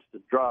 they must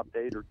have dropped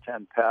 8 or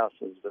 10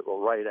 passes that were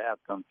right at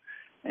them,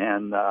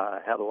 and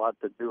had a lot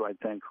to do, I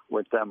think,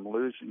 with them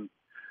losing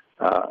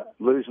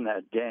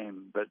that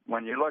game. But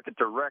when you look at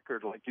the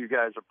record, like you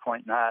guys are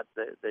pointing out,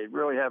 they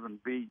really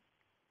haven't beat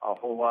a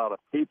whole lot of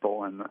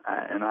people, and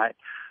I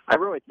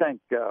really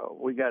think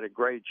we got a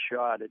great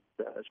shot at,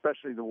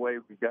 especially the way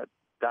we got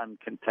done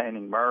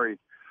containing Murray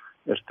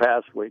this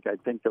past week. I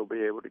think they'll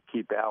be able to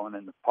keep Allen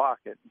in the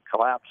pocket and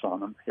collapse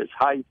on him. His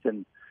height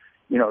and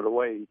the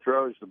way he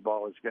throws the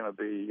ball is going to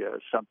be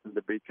something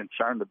to be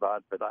concerned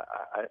about. But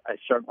I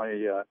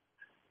certainly.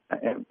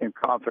 And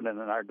confident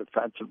in our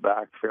defensive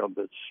backfield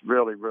that's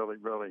really, really,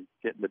 really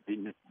getting to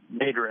be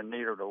neater and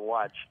neater to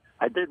watch.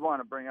 I did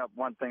want to bring up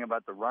one thing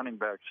about the running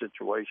back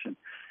situation.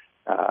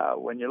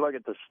 When you look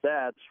at the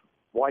stats,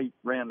 White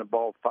ran the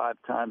ball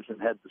 5 times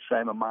and had the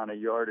same amount of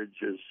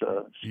yardage as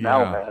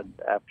Snell had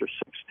after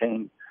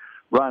 16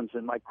 runs.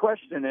 And my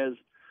question is,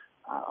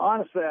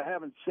 honestly, I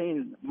haven't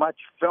seen much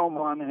film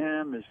on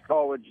him, his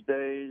college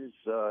days.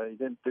 He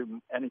didn't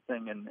do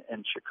anything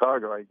in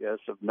Chicago, I guess,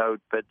 of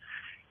note. But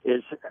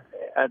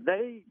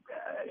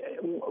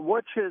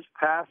what's his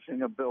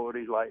passing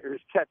ability like, or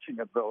his catching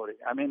ability?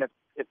 I mean,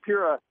 if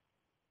you're a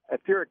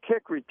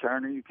kick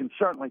returner, you can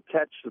certainly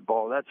catch the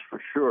ball. That's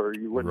for sure.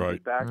 You wouldn't be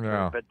back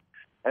there. But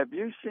have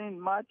you seen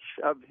much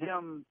of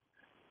him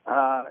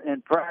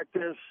in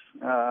practice?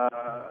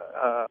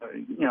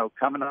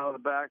 Coming out of the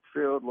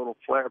backfield, little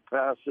flare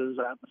passes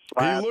out the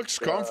slot. He looks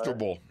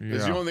comfortable.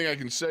 Is the only thing I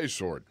can say,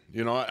 Sword.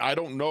 I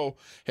don't know.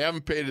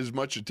 Haven't paid as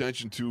much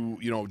attention to,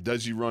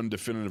 does he run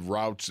definitive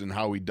routes and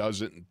how he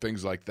does it and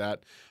things like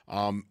that.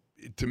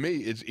 To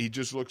me, he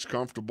just looks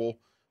comfortable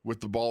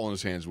with the ball in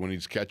his hands when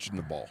he's catching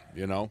the ball.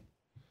 Do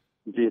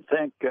you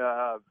think?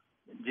 Well,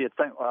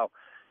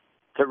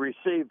 to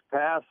receive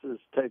passes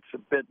takes a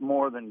bit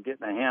more than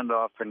getting a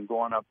handoff and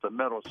going up the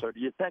middle. So do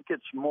you think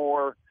it's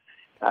more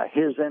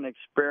his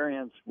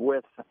inexperience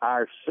with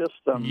our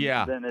system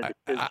than it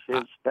is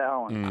his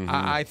talent?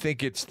 I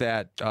think it's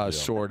that,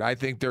 Sword. I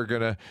think they're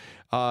going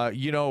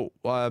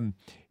to,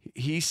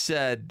 he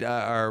said,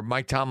 or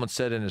Mike Tomlin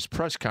said in his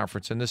press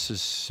conference, and this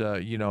is,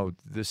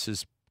 this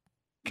is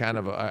kind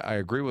of, I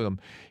agree with him.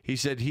 He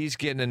said he's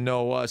getting to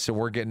know us and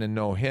we're getting to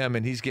know him,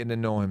 and he's getting to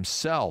know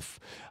himself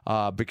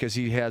because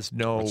he has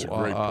no,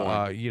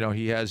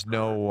 he has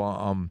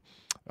no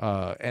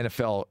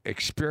NFL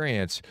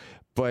experience.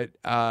 But,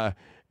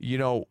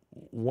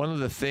 one of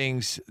the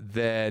things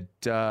that,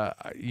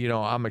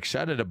 I'm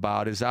excited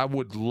about is I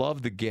would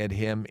love to get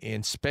him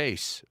in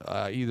space,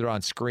 either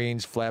on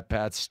screens, flat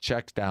paths,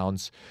 check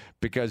downs,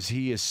 because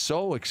he is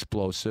so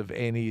explosive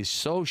and he is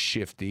so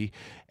shifty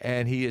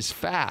and he is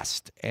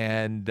fast.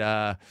 And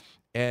I'm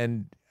a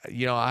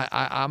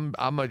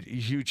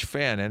huge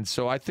fan. And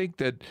so I think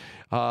that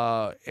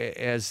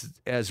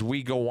as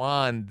we go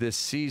on this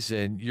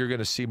season, you're going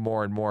to see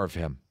more and more of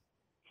him.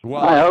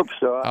 Well, I hope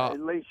so. At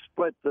least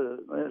split the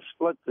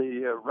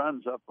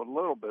runs up a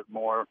little bit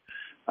more.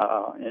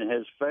 in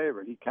his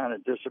favor. He kind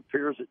of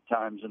disappears at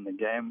times in the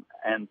game,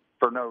 and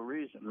for no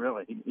reason,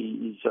 really.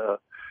 He's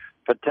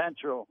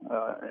potential.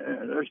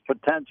 There's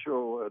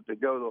potential to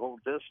go the whole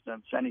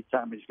distance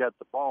anytime he's got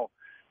the ball,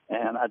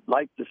 and I'd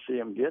like to see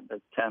him getting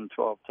it 10,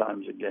 12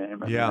 times a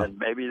game, and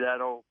maybe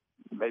that'll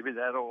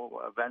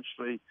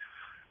eventually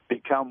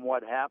become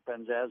what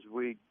happens as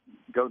we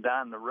go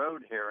down the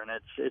road here. And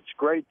it's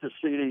great to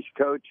see these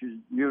coaches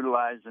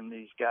utilizing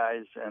these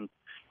guys. And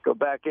go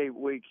back 8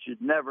 weeks,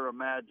 you'd never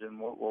imagine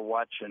what we're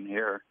watching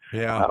here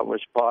was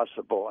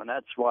possible. And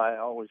that's why I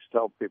always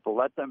tell people,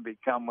 let them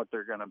become what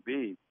they're going to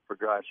be, for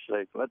God's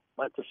sake. Let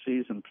the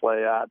season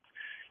play out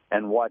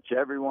and watch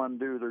everyone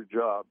do their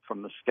job,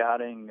 from the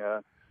scouting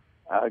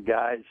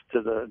guys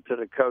to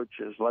the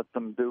coaches. Let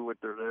them do what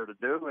they're there to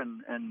do.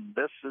 And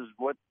this is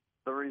what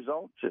the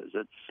result is.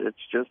 It's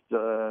just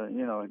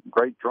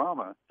great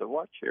drama to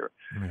watch here.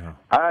 Yeah.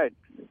 All right,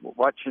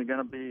 watching going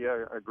to be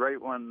a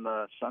great one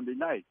Sunday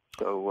night.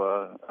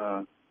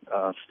 So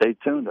stay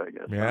tuned, I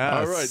guess. Yeah.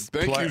 All right.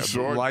 Thank you,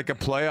 Sword. Like a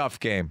playoff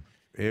game.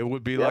 It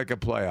would be like a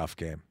playoff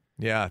game.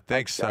 Yeah.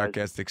 Thanks,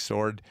 Sarcastic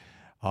Sword.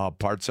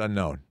 Parts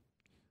unknown.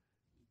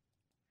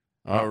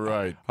 All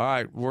right. All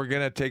right. We're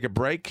going to take a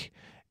break,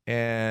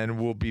 and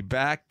we'll be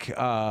back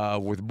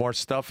with more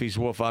stuff. He's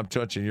Wolf. I'm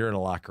Tunchin. You're in the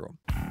locker room.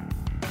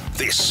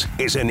 This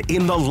is an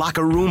In the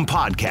Locker Room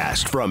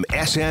podcast from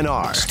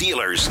SNR,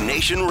 Steelers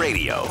Nation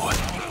Radio.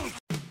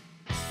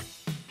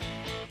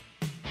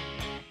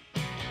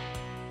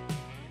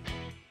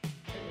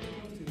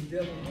 To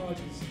Devin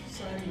Hodges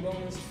signing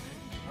bonus,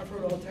 I've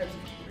heard all types of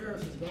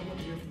comparisons, but I want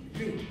to hear from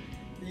you.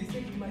 Do you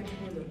think he might be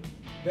one of the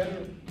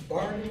better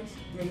bargains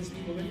during this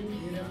legal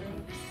in the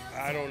NFL?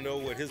 I don't know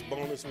what his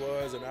bonus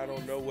was, and I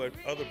don't know what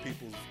other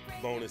people's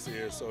bonus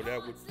is, so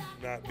that would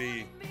not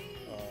be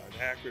an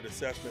accurate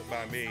assessment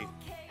by me.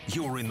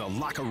 You're in the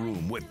locker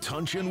room with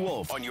Tunch and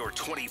Wolf on your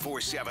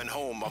 24/7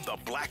 home of the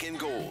Black and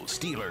Gold,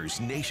 Steelers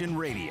Nation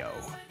Radio.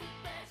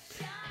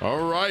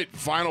 All right,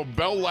 final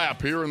bell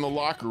lap here in the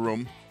locker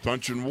room.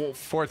 Tunch and Wolf.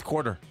 Fourth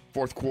quarter.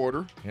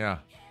 Yeah.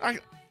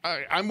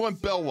 I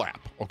want bell lap.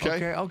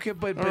 Okay. Okay,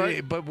 but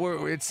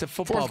it's a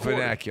football Fourth quarter.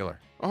 vernacular.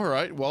 All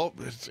right. Well,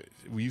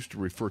 we used to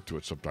refer to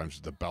it sometimes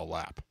as the bell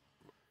lap.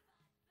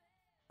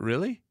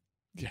 Really?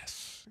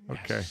 Yes.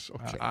 Okay. Yes.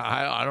 Okay.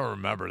 I don't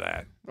remember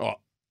that. Oh,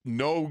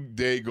 no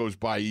day goes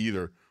by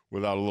either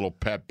without a little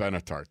Pat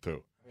Benatar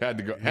too. Had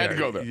to go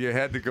there. You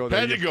had to go there.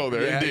 Had to go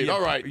there, indeed.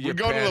 All right, we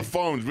go to the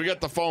phones. We got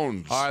the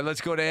phones. All right,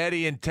 let's go to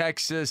Eddie in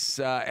Texas.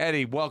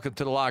 Eddie, welcome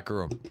to the locker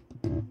room.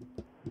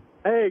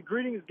 Hey,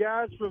 greetings,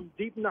 guys, from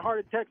deep in the heart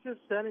of Texas,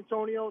 San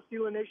Antonio,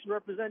 Steeler Nation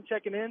represent,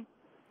 checking in.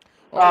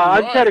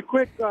 I just had a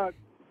quick,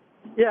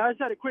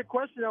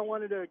 question I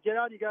wanted to get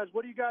out of you guys.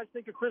 What do you guys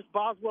think of Chris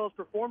Boswell's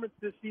performance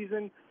this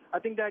season? I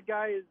think that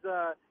guy is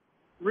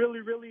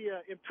really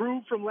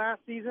improved from last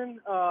season.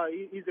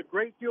 He's a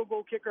great field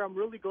goal kicker. I'm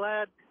really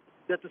glad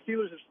that the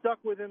Steelers have stuck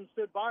with him,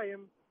 stood by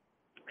him,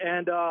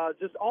 and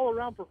just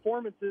all-around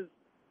performances.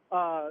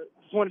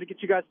 Just wanted to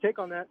get you guys' take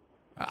on that.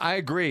 I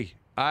agree,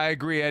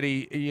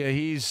 Eddie. Yeah,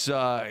 he's,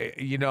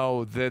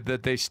 that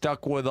they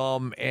stuck with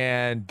him.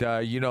 And,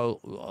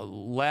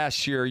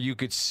 last year you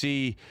could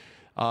see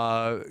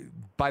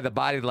by the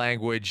body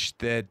language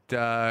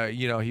that,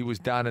 he was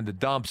down in the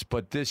dumps.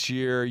 But this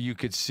year you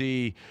could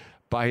see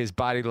by his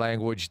body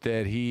language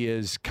that he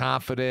is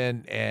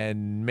confident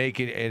and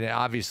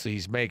obviously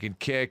he's making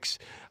kicks.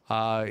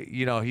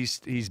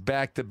 He's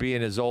back to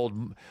being his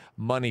old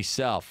money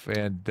self.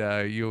 And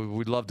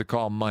we'd love to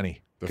call him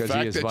Money. The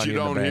fact that you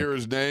don't hear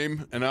his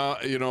name, and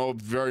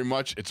very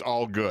much, it's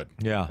all good.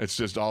 Yeah, it's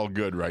just all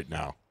good right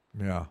now.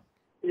 Yeah.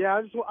 Yeah,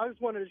 I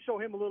just wanted to show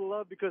him a little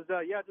love because,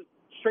 just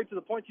straight to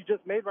the point you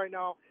just made right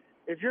now.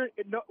 If you're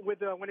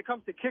when it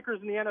comes to kickers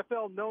in the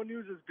NFL, no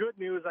news is good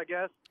news, I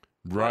guess.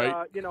 Right.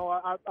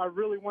 I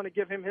really want to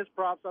give him his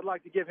props. I'd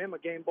like to give him a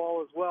game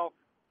ball as well.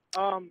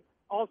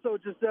 Also,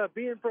 just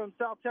being from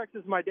South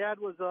Texas, my dad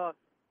was a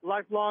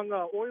lifelong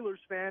Oilers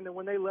fan, and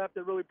when they left,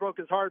 it really broke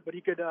his heart. But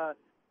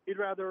he'd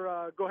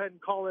rather go ahead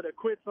and call it a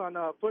quits on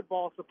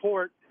football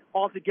support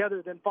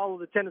altogether than follow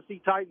the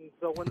Tennessee Titans.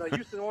 So when the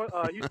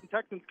Houston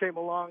Texans came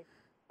along,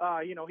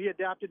 he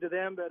adapted to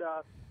them. But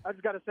I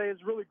just got to say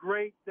it's really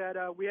great that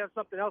we have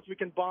something else we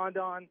can bond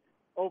on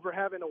over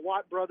having a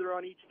Watt brother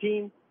on each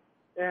team.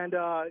 And,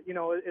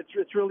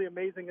 it's really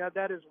amazing.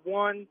 That is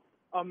one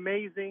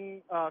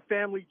amazing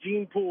family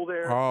gene pool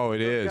there. Oh,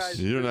 it is.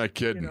 Guys, you're not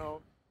kidding.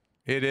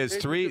 It is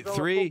three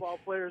football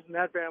players in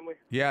that family.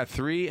 Yeah,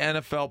 3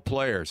 NFL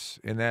players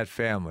in that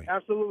family.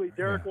 Absolutely.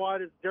 Derek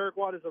Watt is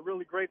a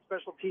really great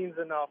special teams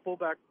and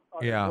fullback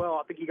as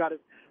well. I think he got his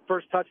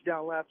first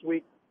touchdown last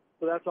week,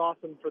 so that's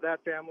awesome for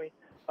that family.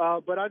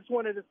 But I just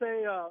wanted to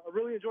say I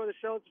really enjoy the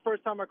show. It's the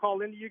first time I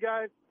called into you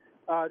guys.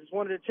 Just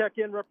wanted to check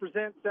in,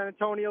 represent San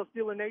Antonio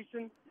Steeler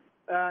Nation,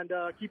 And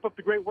keep up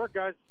the great work,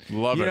 guys.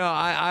 Love You it. know,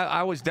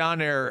 I was down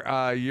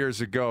there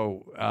years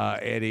ago,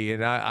 Eddie,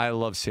 and I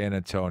love San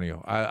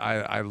Antonio.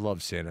 I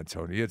love San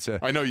Antonio.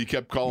 I know you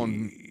kept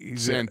calling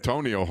San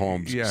Antonio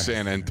Holmes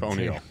San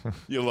Antonio.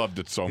 You loved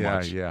it so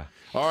much. Yeah.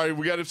 All right,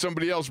 we got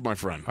somebody else, my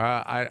friend.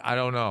 I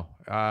don't know.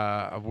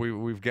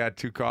 We've got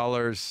 2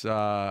 callers.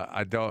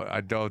 I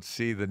don't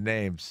see the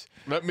names.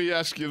 Let me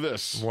ask you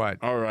this. What?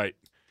 All right.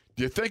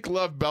 Do you think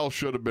Lev Bell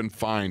should have been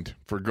fined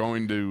for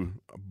going to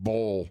a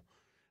bowl,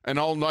 an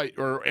all-night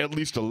or at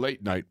least a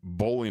late-night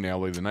bowling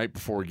alley the night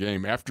before a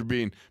game after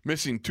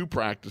missing 2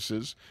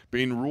 practices,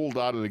 being ruled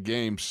out of the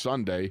game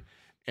Sunday,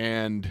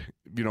 and,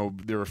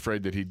 they're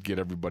afraid that he'd get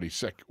everybody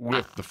sick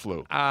with the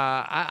flu?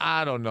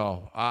 I don't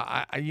know.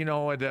 You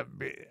know what?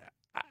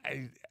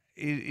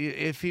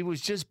 If he was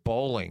just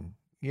bowling,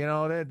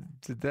 oh,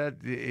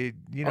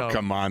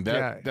 come on,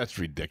 that's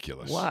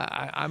ridiculous. Well,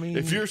 I mean,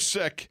 if you're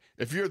sick,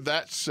 if you're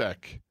that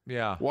sick,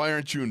 why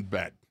aren't you in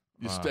bed?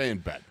 You stay in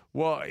bed.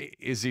 Well,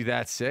 is he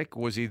that sick?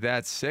 Was he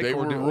that sick? They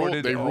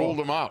ruled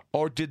him out.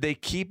 Or did they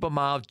keep him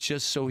out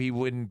just so he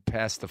wouldn't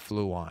pass the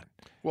flu on?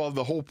 Well,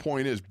 the whole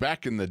point is,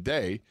 back in the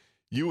day,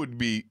 you would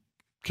be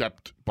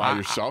kept by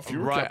yourself. You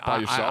were kept by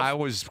yourself. I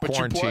was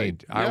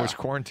quarantined. Yeah. I was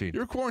quarantined.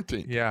 You're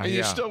quarantined. Yeah. And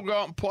you still go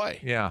out and play.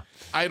 Yeah.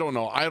 I don't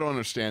know. I don't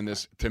understand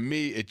this. To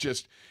me,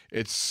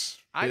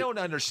 I don't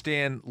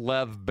understand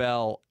Lev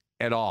Bell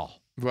at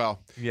all. Well,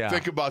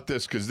 think about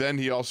this, because then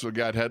he also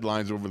got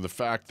headlines over the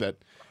fact that,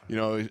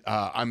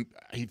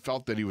 he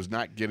felt that he was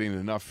not getting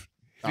enough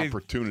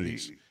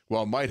opportunities.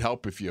 Well, it might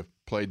help if you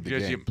played the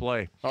game. You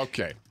play.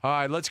 Okay. All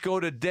right, let's go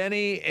to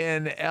Denny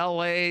in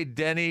L.A.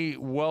 Denny,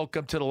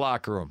 welcome to the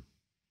locker room.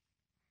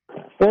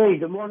 Hey,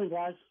 good morning,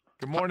 guys.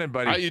 Good morning,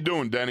 buddy. How you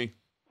doing, Denny?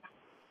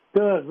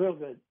 Good, real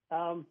good.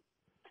 I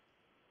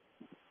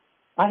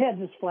had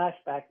this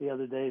flashback the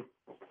other day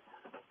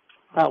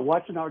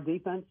watching our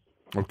defense.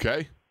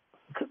 Okay.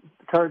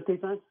 Current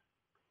defense.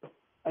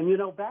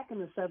 And, back in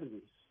the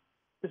 70s,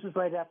 this is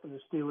right after the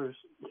Steelers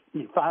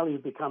finally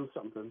had become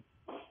something.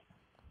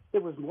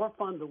 It was more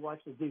fun to watch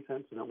the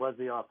defense than it was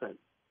the offense.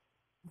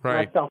 Right.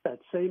 And I felt that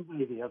same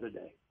way the other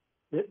day.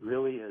 It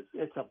really is.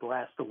 It's a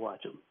blast to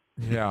watch them.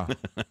 Yeah.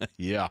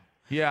 Yeah.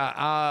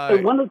 Yeah.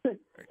 One of the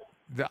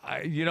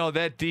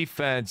that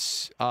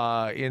defense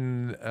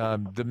in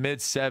the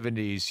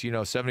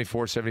mid-70s,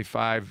 74,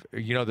 75,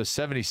 the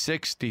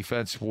 76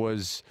 defense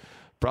was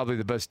probably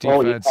the best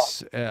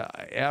defense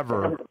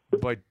ever.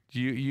 But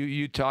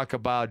you talk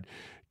about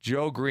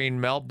Joe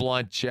Green, Mel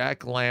Blount,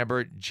 Jack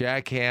Lambert,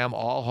 Jack Ham,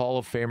 all Hall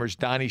of Famers.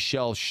 Donnie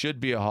Shell should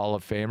be a Hall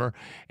of Famer,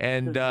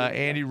 and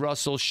Andy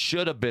Russell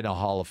should be a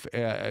Hall of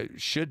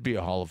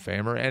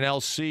Famer, and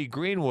L.C.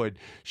 Greenwood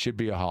should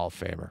be a Hall of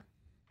Famer.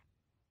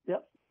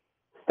 Yep.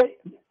 Hey,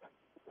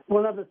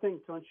 one other thing,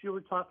 Tunch, you were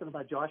talking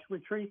about Joshua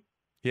Tree.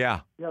 Yeah.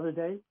 The other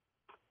day,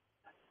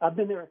 I've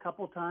been there a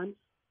couple of times.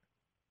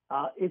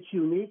 It's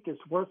unique.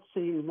 It's worth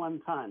seeing one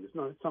time. It's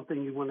not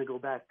something you want to go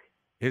back.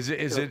 Is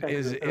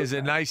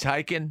it nice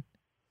hiking?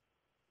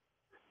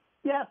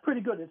 Yeah,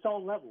 pretty good. It's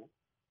all level.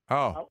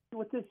 Oh.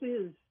 What this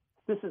is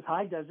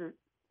high desert,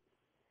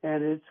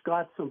 and it's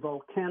got some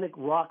volcanic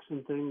rocks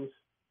and things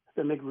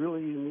that make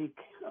really unique,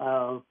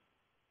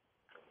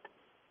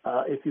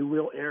 if you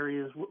will,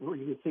 areas where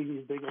you can see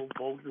these big old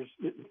boulders.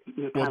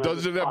 Well,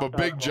 does it have a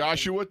big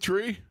Joshua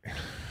tree?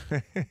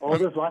 Oh,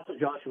 there's lots of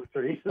Joshua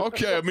trees.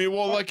 Okay, I mean,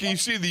 like you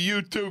see the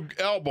U2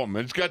 album,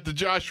 it's got the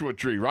Joshua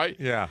tree, right?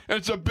 Yeah. And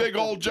it's a big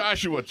old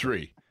Joshua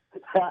tree.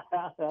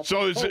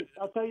 So is it?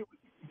 I'll tell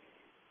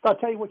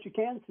you what you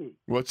can see.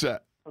 What's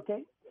that?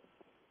 Okay.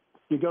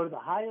 You go to the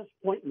highest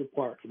point in the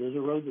park. There's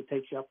a road that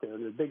takes you up there,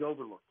 and there's a big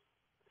overlook.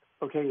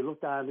 Okay, you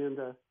look down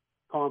into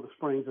Palm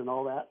Springs and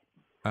all that.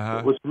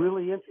 Uh-huh. What's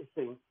really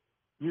interesting,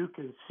 you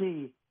can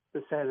see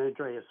the San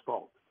Andreas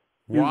Fault.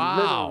 Wow.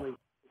 You literally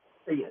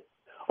see it.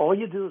 All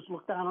you do is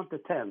look down up to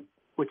 10,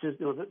 which is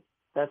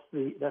that's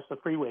the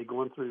freeway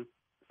going through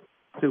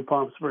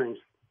Palm Springs.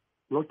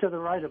 Look to the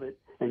right of it,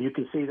 and you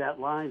can see that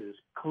line is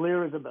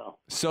clear as a bell.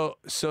 So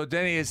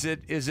Denny, is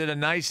it a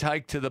nice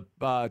hike to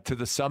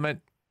the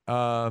summit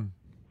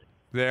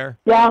there?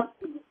 Yeah,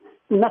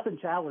 nothing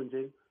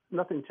challenging.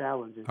 Okay.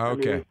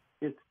 I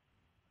mean,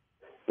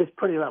 it's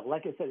pretty level.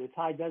 Like I said, it's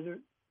high desert.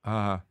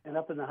 Uh-huh. And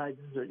up in the high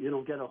desert, you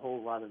don't get a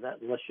whole lot of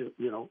that unless you're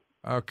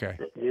Okay.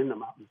 in the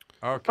mountains.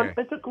 Okay.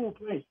 But it's a cool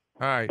place.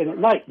 All right. And at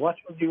night, watch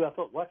for the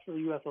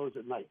UFOs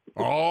at night.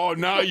 Oh,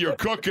 now you're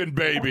cooking,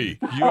 baby.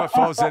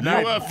 UFOs at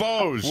night.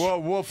 UFOs.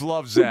 Well, Wolf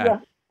loves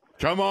that.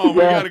 Come on,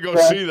 we got to go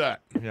see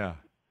that. Yeah.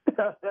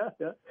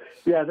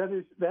 Yeah, that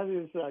is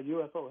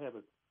UFO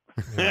heaven.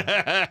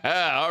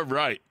 All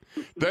right.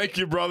 Thank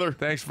you, brother.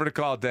 Thanks for the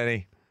call,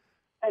 Denny.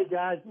 Hey,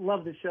 guys,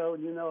 love the show.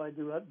 And I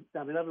do.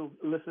 I mean, I've been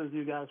listening to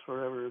you guys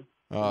forever.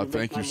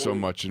 Thank you so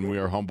much, and we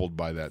are humbled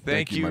by that.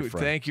 Thank you, my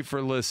friend. Thank you for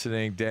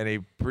listening, Denny.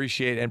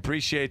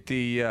 Appreciate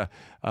the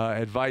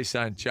advice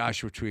on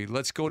Joshua Tree.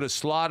 Let's go to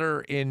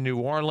Slaughter in New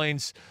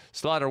Orleans.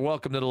 Slaughter,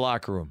 welcome to the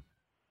locker room.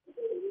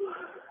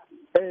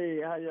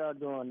 Hey, how y'all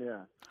doing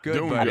there? Good,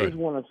 doing buddy. I just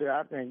want to say,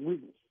 I think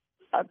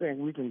I think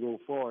we can go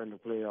far in the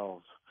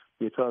playoffs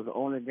because the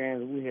only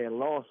games we had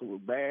lost was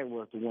bad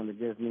was the one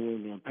against New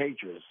England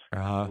Patriots.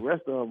 Uh-huh. The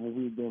rest of them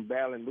we've been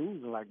battling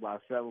losing like by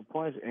 7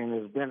 points, and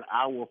it's been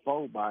our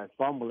fault by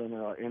fumbling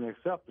or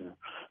intercepting.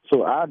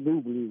 So I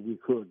do believe we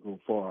could go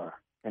far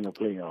in the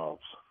playoffs.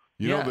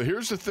 You know, but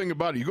here's the thing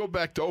about it. You go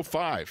back to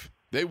 2005.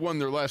 They won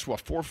their last, 4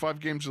 or 5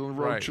 games in a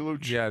row, Right.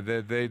 Chaluch? Yeah,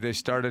 they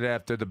started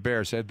after the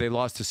Bears. They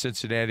lost to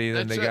Cincinnati, and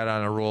then That's they got it.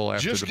 on a roll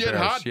after Just the get Bears.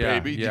 hot, Yeah,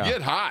 baby. Yeah. You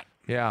get hot.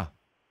 Yeah.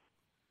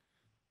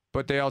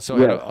 But they also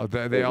Yeah, also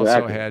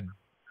exactly. had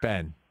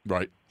Ben.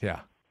 Right. Yeah.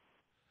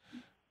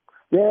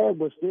 Yeah,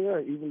 but still,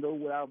 even though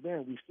without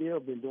Ben, we still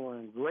been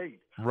doing great.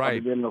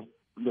 Right. Other than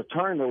the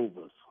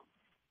turnovers.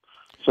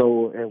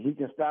 So if we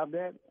can stop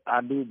that,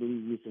 I do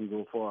believe we can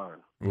go far.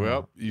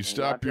 Well, you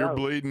stop your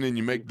bleeding and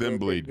you make them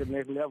bleed. To the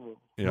next level.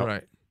 Yep.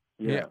 Right.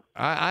 Yeah.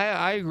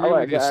 I agree All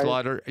right, with you, guys.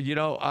 Slaughter. You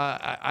know,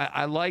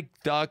 I like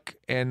Duck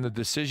and the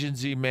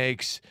decisions he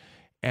makes,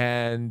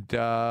 and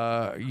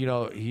you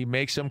know, he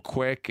makes them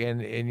quick,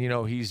 and you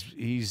know, he's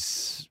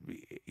it's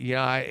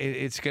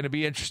going to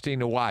be interesting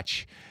to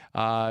watch.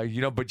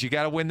 You know, but you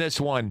got to win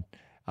this one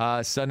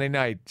Sunday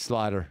night,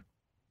 Slaughter.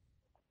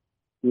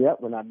 Yep,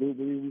 and I do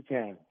believe we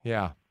can.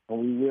 Yeah. And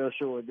we will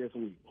show it this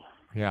week.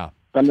 Yeah.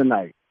 Sunday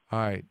night. All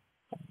right.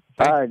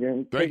 All right,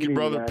 then. Thank Take you, it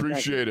brother. easy, man. Thank you.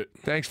 Appreciate it.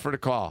 Thanks for the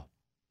call.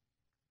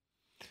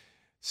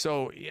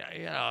 So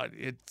yeah,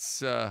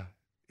 it's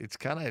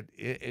kind of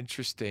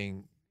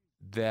interesting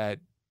that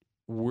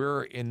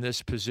we're in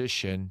this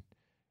position.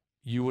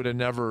 You would have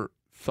never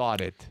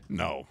thought it.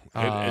 No.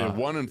 And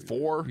 1 and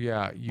 4.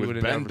 Yeah, you would with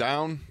have Ben never,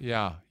 down.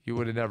 Yeah, you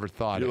would have never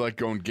thought You're it. like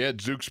going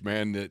Gadzooks,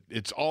 man. That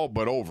it's all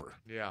but over.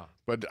 Yeah.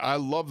 But I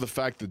love the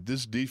fact that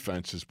this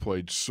defense has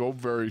played so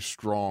very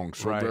strong,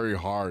 so Right. very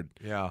hard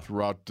Yeah.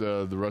 throughout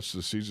the rest of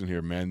the season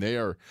here, man. They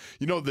are,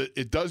 you know,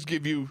 it does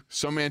give you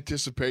some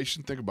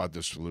anticipation. Think about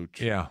this, Luch.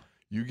 Yeah.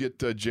 You get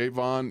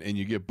Javon and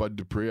you get Bud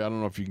Dupree. I don't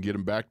know if you can get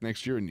him back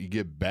next year, and you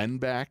get Ben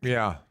back.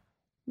 Yeah.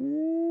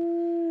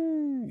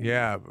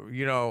 Yeah,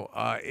 you know,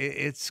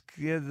 it's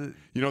You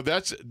know,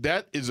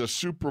 that is a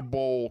Super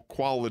Bowl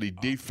quality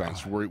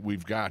defense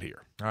we've got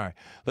here. All right,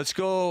 let's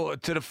go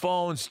to the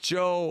phones.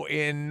 Joe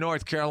in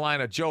North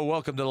Carolina. Joe,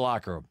 welcome to the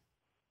locker room.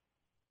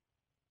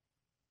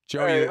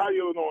 Joe, Hey, you- how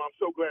you doing? I'm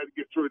so glad to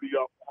get through to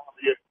y'all.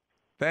 Yeah.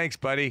 thanks,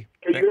 buddy.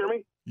 Can you hear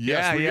me?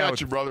 Yes, we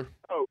got you, brother.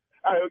 Oh,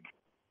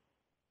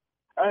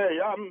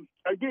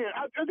 again,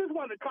 I just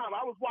wanted to comment.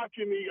 I was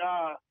watching the,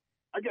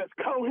 I guess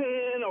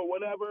Cohen or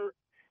whatever.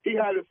 He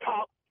had his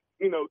top,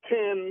 10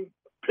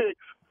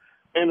 picks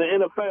in the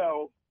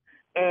NFL,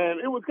 and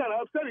it was kind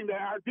of upsetting that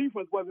our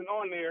defense wasn't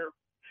on there.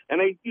 And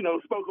they,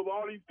 spoke of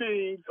all these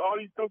teams,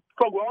 spoke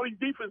of all these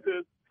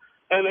defenses,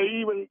 and they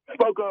even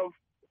spoke of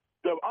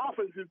the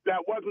offenses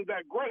that wasn't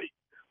that great.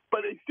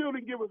 But they still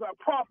didn't give us our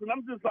props, and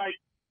I'm just like,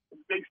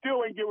 they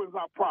still ain't giving us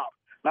our props.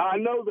 Now I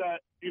know that,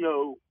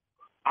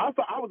 I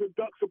thought I was a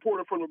Duck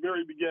supporter from the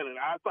very beginning.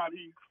 I thought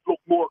he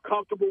looked more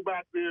comfortable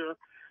back there.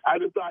 I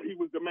just thought he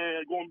was the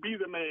man, going to be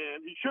the man.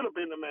 He should have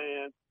been the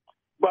man.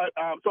 But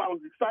so I was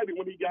excited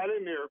when he got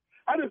in there.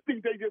 I just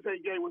think they just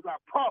ain't gave us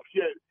our props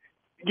yet.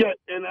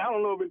 And I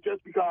don't know if it's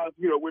just because,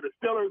 we're the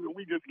Steelers and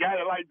we just got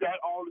it like that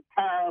all the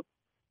time.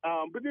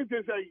 But this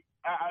just I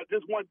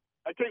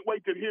can't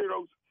wait to hear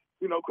those,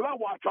 because I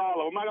watch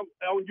all of them. I'm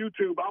on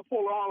YouTube. I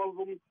pull all of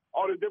them,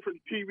 all the different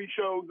TV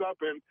shows up,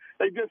 and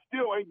they just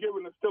still ain't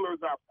giving the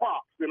Steelers our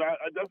props. And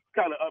that's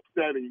kind of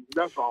upsetting.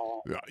 That's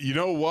all. You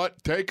know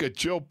what? Take a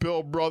chill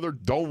pill, brother.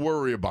 Don't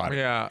worry about it.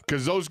 Yeah.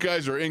 Because those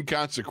guys are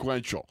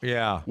inconsequential.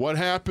 Yeah. What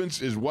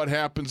happens is what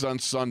happens on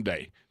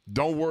Sunday.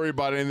 Don't worry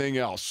about anything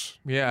else.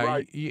 Yeah,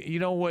 Right. you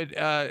know what,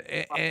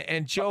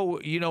 and Joe,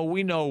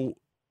 we know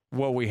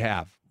what we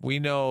have. We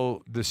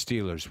know the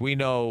Steelers. We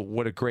know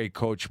what a great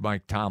coach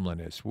Mike Tomlin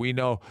is. We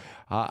know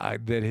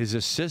that his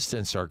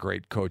assistants are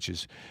great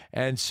coaches,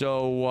 and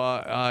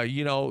so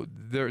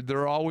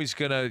they're always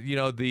gonna,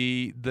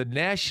 the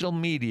national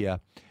media.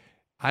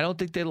 I don't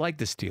think they like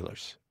the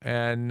Steelers,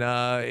 and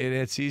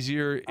it's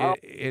easier.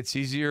 It's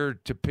easier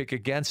to pick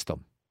against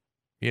them.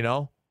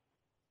 Yeah.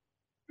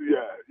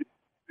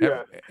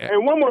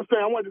 And one more thing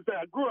I wanted to say.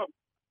 I grew up.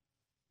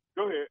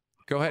 Go ahead.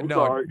 Go ahead. I'm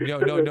No, sorry.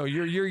 no.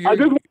 You're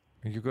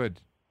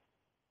good.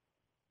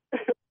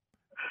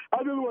 I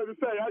just wanted to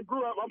say, I'm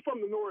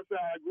from the north side.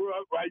 I grew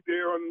up right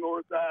there on the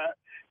north side,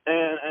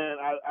 and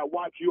I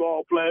watch you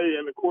all play.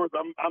 And of course,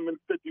 I'm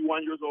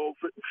 51 years old,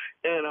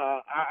 and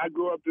I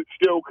grew up at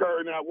Steel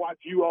Curtain, and I watch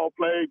you all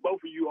play,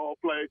 both of you all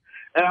play,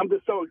 and I'm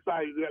just so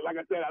excited that, like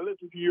I said, I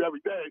listen to you every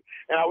day,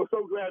 and I was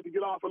so glad to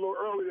get off a little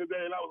earlier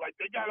today, and I was like,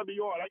 they got to be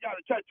on. I got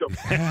to catch them.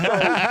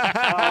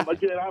 So,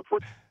 again, I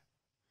appreciate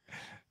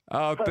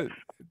Oh,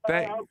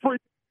 I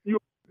appreciate you,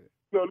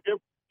 the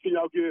information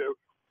y'all give.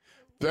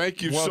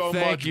 Thank you Well, so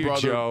thank much, you,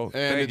 brother. Joe.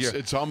 And Thank you.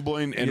 it's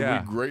humbling, and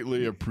Yeah. we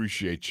greatly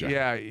appreciate you.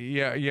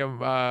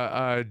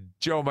 Yeah.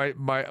 Joe,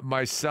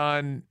 my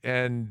son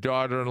and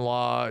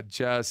daughter-in-law,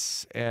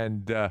 Jess,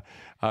 and their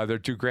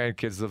 2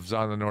 grandkids lives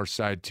on the north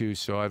side too.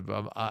 So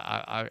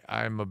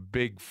I'm a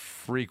big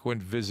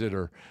frequent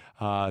visitor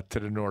to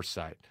the north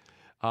side.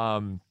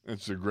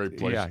 It's a great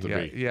place to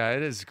be. Yeah,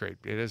 it is great.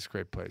 It is a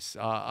great place.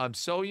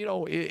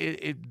 So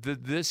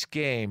this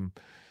game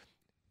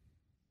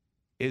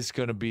is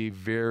going to be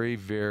very,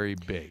 very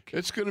big.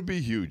 It's going to be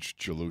huge,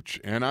 Chaluch,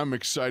 and I'm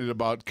excited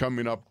about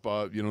coming up.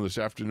 This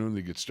afternoon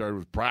they get started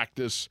with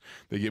practice.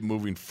 They get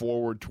moving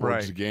forward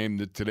towards the game.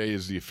 Today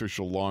is the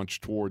official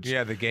launch towards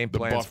the game the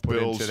plan's Buff put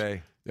in Bills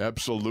today.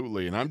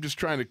 Absolutely, and I'm just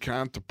trying to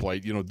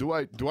contemplate. Do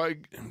I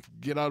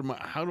get out of my?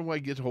 How do I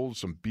get hold of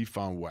some beef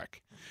on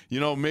weck?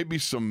 Maybe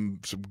some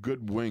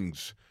good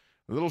wings,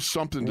 a little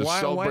something to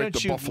celebrate the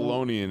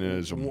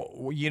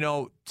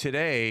Buffalonianism.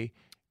 Today,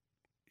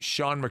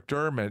 Sean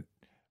McDermott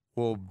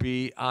will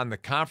be on the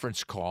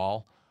conference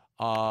call.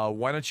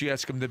 Why don't you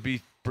ask him to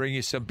bring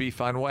you some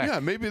beef on weck? Yeah,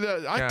 maybe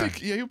that. I think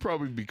he'll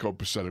probably be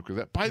copacetic with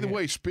that. By the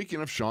way,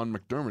 speaking of Sean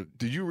McDermott,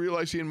 did you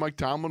realize he and Mike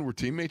Tomlin were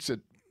teammates at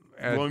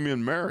William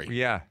and Mary?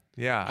 Yeah.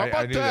 How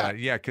about I knew that.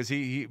 Yeah, because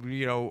he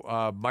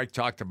Mike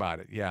talked about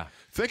it. Yeah.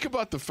 Think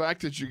about the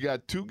fact that you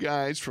got 2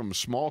 guys from a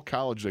small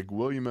college like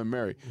William and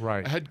Mary,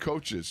 head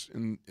coaches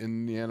in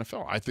the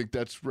NFL. I think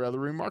that's rather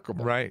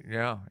remarkable. Right.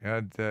 Yeah.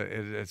 And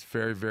it's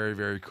very, very,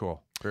 very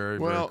cool. Very,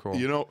 very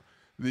cool.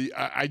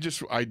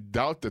 I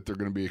doubt that they're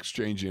going to be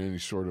exchanging any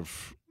sort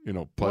of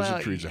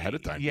pleasantries ahead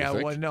of time. Yeah,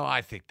 well, no,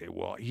 I think they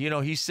will.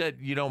 He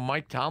said,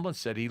 Mike Tomlin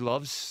said he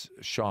loves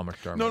Sean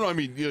McDermott. No, I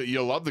mean,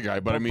 you love the guy,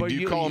 but do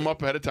you call him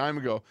up ahead of time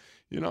and go,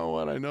 you know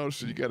what, I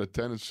noticed that you got a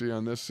tendency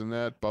on this and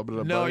that,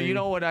 No, you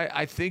know what,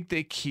 I think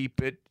they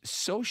keep it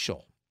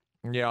social.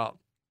 Yeah,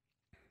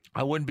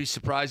 I wouldn't be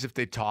surprised if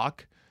they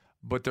talk,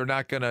 but they're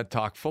not going to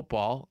talk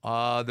football.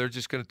 They're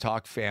just going to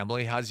talk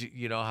family. How's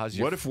your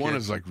What if one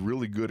is like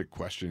really good at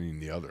questioning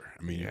the other?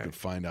 I mean, you can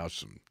find out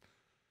some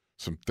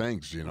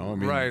things,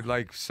 right?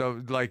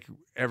 Like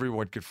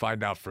everyone could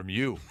find out from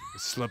you. A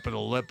slip of the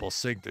lip will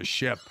sink the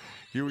ship.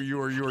 You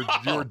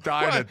were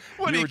dying.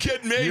 What are you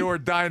kidding me? You were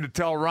dying to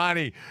tell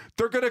Ronnie,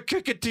 they're gonna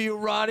kick it to you,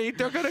 Ronnie.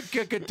 They're gonna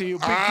kick it to you.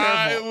 Be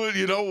careful.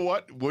 You know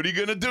what? What are you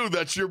gonna do?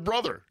 That's your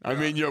brother. I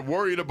mean, you're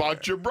worried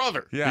about your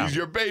brother. Yeah. He's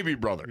your baby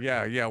brother.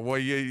 Yeah. Well,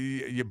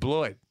 you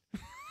blew it.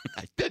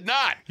 I did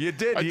not. You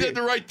did. I did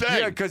the right thing.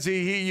 Yeah, because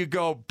you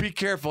go, be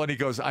careful, and he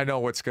goes, I know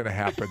what's gonna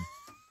happen.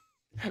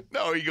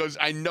 No, he goes,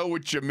 I know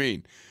what you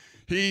mean.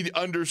 He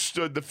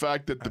understood the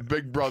fact that the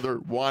big brother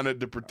wanted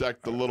to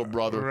protect the little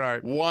brother,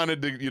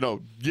 wanted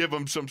to, give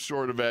him some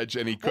sort of edge,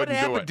 and he couldn't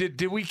do it.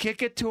 Did we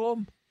kick it to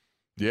him?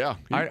 Yeah,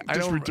 I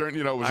just returned.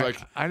 It was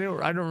I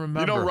don't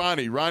remember.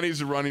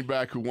 Ronnie's a running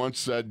back who once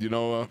said,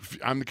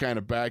 I'm the kind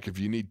of back. If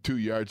you need 2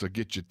 yards, I'll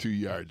get you 2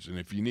 yards, and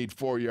if you need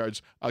 4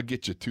 yards, I'll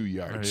get you 2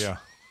 yards. Yeah.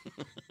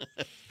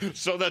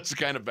 So that's the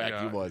kind of back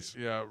he was.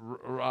 Yeah.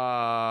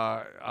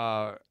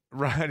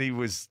 Ronnie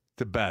was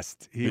the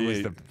best. He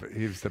was the best.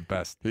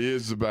 He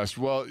is the best.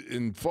 Well,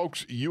 and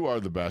folks, you are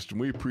the best, and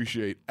we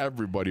appreciate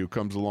everybody who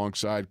comes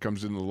alongside,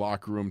 comes into the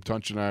locker room.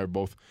 Tunch and I are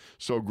both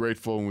so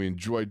grateful, and we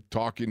enjoyed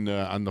talking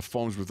on the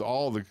phones with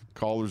all the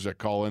callers that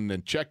call in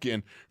and check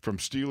in from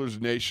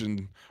Steelers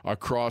Nation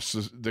across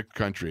the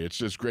country. It's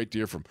just great to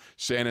hear from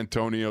San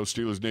Antonio,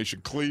 Steelers Nation,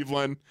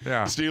 Cleveland,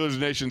 Steelers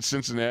Nation,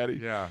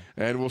 Cincinnati. Yeah.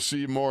 And we'll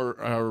see more,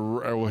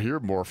 we'll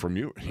hear more from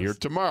you here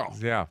tomorrow.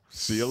 Yeah.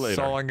 See you later.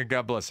 So long and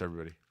God bless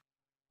everybody.